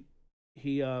 He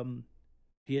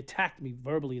attacked me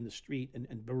verbally in the street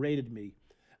and berated me.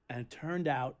 And it turned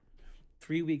out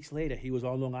 3 weeks later, he was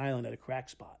on Long Island at a crack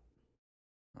spot.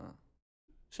 Huh.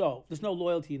 So there's no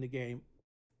loyalty in the game.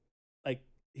 Like,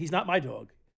 he's not my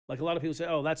dog. Like a lot of people say,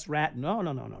 oh, that's Rat.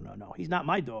 No. He's not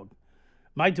my dog.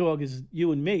 My dog is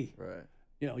you and me. Right.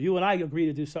 You and I agree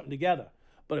to do something together.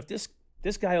 But if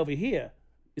this guy over here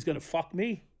is going to fuck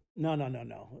me, no.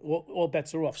 All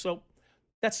bets are off. So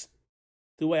that's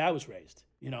the way I was raised,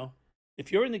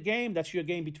 If you're in the game, that's your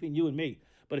game between you and me.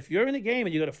 But if you're in the game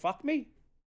and you're going to fuck me,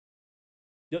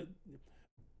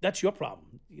 that's your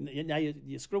problem. Now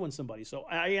you're screwing somebody. So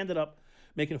I ended up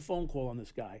making a phone call on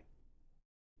this guy.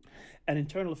 And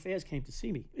Internal Affairs came to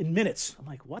see me in minutes. I'm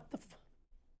like, what the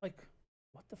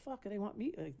fuck do they want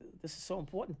me? Like, this is so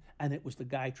important. And it was the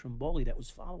guy Trimboli that was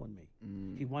following me.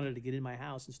 He wanted to get in my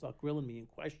house and start grilling me and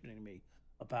questioning me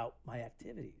about my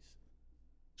activities.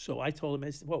 So I told him, I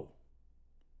said, whoa,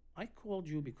 I called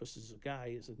you because there's a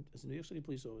guy, as a New York City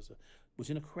police officer, was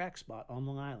in a crack spot on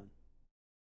Long Island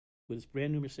with his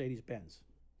brand new Mercedes-Benz.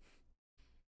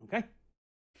 Okay?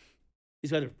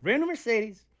 He's got a brand new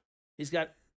Mercedes. He's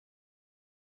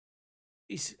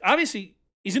obviously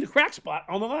in a crack spot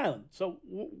on Long Island. So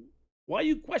why are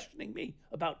you questioning me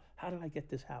about how did I get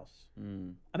this house?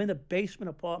 I'm in the basement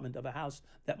apartment of a house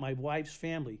that my wife's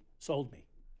family sold me.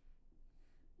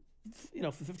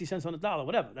 For 50 cents on the dollar,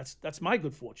 whatever. That's my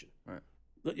good fortune. Right.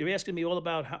 Look, you're asking me all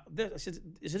about how this. I said,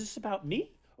 is this about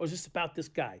me or is this about this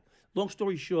guy? Long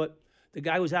story short, the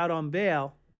guy was out on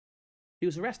bail. He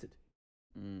was arrested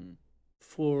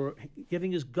for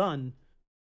giving his gun.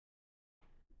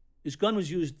 His gun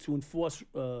was used to enforce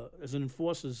as an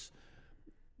enforcer's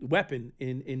weapon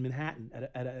in Manhattan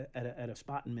at a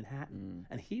spot in Manhattan,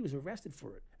 and he was arrested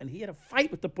for it. And he had a fight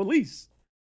with the police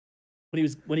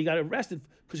when he got arrested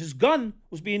because his gun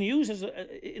was being used as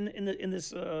in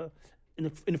the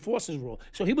enforcer's role.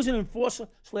 So he was an enforcer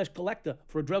 / collector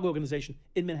for a drug organization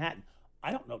in Manhattan.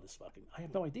 I don't know this fucking. I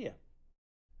have no idea.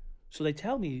 So they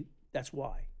tell me that's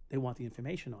why they want the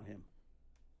information on him.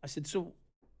 I said, so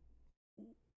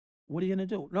what are you going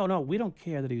to do? No, we don't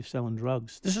care that he was selling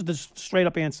drugs. This is the straight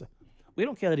up answer. We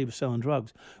don't care that he was selling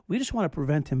drugs. We just want to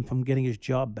prevent him from getting his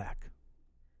job back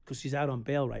because he's out on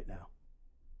bail right now.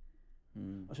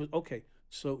 I said, okay,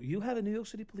 so you have a New York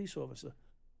City police officer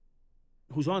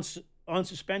who's on on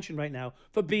suspension right now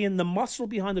for being the muscle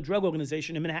behind the drug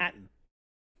organization in Manhattan.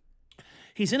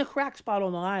 He's in a crack spot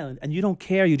on Long Island, and you don't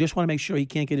care. You just want to make sure he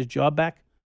can't get his job back.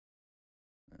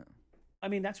 I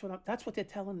mean, that's what they're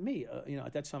telling me.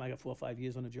 At that time, I got 4 or 5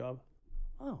 years on the job.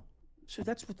 Oh, so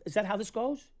is that how this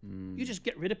goes? You just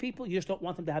get rid of people. You just don't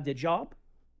want them to have their job.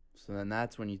 So then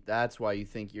that's why you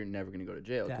think you're never going to go to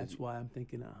jail. That's why I'm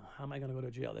thinking, how am I going to go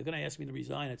to jail? They're going to ask me to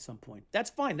resign at some point. That's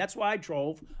fine. That's why I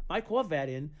drove my Corvette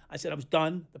in. I said I was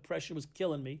done. The pressure was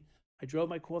killing me. I drove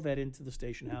my Corvette into the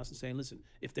station house and saying, listen,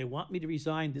 if they want me to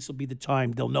resign, this will be the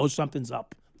time. They'll know something's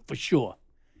up for sure.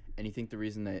 And you think the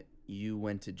reason that you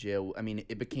went to jail, I mean,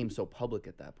 it became so public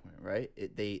at that point, right?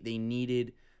 They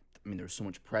needed, I mean, there was so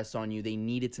much press on you. They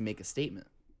needed to make a statement.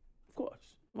 Of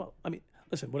course. Well, I mean,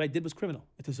 listen, what I did was criminal.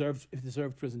 It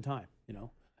deserved prison time,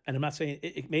 And I'm not saying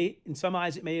it may, in some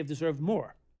eyes, it may have deserved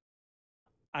more.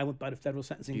 I went by the federal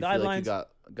sentencing guidelines. Do you feel like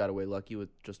you got away lucky with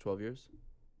just 12 years?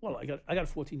 Well, I got a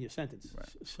 14-year sentence. Right.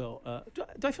 So do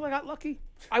I feel I got lucky?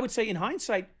 I would say in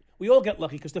hindsight, we all get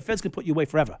lucky because the feds can put you away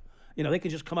forever. They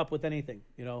can just come up with anything,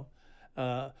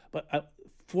 But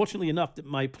fortunately enough, that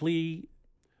my plea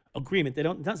agreement,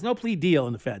 there's no plea deal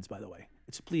in the feds, by the way.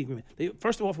 It's a plea agreement. The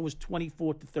first offer was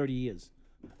 24 to 30 years.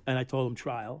 And I told them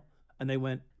trial. And they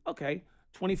went, okay,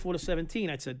 24 to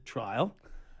 17. I said trial.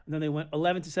 And then they went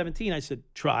 11 to 17. I said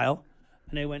trial.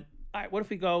 And they went, all right, what if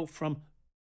we go from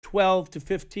 12 to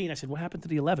 15? I said, what happened to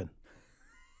the 11?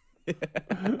 They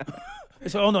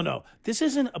said, oh, no. This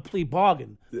isn't a plea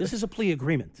bargain. This is a plea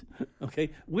agreement.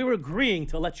 Okay? We're agreeing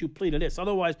to let you plead to this.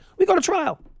 Otherwise, we go to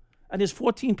trial. And there's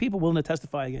 14 people willing to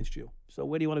testify against you. So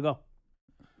where do you want to go?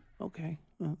 Okay,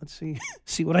 well, let's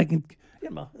see what I can.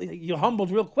 You're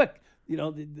humbled real quick.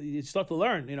 You start to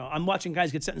learn. I'm watching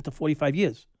guys get sentenced to 45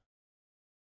 years,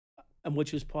 and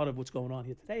which is part of what's going on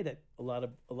here today. That a lot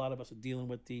of us are dealing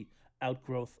with the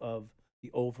outgrowth of the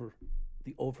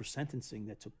over sentencing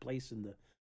that took place in the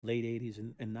late 80s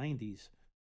and 90s.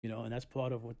 And that's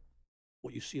part of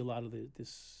what you see a lot of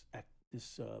this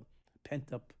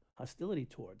pent up hostility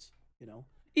towards.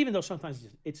 Even though sometimes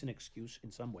it's an excuse in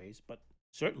some ways, but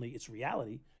certainly it's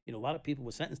reality. A lot of people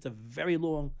were sentenced to very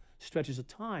long stretches of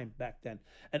time back then.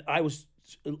 And I was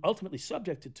ultimately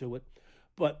subjected to it,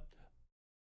 but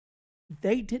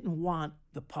they didn't want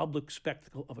the public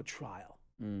spectacle of a trial.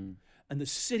 And the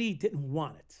city didn't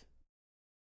want it.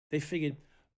 They figured,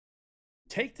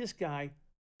 take this guy,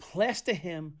 plaster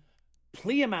him,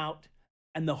 plea him out,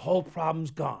 and the whole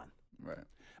problem's gone. Right.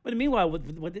 But meanwhile, with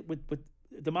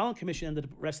the Mullen Commission ended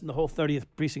up arresting the whole 30th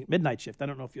Precinct midnight shift. I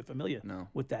don't know if you're familiar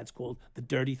with that. It's called the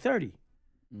Dirty 30.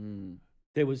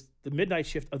 There was the midnight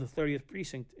shift of the 30th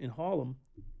Precinct in Harlem.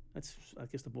 That's, I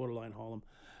guess, the borderline Harlem.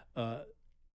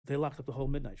 They locked up the whole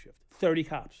midnight shift. 30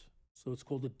 cops. So it's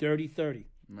called the Dirty 30.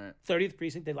 Right. 30th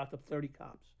Precinct, they locked up 30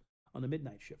 cops on the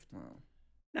midnight shift. Wow.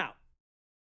 Now,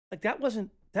 like that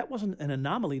wasn't an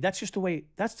anomaly. That's the way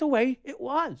it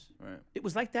was. Right. It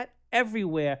was like that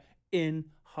everywhere in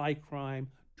high crime,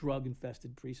 drug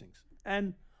infested precincts.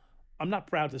 And I'm not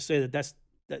proud to say that's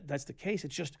the case.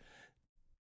 It's just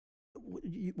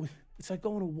it's like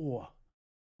going to war.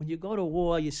 When you go to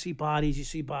war, you see bodies, you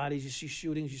see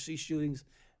shootings.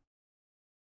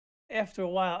 After a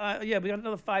while, we got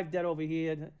another 5 dead over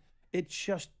here. It's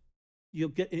just you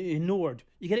get inured.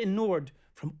 You get inured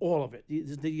from all of it. You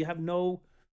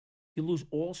lose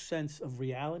all sense of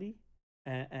reality,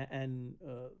 and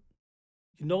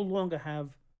you no longer have,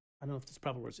 I don't know if this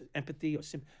proper word is empathy or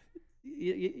sympathy.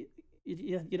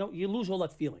 You lose all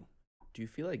that feeling. Do you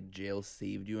feel like jail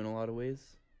saved you in a lot of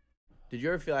ways? Did you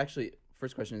ever feel, actually,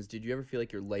 first question is, did you ever feel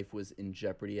like your life was in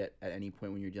jeopardy at any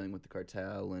point when you were dealing with the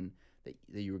cartel and that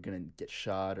you were going to get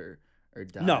shot or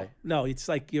die? No, it's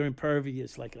like you're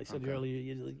impervious, like I said earlier,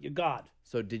 you're God.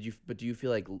 So do you feel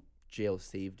like jail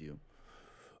saved you?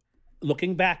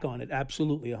 Looking back on it,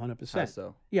 absolutely, 100%. How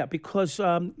so? Yeah, because,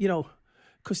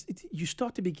 because you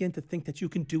start to begin to think that you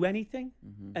can do anything,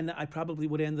 and I probably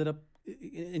would have ended up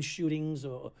in shootings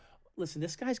or, listen,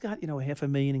 this guy's got,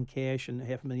 $500,000 in cash and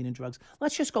 $500,000 in drugs.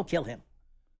 Let's just go kill him.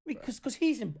 Because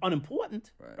he's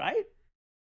unimportant, right?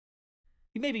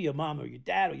 He may be your mom or your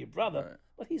dad or your brother,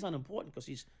 but he's unimportant because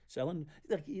he's selling.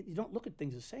 Like, you don't look at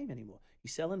things the same anymore.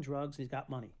 He's selling drugs and he's got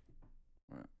money.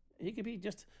 Right. He could be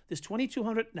just, there's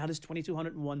 2,200, now there's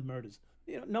 2,201 murders.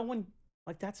 No one,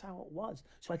 like, that's how it was.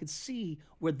 So I could see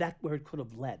where it could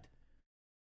have led.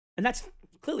 And that's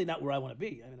clearly not where I want to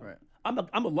be. I'm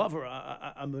a lover.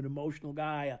 I'm an emotional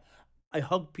guy. I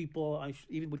hug people.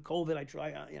 Even with COVID, I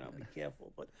try, be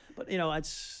careful. But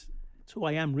it's who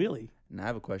I am, really. And I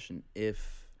have a question.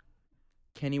 If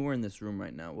Kenny were in this room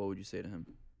right now, what would you say to him?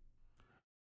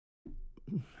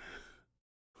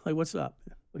 Like, what's up?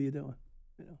 What are you doing?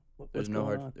 You know, There's what's no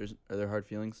going hard. on? Are there hard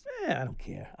feelings? Yeah, I don't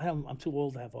care. I'm too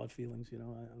old to have hard feelings. You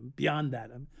know, I'm beyond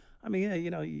that. I mean, yeah, you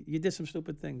know, you did some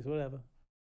stupid things, whatever.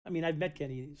 I mean, I've met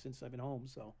Kenny since I've been home,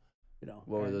 so, you know.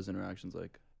 What were and those interactions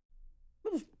like?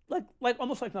 It was like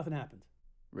almost like nothing happened.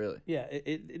 Really? Yeah,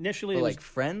 it initially But it like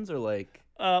friends or like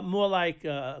was more like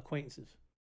acquaintances.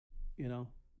 You know.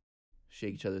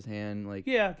 shake each other's hand? Like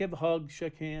Yeah, give a hug,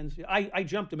 shake hands. Yeah, I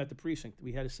jumped him at the precinct.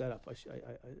 We had a setup.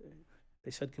 They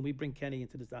said, "Can we bring Kenny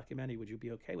into this documentary? Would you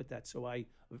be okay with that?" So I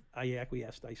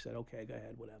acquiesced. I said, "Okay, go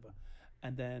ahead, whatever."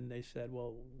 And then they said,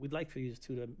 "Well, we'd like for you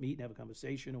two to meet and have a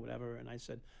conversation or whatever." And I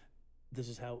said, "This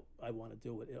is how I want to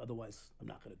do it. Otherwise, I'm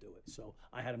not going to do it." So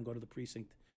I had him go to the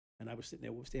precinct, and I was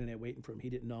standing there waiting for him.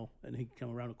 He didn't know, and he came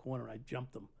around the corner. And I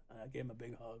jumped him. And I gave him a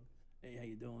big hug. Hey, how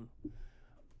you doing?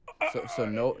 so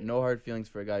no hard feelings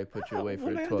for a guy who put you away for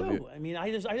What am I 12 gonna years. do? I mean, I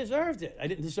deserved it. I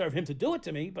didn't deserve him to do it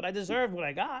to me, but I deserved what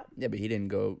I got. Yeah, but he didn't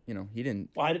go. You know, he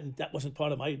didn't. Well, I didn't. That wasn't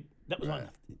part of my. That was Right.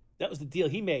 on. That was the deal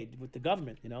he made with the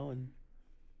government, you know. And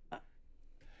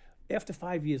after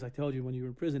 5 years, I told you when you were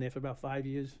in prison, after about 5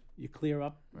 years, you clear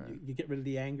up, you get rid of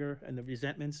the anger and the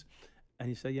resentments, and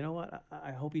you say, you know what?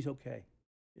 I hope he's okay,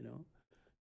 you know,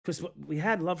 because we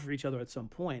had love for each other at some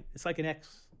point. It's like an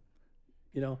ex,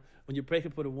 you know, when you break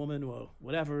up with a woman or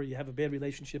whatever, you have a bad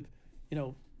relationship, you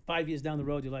know. 5 years down the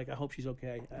road, you're like, I hope she's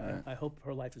okay. I hope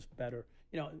her life is better.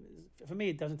 You know, for me,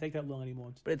 it doesn't take that long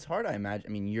anymore. But it's hard, I imagine.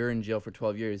 I mean, you're in jail for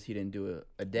 12 years. He didn't do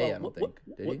a day, I don't think.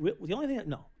 Did he? The only thing,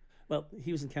 no. Well,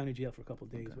 he was in county jail for a couple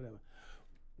of days, whatever.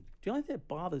 The only thing that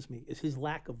bothers me is his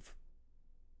lack of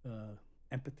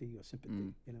empathy or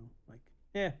sympathy. You know, like,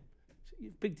 yeah,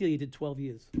 big deal. You did 12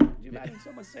 years. Could you imagine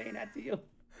someone saying that to you?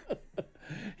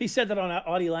 He said that on an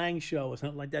Artie Lang show or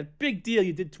something like that. Big deal.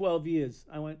 You did 12 years.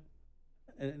 I went,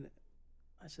 and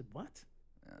I said, what?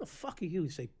 The fuck are you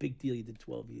to say big deal? You did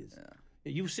 12 years.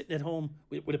 Yeah. You were sitting at home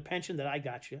with a pension that I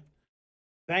got you,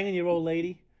 banging your old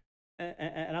lady,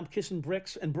 and I'm kissing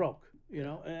bricks and broke, you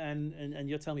know, and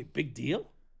you're telling me big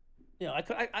deal? You know,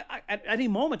 I at any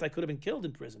moment I could have been killed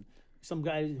in prison. Some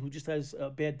guy who just has a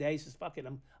bad day says, "Fuck it,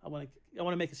 I want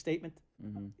to make a statement."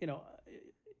 You know,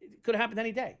 it could have happened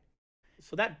any day.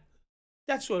 So that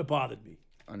sort of bothered me.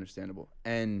 Understandable.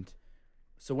 And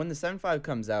so when the 7.5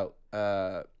 comes out,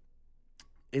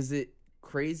 is it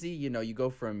crazy? You know, you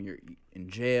go from you're in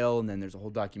jail, and then there's a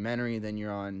whole documentary, and then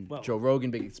you're on Joe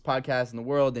Rogan, biggest podcast in the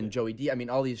world, and Joey D. I mean,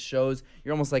 all these shows.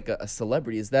 You're almost like a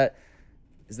celebrity. Is that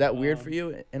weird for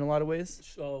you in a lot of ways?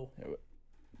 So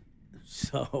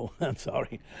I'm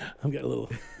sorry, I'm getting a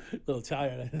little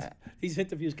tired. These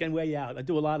interviews can wear you out. I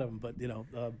do a lot of them, but you know.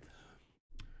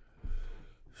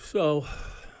 So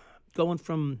going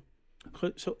from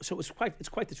so it's quite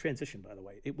the transition. By the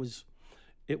way, it was.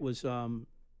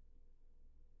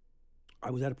 I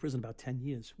was out of prison about 10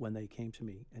 years when they came to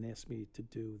me and asked me to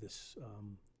do this,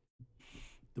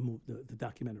 the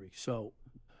documentary. So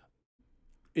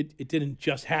it didn't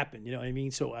just happen, you know what I mean?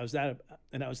 So I was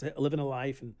and I was living a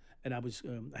life, and I was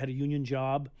I had a union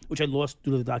job, which I lost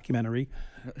due to the documentary.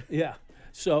 Yeah.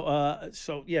 So a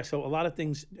lot of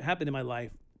things happened in my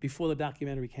life before the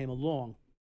documentary came along,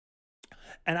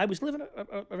 and I was living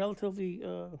a relatively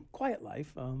quiet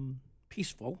life,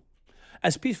 peaceful.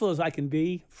 As peaceful as I can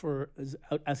be, for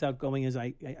as outgoing as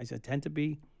I tend to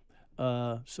be.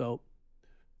 So,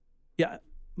 yeah,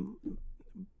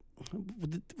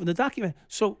 the document.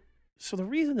 So the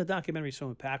reason the documentary is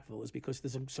so impactful is because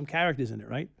there's some characters in it,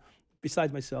 right?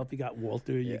 Besides myself, you got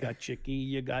Walter, you got Chicky,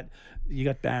 you got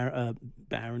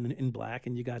Baron in black,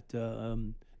 and you got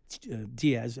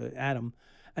Diaz, Adam.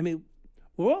 I mean,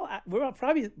 we're all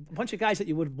probably a bunch of guys that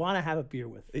you would want to have a beer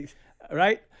with,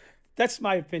 right? That's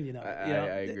my opinion of it.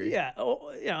 I agree. Yeah.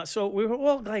 Yeah. So we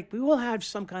all have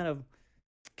some kind of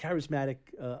charismatic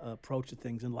approach to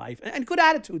things in life and good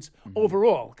attitudes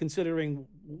overall, considering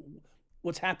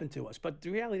what's happened to us. But the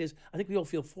reality is, I think we all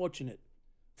feel fortunate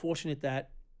that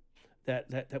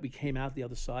we came out the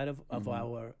other side of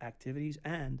our activities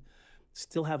and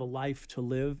still have a life to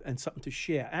live and something to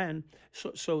share. And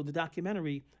so the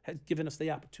documentary has given us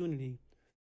the opportunity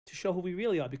to show who we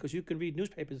really are, because you can read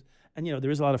newspapers, and you know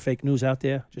there is a lot of fake news out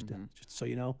there, just so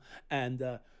you know, and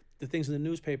the things in the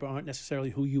newspaper aren't necessarily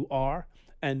who you are.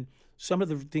 And some of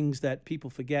the things that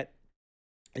people forget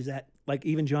is that, like,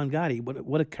 even John Gotti,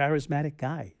 what a charismatic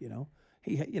guy, you know.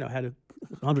 He had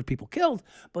 100 people killed,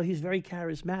 but he's very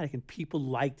charismatic, and people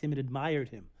liked him and admired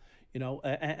him, you know.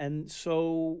 And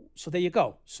so there you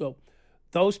go. So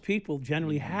those people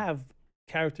generally have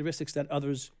characteristics that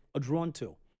others are drawn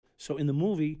to. So in the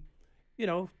movie,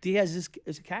 Diaz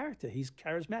is a character. He's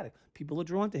charismatic. People are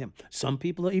drawn to him. Some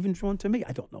people are even drawn to me.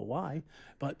 I don't know why,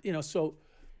 but so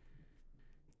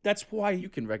that's why You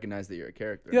can recognize that you're a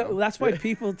character. yeah, no? well, that's why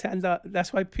people tend to.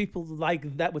 That's why people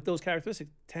like that with those characteristics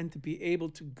tend to be able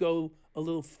to go a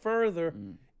little further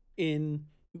in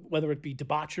whether it be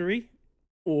debauchery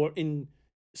or in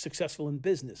successful in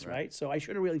business, right? So I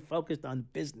should have really focused on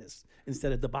business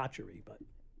instead of debauchery. But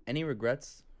Any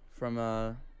regrets from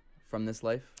this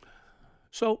life?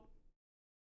 so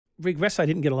regress, I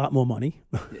didn't get a lot more money.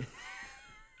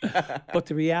 But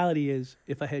the reality is,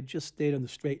 if I had just stayed on the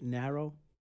straight and narrow,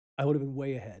 I would have been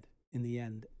way ahead in the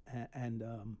end,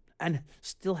 and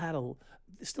still had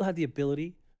the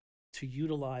ability to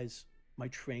utilize my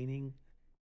training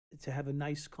to have a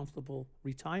nice, comfortable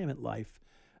retirement life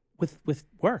with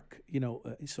work.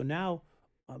 So now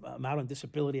I'm out on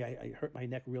disability. I hurt my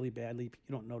neck really badly. You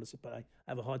don't notice it, but I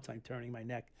have a hard time turning my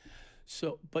neck.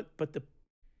 So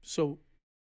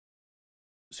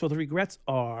the regrets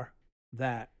are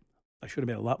that I should have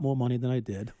made a lot more money than I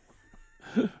did.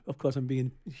 Of course, I'm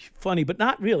being funny, but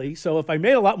not really. So if I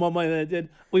made a lot more money than I did,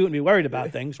 we wouldn't be worried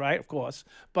about things, right? Of course.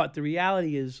 But the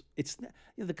reality is,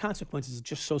 the consequences are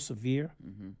just so severe.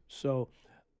 So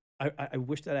I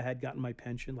wish that I had gotten my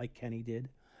pension like Kenny did,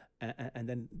 and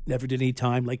then never did any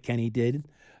time like Kenny did.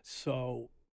 So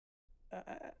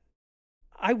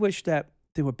I wish that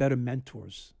there were better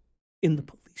mentors in the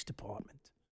police department.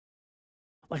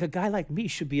 Like a guy like me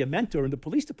should be a mentor in the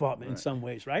police department in some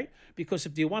ways, right? Because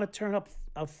if you want to turn up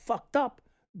fucked up,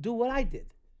 do what I did.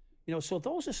 So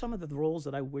those are some of the roles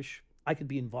that I wish I could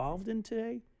be involved in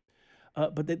today.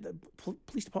 But the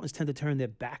police departments tend to turn their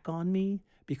back on me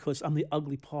because I'm the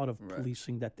ugly part of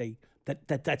policing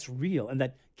that's real and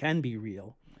that can be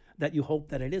real, that you hope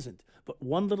that it isn't. But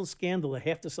one little scandal of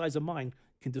half the size of mine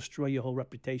can destroy your whole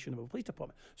reputation of a police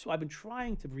department. So I've been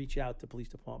trying to reach out to police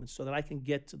departments so that I can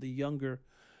get to the younger,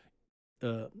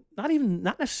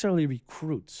 not necessarily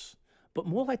recruits, but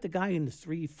more like the guy in the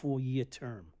 3-4 year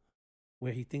term,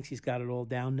 where he thinks he's got it all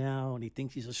down now, and he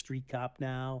thinks he's a street cop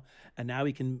now, and now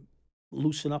he can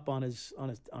loosen up on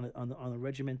the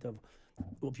regiment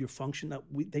of your function. That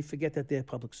they forget that they're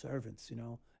public servants.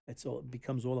 It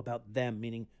becomes all about them,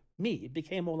 meaning me. It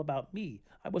became all about me.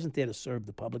 I wasn't there to serve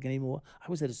the public anymore.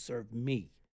 I was there to serve me,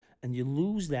 and you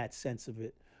lose that sense of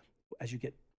it as you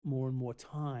get more and more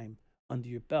time under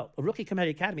your belt. A rookie coming out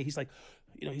of the academy, he's like,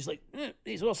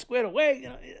 he's all squared away.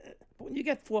 But when you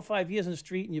get 4 or 5 years in the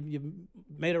street and you've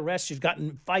made arrests, you've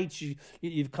gotten in fights,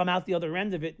 you've come out the other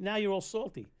end of it, now you're all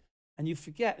salty. And you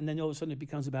forget, and then all of a sudden it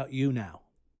becomes about you now.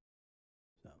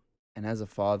 So. And as a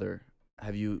father,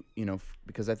 have you,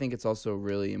 because I think it's also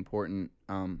really important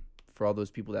for all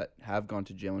those people that have gone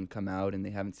to jail and come out and they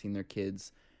haven't seen their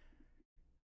kids.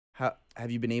 How have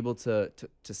you been able to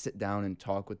sit down and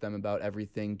talk with them about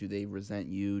everything? Do they resent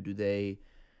you? Do they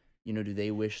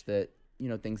wish that,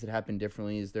 things had happened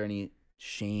differently? Is there any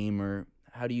shame, or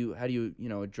how do you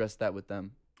address that with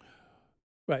them?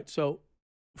 Right. So,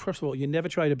 first of all, you never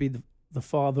try to be the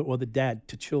father or the dad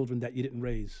to children that you didn't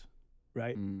raise,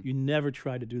 right? You never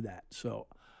try to do that. So,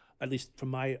 at least from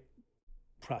my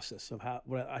process of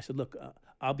I said, look,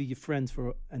 I'll be your friend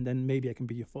and then maybe I can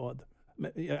be your father.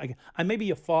 I may be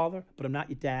your father, but I'm not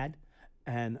your dad,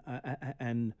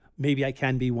 and maybe I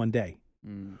can be one day.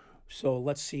 So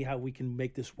let's see how we can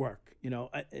make this work.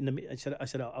 I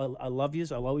said, I love you.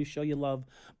 I'll always show you love,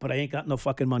 but I ain't got no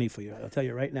fucking money for you. I'll tell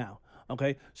you right now.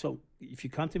 Okay, so if you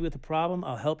come to me with a problem,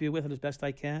 I'll help you with it as best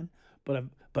I can.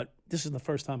 But this is the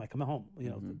first time I come home.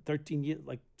 13 years,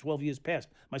 like 12 years passed.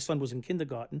 My son was in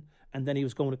kindergarten, and then he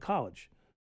was going to college.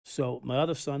 So my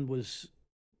other son was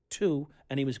 2,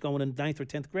 and he was going in 9th or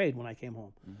 10th grade when I came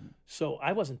home. So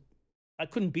I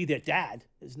couldn't be their dad.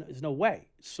 There's no way.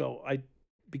 So I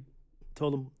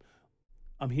told him,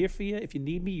 I'm here for you. If you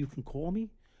need me, you can call me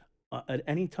at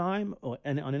any time or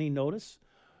on any notice.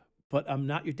 But I'm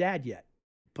not your dad yet.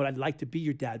 But I'd like to be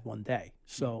your dad one day.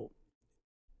 So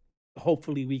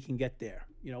hopefully we can get there.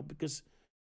 Because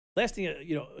last thing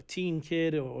a teen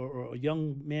kid or a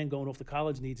young man going off to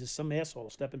college needs is some asshole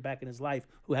stepping back in his life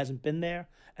who hasn't been there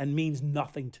and means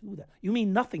nothing to them. You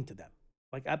mean nothing to them,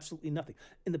 like absolutely nothing.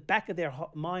 In the back of their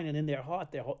mind and in their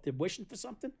heart, they're wishing for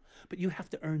something, but you have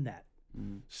to earn that.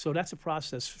 So that's a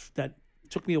process that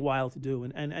took me a while to do,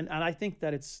 and I think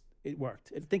that it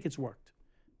worked. I think it's worked.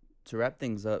 To wrap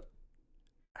things up,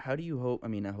 how do you hope? I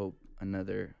mean, I hope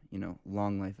another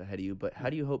long life ahead of you, but how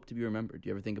do you hope to be remembered? Do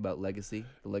you ever think about legacy,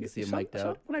 the legacy of Mike Dowd?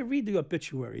 So when I read the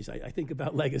obituaries, I think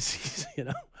about legacies.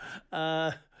 It's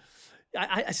not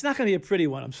going to be a pretty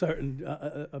one. I'm certain.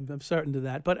 I'm certain to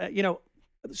that. But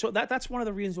So that's one of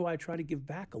the reasons why I try to give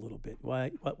back a little bit.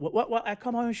 Why I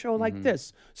come on a show like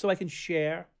this so I can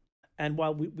share, and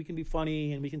while we can be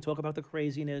funny and we can talk about the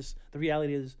craziness, the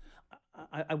reality is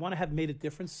I want to have made a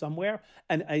difference somewhere.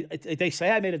 And they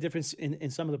say I made a difference in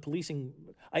some of the policing.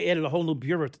 I added a whole new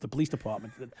bureau to the police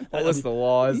department. What's the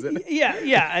law, is it?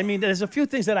 Yeah. I mean, there's a few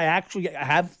things that I actually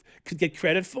could get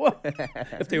credit for.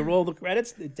 If they roll the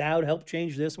credits, Dowd helped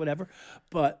change this, whatever.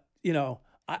 But,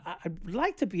 I'd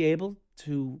like to be able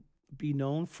to be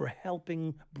known for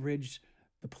helping bridge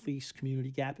the police community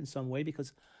gap in some way,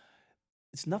 because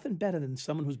it's nothing better than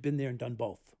someone who's been there and done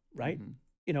both, right?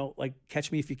 Like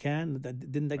Catch Me If You Can.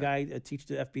 Didn't the guy teach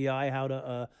the FBI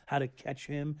how to catch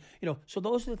him? So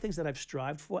those are the things that I've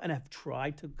strived for and have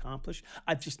tried to accomplish.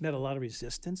 I've just met a lot of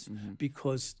resistance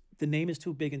because the name is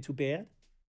too big and too bad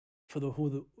for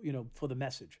the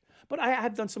message. But I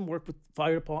have done some work with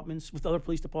fire departments, with other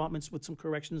police departments, with some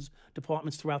corrections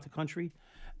departments throughout the country,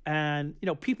 and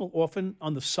people often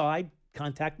on the side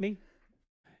contact me,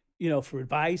 for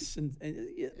advice, and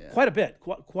quite a bit,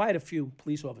 quite a few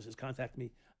police officers contact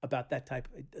me about that type.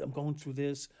 I'm going through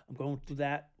this, I'm going through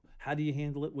that. How do you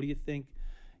handle it? What do you think?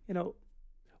 Well,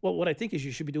 what I think is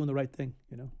you should be doing the right thing.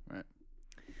 Right.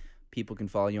 People can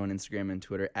follow you on Instagram and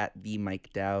Twitter at the Mike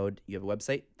Dowd. You have a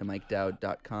website,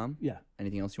 themikeDowd.com. Yeah.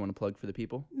 Anything else you want to plug for the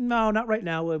people? No, not right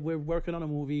now. We're working on a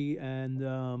movie and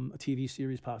a TV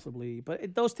series possibly.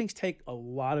 But those things take a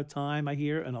lot of time, I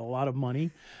hear, and a lot of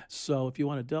money. So if you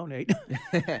want to donate.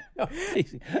 No,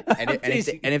 easy.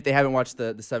 And if they haven't watched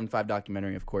the 7-5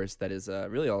 documentary, of course, that is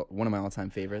really one of my all-time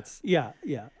favorites. Yeah.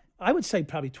 I would say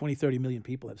probably 20, 30 million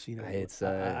people have seen it. It's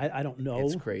I don't know.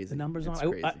 It's crazy. The numbers it's on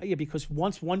crazy. yeah, because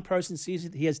once one person sees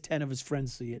it, he has 10 of his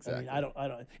friends see it. Exactly. I mean, I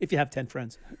don't. If you have 10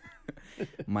 friends.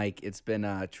 Mike, it's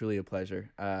been truly a pleasure.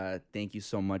 Thank you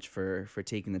so much for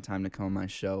taking the time to come on my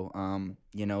show.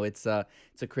 It's a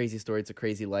crazy story. It's a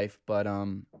crazy life, but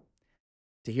to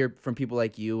hear from people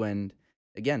like you, and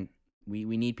again, we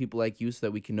need people like you so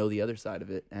that we can know the other side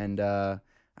of it. And I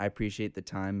appreciate the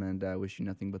time, and I wish you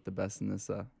nothing but the best in this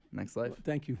next life.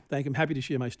 Thank you. I'm happy to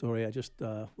share my story. I just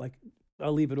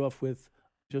I'll leave it off with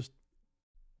just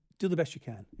do the best you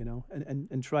can,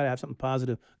 and try to have something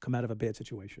positive come out of a bad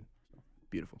situation.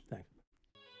 Beautiful. Thanks.